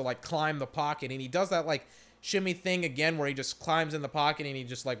he needs to, like, climb the pocket. And he does that, like, shimmy thing again where he just climbs in the pocket and he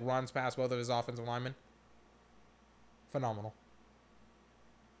just, like, runs past both of his offensive linemen. Phenomenal.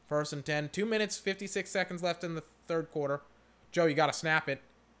 1st and 10. 2 minutes, 56 seconds left in the 3rd quarter. Joe, you got to snap it.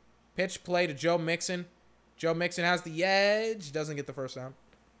 Pitch play to Joe Mixon. Joe Mixon has the edge. Doesn't get the first down.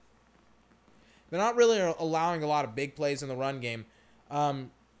 They're not really allowing a lot of big plays in the run game. I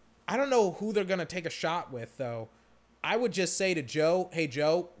don't know who they're going to take a shot with, though. I would just say to Joe, hey,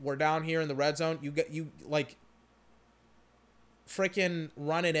 Joe, we're down here in the red zone. You freaking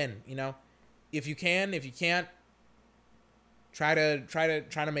run it in, you know? If you can, if you can't, try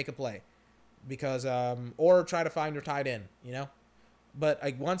to make a play. Because, or try to find your tight end, you know? But,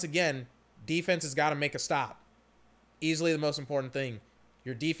 like, once again, defense has got to make a stop. Easily the most important thing.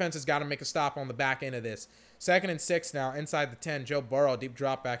 Your defense has got to make a stop on the back end of this. 2nd and 6 now, inside the 10. Joe Burrow, deep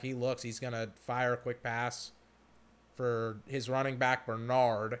drop back. He looks. He's going to fire a quick pass for his running back,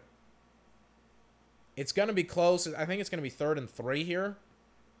 Bernard. It's going to be close. I think it's going to be 3rd and 3 here.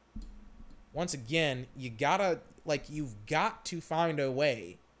 Once again, you've got to find a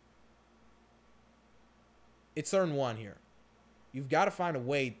way. It's 3rd and 1 here. You've got to find a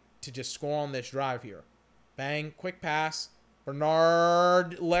way to just score on this drive here. Bang, quick pass.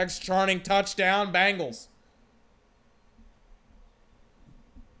 Bernard, legs churning, touchdown, Bengals.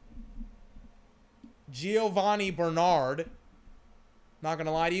 Giovanni Bernard. Not going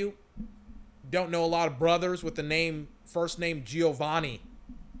to lie to you. Don't know a lot of brothers with the first name Giovanni.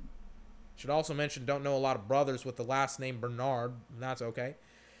 Should also mention, don't know a lot of brothers with the last name Bernard. That's okay.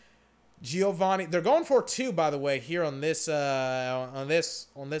 Giovanni, they're going for 2, by the way, here on this,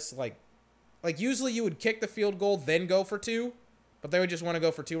 like usually you would kick the field goal, then go for 2, but they would just want to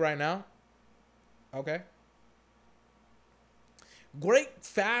go for 2 right now. Okay. Great,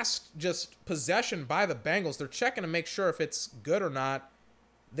 fast, just possession by the Bengals. They're checking to make sure if it's good or not.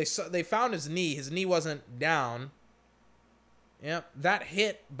 They found his knee. His knee wasn't down. Yep, that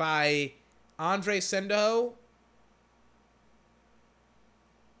hit by Andre Sendejo.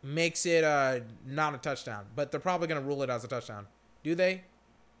 makes it not a touchdown. But they're probably going to rule it as a touchdown. Do they?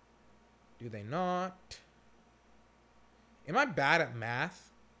 Do they not? Am I bad at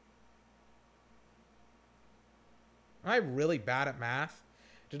math? Am I really bad at math?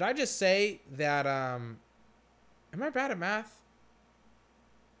 Did I just say that, am I bad at math?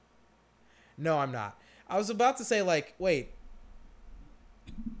 No, I'm not. I was about to say, like, wait.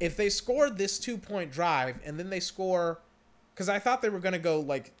 If they scored this 2-point drive and then they score, because I thought they were going to go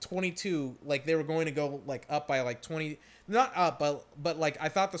like 22, like they were going to go like up by like 20, not up, but like I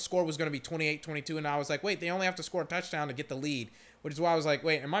thought the score was going to be 28-22, and I was like, wait, they only have to score a touchdown to get the lead, which is why I was like,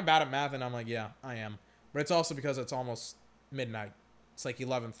 wait, am I bad at math? And I'm like, yeah, I am. But it's also because it's almost midnight. It's like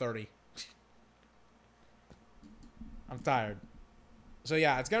 11:30. I'm tired. So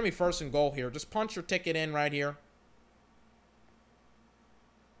yeah, it's going to be 1st and goal here. Just punch your ticket in right here.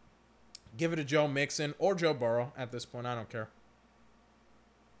 Give it to Joe Mixon or Joe Burrow at this point. I don't care.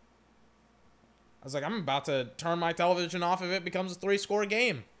 I was like, I'm about to turn my television off if it becomes a 3-score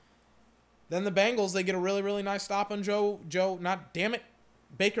game. Then the Bengals, they get a really, really nice stop on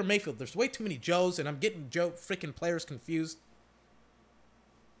Baker Mayfield. There's way too many Joes, and I'm getting Joe freaking players confused.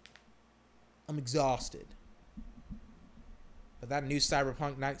 I'm exhausted. But that new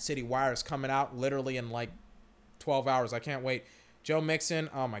Cyberpunk Night City Wire is coming out literally in like 12 hours. I can't wait. Joe Mixon,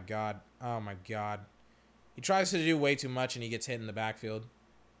 oh my God. Oh my God. He tries to do way too much and he gets hit in the backfield.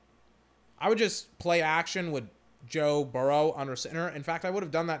 I would just play action with Joe Burrow under center. In fact, I would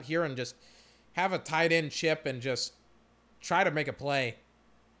have done that here and just have a tight end chip and just try to make a play.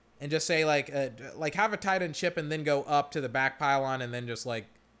 And just say like have a tight end chip and then go up to the back pylon and then just like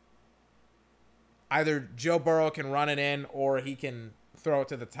either Joe Burrow can run it in or he can throw it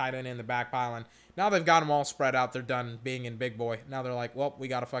to the tight end in the back pylon. Now they've got them all spread out. They're done being in big boy. Now they're like, well, we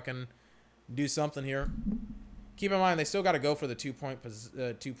got to fucking do something here. Keep in mind, they still got to go for the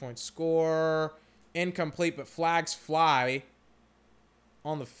 2-point score. Incomplete, but flags fly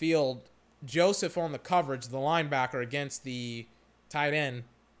on the field. Joseph on the coverage, the linebacker against the tight end.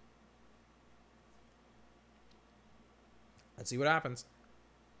 Let's see what happens.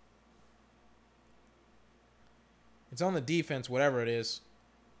 It's on the defense, whatever it is.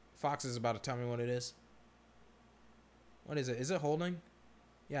 Fox is about to tell me what it is. What is it? Is it holding?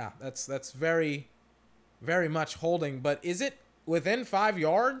 Yeah, that's very, very much holding. But is it within 5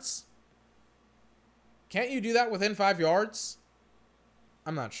 yards? Can't you do that within 5 yards?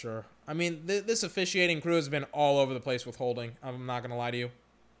 I'm not sure. I mean, this officiating crew has been all over the place with holding. I'm not going to lie to you.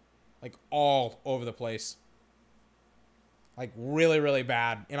 Like, all over the place. Like, really, really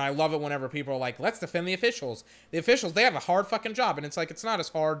bad. And I love it whenever people are like, let's defend the officials. The officials, they have a hard fucking job. And it's like, it's not as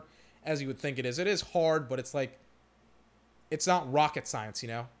hard as you would think it is. It is hard, but it's like, it's not rocket science, you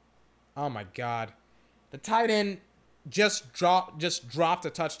know? Oh, my God. The tight end just dropped a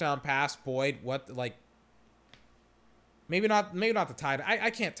touchdown pass. Boyd, what, like, maybe not the tight end. I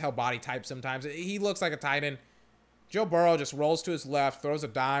can't tell body type sometimes. He looks like a tight end. Joe Burrow just rolls to his left, throws a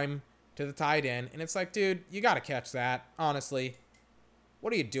dime to the tight end, and it's like, dude, you got to catch that, honestly.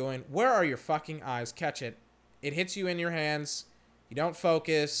 What are you doing? Where are your fucking eyes? Catch it. It hits you in your hands. You don't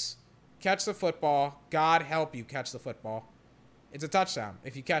focus. Catch the football. God help you catch the football. It's a touchdown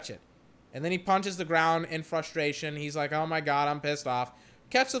if you catch it. And then he punches the ground in frustration. He's like, oh my God, I'm pissed off.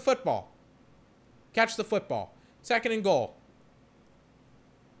 Catch the football. Catch the football. 2nd and goal.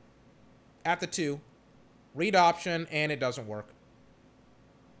 At the 2. Read option, and it doesn't work.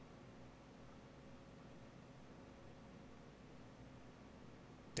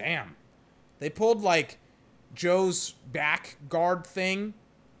 Damn. They pulled, like, Joe's back guard thing.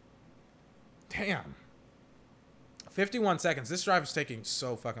 Damn. 51 seconds. This drive is taking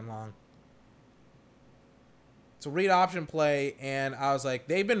so fucking long. It's a read option play, and I was like,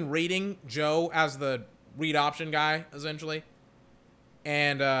 they've been reading Joe as the read option guy, essentially.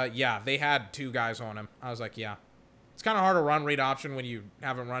 And, yeah, they had 2 guys on him. I was like, yeah. It's kind of hard to run read option when you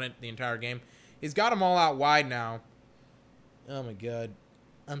haven't run it the entire game. He's got them all out wide now. Oh, my God.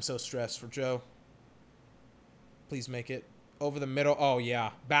 I'm so stressed for Joe. Please make it. Over the middle. Oh, yeah.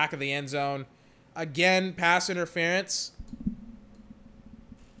 Back of the end zone. Again, pass interference.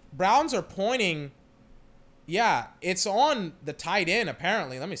 Browns are pointing. Yeah, it's on the tight end,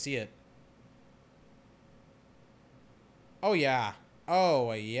 apparently. Let me see it. Oh, yeah.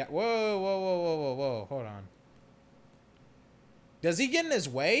 Oh, yeah. Whoa, whoa, whoa, whoa, whoa, whoa. Hold on. Does he get in his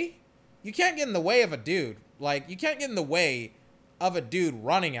way? You can't get in the way of a dude. Like, you can't get in the way of a dude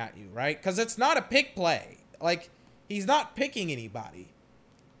running at you, right? Because it's not a pick play. Like, he's not picking anybody.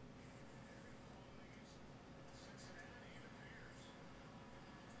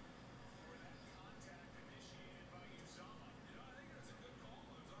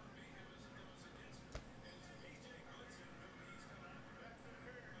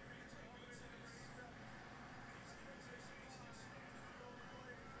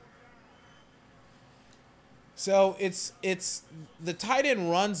 So it's the tight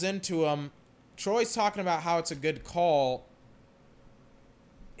end runs into him. Troy's talking about how it's a good call.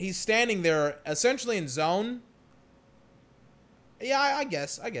 He's standing there essentially in zone. Yeah, I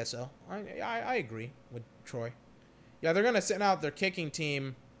guess so. I agree with Troy. Yeah, they're gonna send out their kicking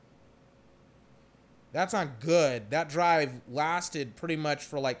team. That's not good. That drive lasted pretty much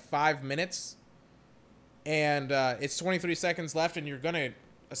for like 5 minutes. And it's 23 seconds left, and you're going to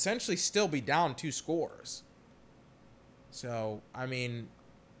essentially still be down 2 scores. So, I mean,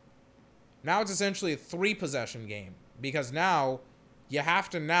 now it's essentially a 3-possession game. Because now, you have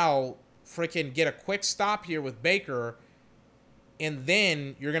to now freaking get a quick stop here with Baker, and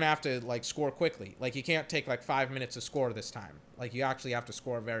then you're going to have to, like, score quickly. Like, you can't take, like, 5 minutes to score this time. Like, you actually have to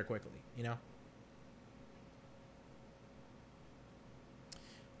score very quickly, you know?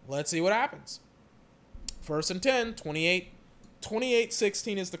 Let's see what happens. First and 10,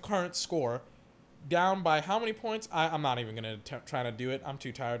 28-16 is the current score. Down by how many points? I'm not even going to try to do it. I'm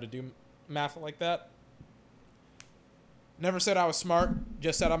too tired to do math like that. Never said I was smart.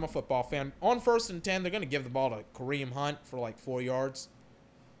 Just said I'm a football fan. On first and 10, they're going to give the ball to Kareem Hunt for like 4 yards.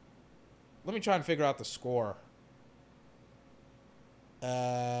 Let me try and figure out the score.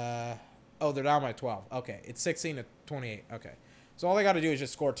 Oh, they're down by 12. Okay, it's 16-28. Okay. So all they got to do is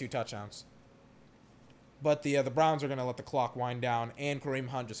just score 2 touchdowns. But the Browns are going to let the clock wind down, and Kareem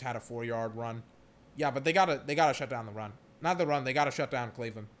Hunt just had a 4-yard run. Yeah, but they gotta shut down the run. Not the run, they got to shut down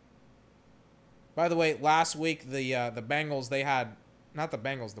Cleveland. By the way, last week the Bengals, they had, not the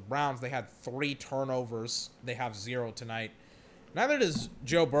Bengals, the Browns, they had 3 turnovers. They have 0 tonight. Neither does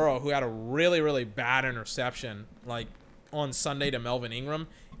Joe Burrow, who had a really, really bad interception, like on Sunday to Melvin Ingram.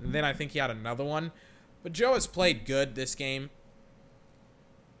 And then I think he had another one. But Joe has played good this game.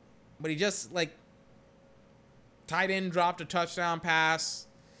 But he just, like, tight end dropped a touchdown pass.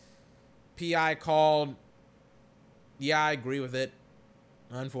 PI called. Yeah, I agree with it.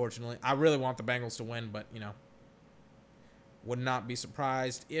 Unfortunately. I really want the Bengals to win, but, you know, would not be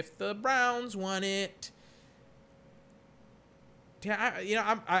surprised if the Browns won it.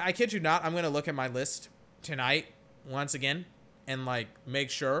 Yeah, I kid you not, I'm going to look at my list tonight once again and, like, make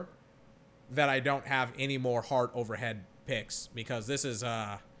sure that I don't have any more heart overhead picks, because this is,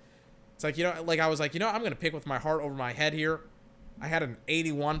 it's like, you know, like I was like, you know, I'm going to pick with my heart over my head here. I had an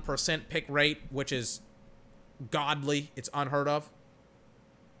 81% pick rate, which is godly. It's unheard of.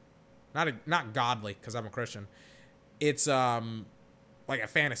 Not godly, because I'm a Christian. It's like a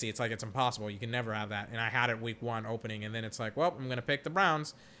fantasy. It's like it's impossible. You can never have that. And I had it week 1 opening, and then it's like, well, I'm going to pick the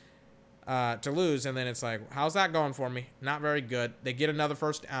Browns to lose. And then it's like, how's that going for me? Not very good. They get another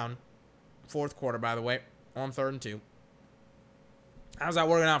first down. 4th quarter, by the way, on 3rd and 2. How's that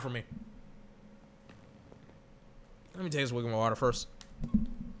working out for me? Let me take a swig of water first.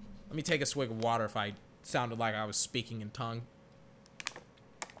 Let me take a swig of water if I sounded like I was speaking in tongue.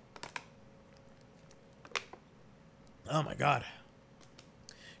 Oh my God.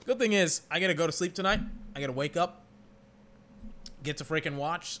 Good thing is, I gotta go to sleep tonight. I gotta wake up. Get to freaking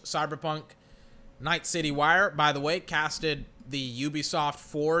watch Cyberpunk Night City Wire. By the way, casted the Ubisoft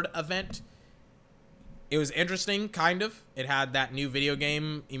Forward event. It was interesting, kind of. It had that new video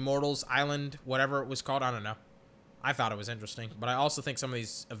game, Immortals Island, whatever it was called. I don't know. I thought it was interesting. But I also think some of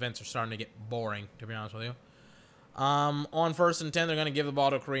these events are starting to get boring, to be honest with you. On 1st and 10, they're going to give the ball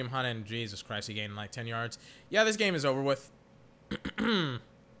to Kareem Hunt, and Jesus Christ, he gained like 10 yards. Yeah, this game is over with. Game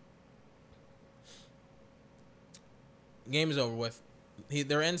is over with.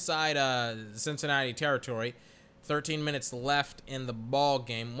 They're inside Cincinnati territory. 13 minutes left in the ball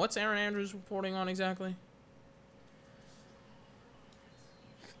game. What's Aaron Andrews reporting on exactly?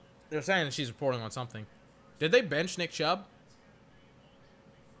 They're saying that she's reporting on something. Did they bench Nick Chubb?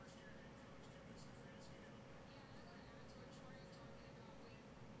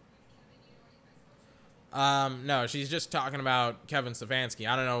 No, she's just talking about Kevin Stefanski.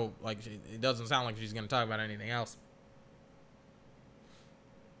 I don't know, like, it doesn't sound like she's going to talk about anything else.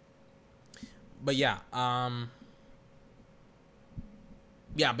 But yeah,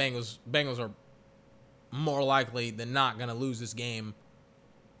 yeah, Bengals are more likely than not going to lose this game.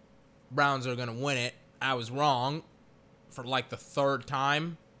 Browns are going to win it. I was wrong for like the 3rd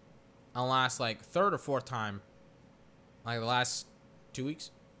time. The last, like, 3rd or 4th time. Like the last 2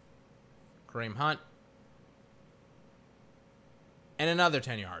 weeks. Kareem Hunt. And another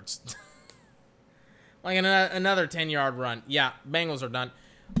 10 yards. Like another 10-yard run. Yeah, Bengals are done.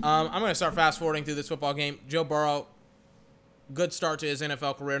 I'm going to start fast-forwarding through this football game. Joe Burrow, good start to his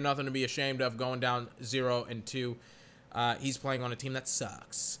NFL career. Nothing to be ashamed of, going down 0-2. He's playing on a team that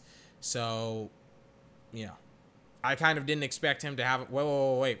sucks. So, you know, I kind of didn't expect him to have...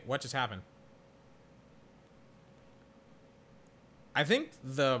 Wait. What just happened? I think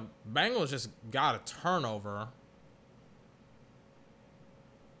the Bengals just got a turnover.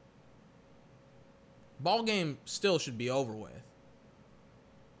 Ball game still should be over with.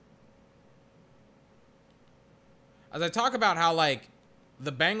 As I talk about how, like,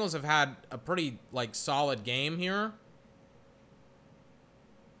 the Bengals have had a pretty, like, solid game here.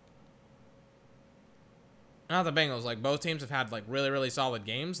 Not the Bengals, like, both teams have had, like, really, really solid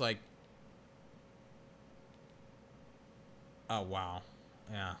games. Like, oh, wow.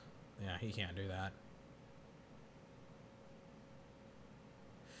 Yeah. Yeah, he can't do that.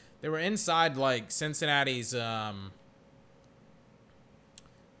 They were inside, like, Cincinnati's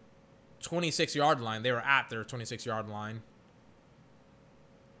 26-yard line. They were at their 26-yard line.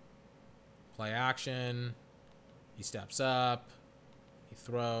 Play action. He steps up. He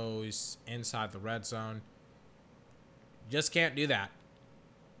throws inside the red zone. Just can't do that.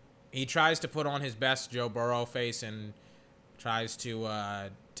 He tries to put on his best Joe Burrow face and tries to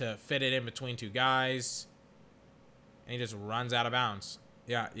fit it in between two guys. And he just runs out of bounds.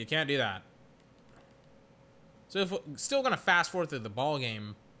 Yeah, you can't do that. So if we're still going to fast forward through the ball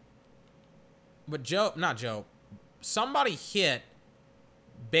game. But somebody hit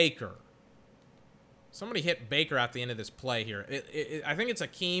Baker. Somebody hit Baker at the end of this play here. I think it's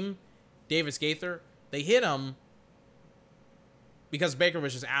Akeem Davis-Gaither. They hit him because Baker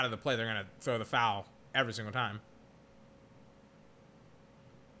was just out of the play. They're going to throw the foul every single time.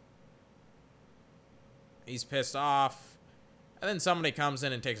 He's pissed off. And then somebody comes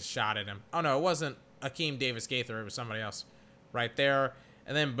in and takes a shot at him. Oh, no, it wasn't Akeem Davis-Gaither. It was somebody else right there.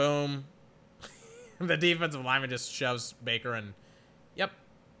 And then, boom. The defensive lineman just shoves Baker and, yep.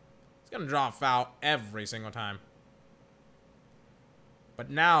 He's going to draw a foul every single time. But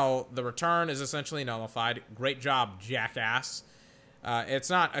now the return is essentially nullified. Great job, jackass. It's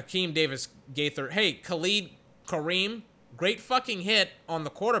not Akeem Davis-Gaither. Hey, Khalid Kareem, great fucking hit on the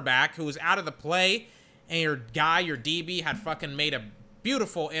quarterback who was out of the play. And your guy, your DB, had fucking made a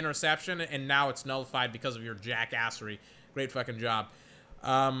beautiful interception. And now it's nullified because of your jackassery. Great fucking job.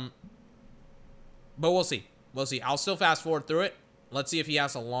 But we'll see. We'll see. I'll still fast forward through it. Let's see if he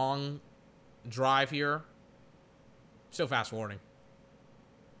has a long drive here. Still fast forwarding.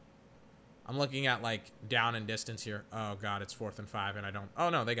 I'm looking at, like, down and distance here. Oh, God, it's 4th and 5, and I don't... Oh,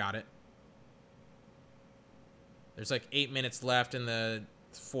 no, they got it. There's, like, 8 minutes left in the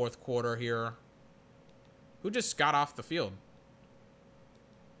 4th quarter here. Who just got off the field?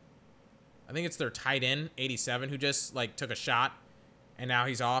 I think it's their tight end, 87, who just, like, took a shot, and now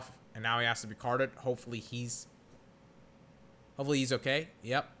he's off, and now he has to be carded. Hopefully he's okay.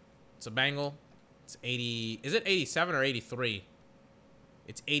 Yep. It's a Bengal. It's 80... Is it 87 or 83?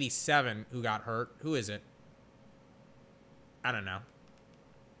 It's 87 who got hurt. Who is it? I don't know.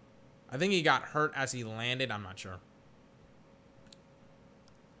 I think he got hurt as he landed. I'm not sure.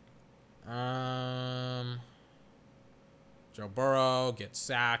 Joe Burrow gets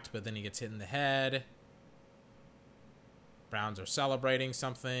sacked, but then he gets hit in the head. Browns are celebrating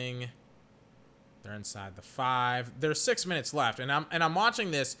something. They're inside the 5. There's 6 minutes left, and I'm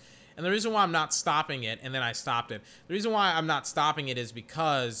watching this. And the reason why I'm not stopping it, and then I stopped it. The reason why I'm not stopping it is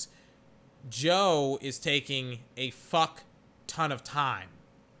because Joe is taking a fuck ton of time,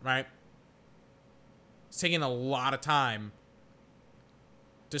 right? He's taking a lot of time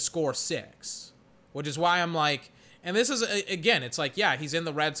to score 6, which is why I'm like, and this is, again, it's like, yeah, he's in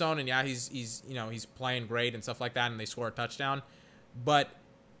the red zone, and yeah, he's playing great and stuff like that, and they score a touchdown. But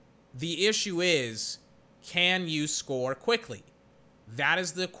the issue is, can you score quickly? That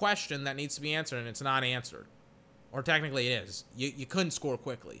is the question that needs to be answered, and it's not answered. Or technically it is. You couldn't score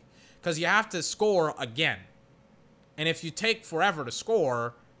quickly. Because you have to score again. And if you take forever to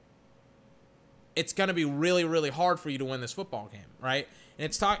score, it's going to be really, really hard for you to win this football game, right?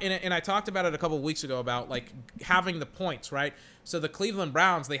 And I talked about it a couple of weeks ago about, like, having the points, right? So the Cleveland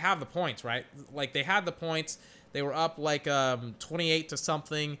Browns, they have the points, right? Like, they had the points. They were up, like, 28 to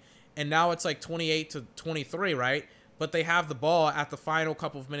something. And now it's, like, 28 to 23, right? But they have the ball at the final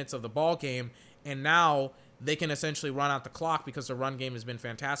couple of minutes of the ball game, and now they can essentially run out the clock because the run game has been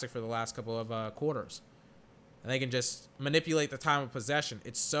fantastic for the last couple of quarters. And they can just manipulate the time of possession.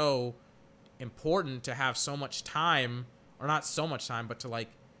 It's so important to have so much time, or not so much time, but to, like,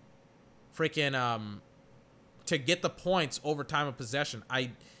 freaking to get the points over time of possession.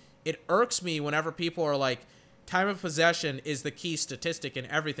 It irks me whenever people are like, time of possession is the key statistic in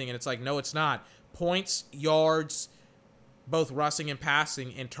everything, and it's like, no, it's not. Points, yards, both rushing and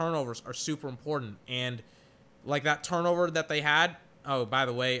passing, and turnovers are super important. And like that turnover that they had, oh, by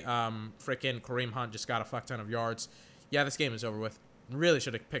the way, freaking Kareem Hunt just got a fuck ton of yards. Yeah, this game is over with. Really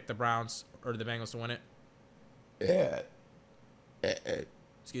should have picked the Browns or the Bengals to win it. Yeah.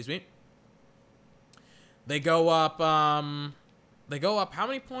 Excuse me. They go up, how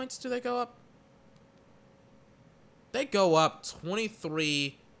many points do they go up? They go up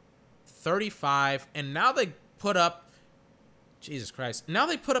 23-35, and now they put up, Jesus Christ, now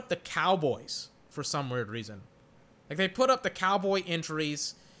they put up the Cowboys for some weird reason. Like, they put up the Cowboy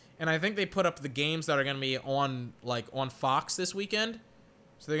injuries, and I think they put up the games that are going to be on Fox this weekend.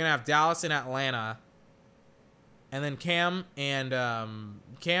 So they're going to have Dallas and Atlanta, and then Cam and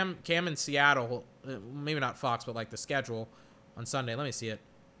Seattle, maybe not Fox, but like the schedule on Sunday. Let me see it.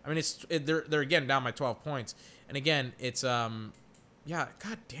 I mean, they're again down by 12 points. And again, it's yeah,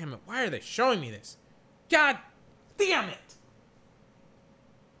 god damn it. Why are they showing me this? God damn it.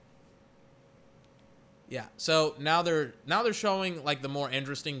 Yeah, so now they're showing like the more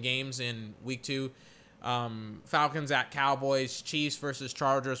interesting games in week 2. Falcons at Cowboys, Chiefs versus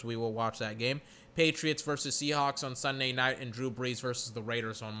Chargers. We will watch that game. Patriots versus Seahawks on Sunday night, and Drew Brees versus the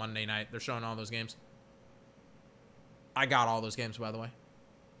Raiders on Monday night. They're showing all those games. I got all those games, by the way.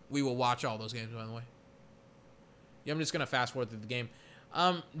 We will watch all those games, by the way. Yeah, I'm just going to fast forward through the game.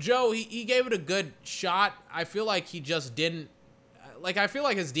 Joe, he gave it a good shot. I feel like he just didn't... Like, I feel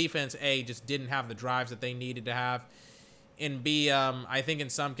like his defense, A, just didn't have the drives that they needed to have. And B, I think in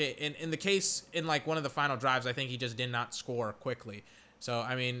some case... In the case, in, like, one of the final drives, I think he just did not score quickly. So,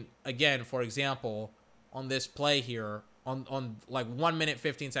 I mean, again, for example, on this play here, on like 1 minute,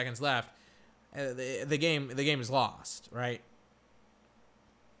 15 seconds left, the game is lost, right?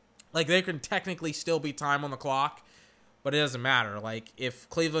 Like, there can technically still be time on the clock, but it doesn't matter. Like, if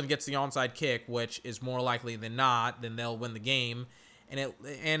Cleveland gets the onside kick, which is more likely than not, then they'll win the game.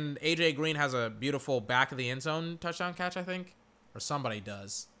 And AJ Green has a beautiful back of the end zone touchdown catch, I think, or somebody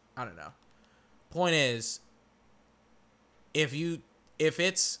does. I don't know. Point is, if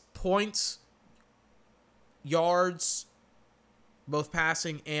it's points, yards, both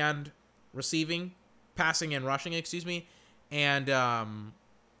passing and rushing, excuse me, and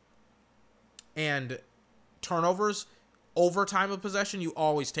turnovers over time of possession, you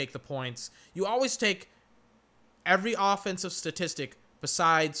always take the points. You always take every offensive statistic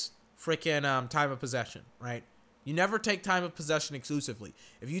besides freaking time of possession, right? You never take time of possession exclusively.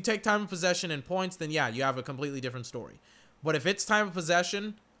 If you take time of possession and points, then yeah, you have a completely different story. But if it's time of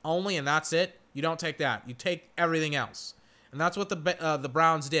possession only and that's it, you don't take that. You take everything else. And that's what the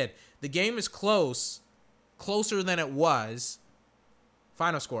Browns did. The game is closer than it was.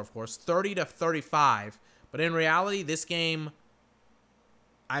 Final score, of course, 30-35. But in reality, this game,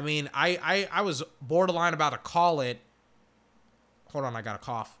 I mean, I was borderline about to call it. Hold on, I got a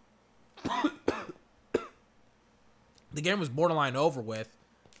cough. The game was borderline over with.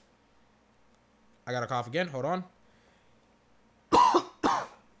 I got a cough again. Hold on.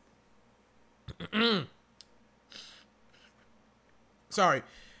 Sorry.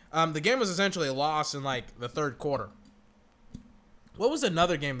 The game was essentially lost in, like, the third quarter. What was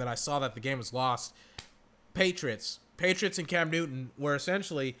another game that I saw that the game was lost? Patriots and Cam Newton, where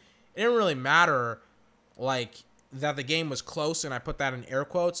essentially it didn't really matter, like, that the game was close, and I put that in air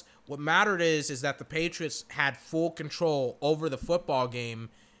quotes. What mattered is that the Patriots had full control over the football game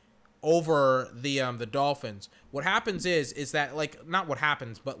over the Dolphins. What happens is that, like, not what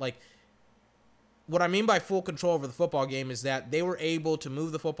happens, but, like, what I mean by full control over the football game is that they were able to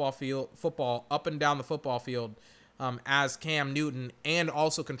move the football up and down the football field as Cam Newton, and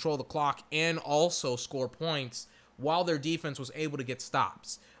also control the clock and also score points while their defense was able to get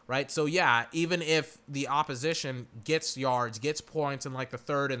stops, right? So yeah, even if the opposition gets yards, gets points in like the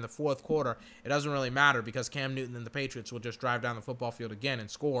third and the fourth quarter, it doesn't really matter because Cam Newton and the Patriots will just drive down the football field again and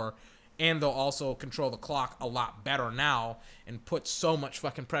score. And they'll also control the clock a lot better now and put so much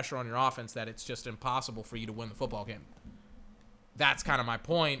fucking pressure on your offense that it's just impossible for you to win the football game. That's kind of my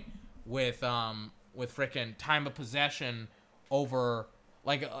point with freaking time of possession over,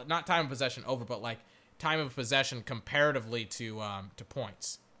 like, not time of possession over, but like time of possession comparatively to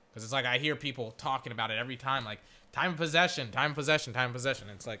points. Because it's like I hear people talking about it every time, like time of possession.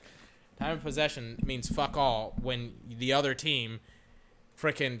 It's like time of possession means fuck all when the other team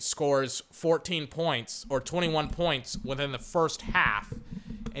freaking scores 14 points or 21 points within the first half,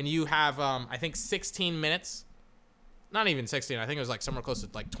 and you have I think 16 minutes, not even 16, I think it was like somewhere close to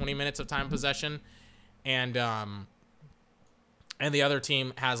like 20 minutes of time possession, and the other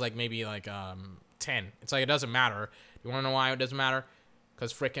team has like maybe like 10. It's like it doesn't matter. You want to know why it doesn't matter?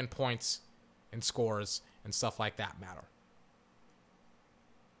 Because freaking points and scores and stuff like that matter.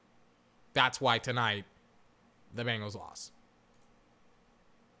 That's why tonight the Bengals lost.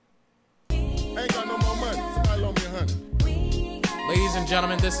 Ain't got no more money. Somebody loan me $100. Ladies Ladies and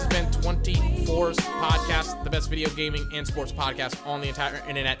gentlemen, this has been 24's podcast, the best video gaming and sports podcast on the entire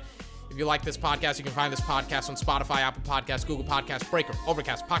internet. If you like this podcast, you can find this podcast on Spotify, Apple Podcasts, Google Podcasts, Breaker,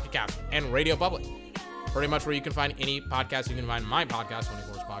 Overcast, Pocket Cast, and Radio Public. Pretty much where you can find any podcast, you can find my podcast,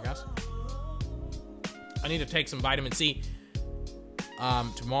 24's podcast. I need to take some vitamin C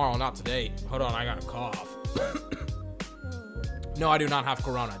tomorrow, not today. Hold on, I got a cough. No, I do not have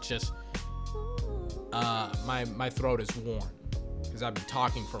corona. It's just my throat is worn because I've been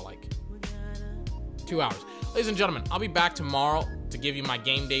talking for like 2 hours. Ladies and gentlemen, I'll be back tomorrow to give you my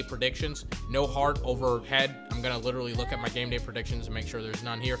game day predictions. No heart overhead. I'm going to literally look at my game day predictions and make sure there's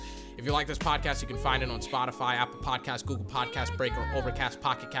none here. If you like this podcast, you can find it on Spotify, Apple Podcasts, Google Podcasts, Breaker, Overcast,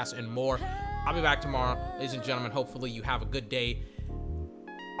 Pocket Cast, and more. I'll be back tomorrow. Ladies and gentlemen, hopefully you have a good day.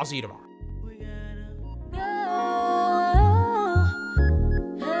 I'll see you tomorrow.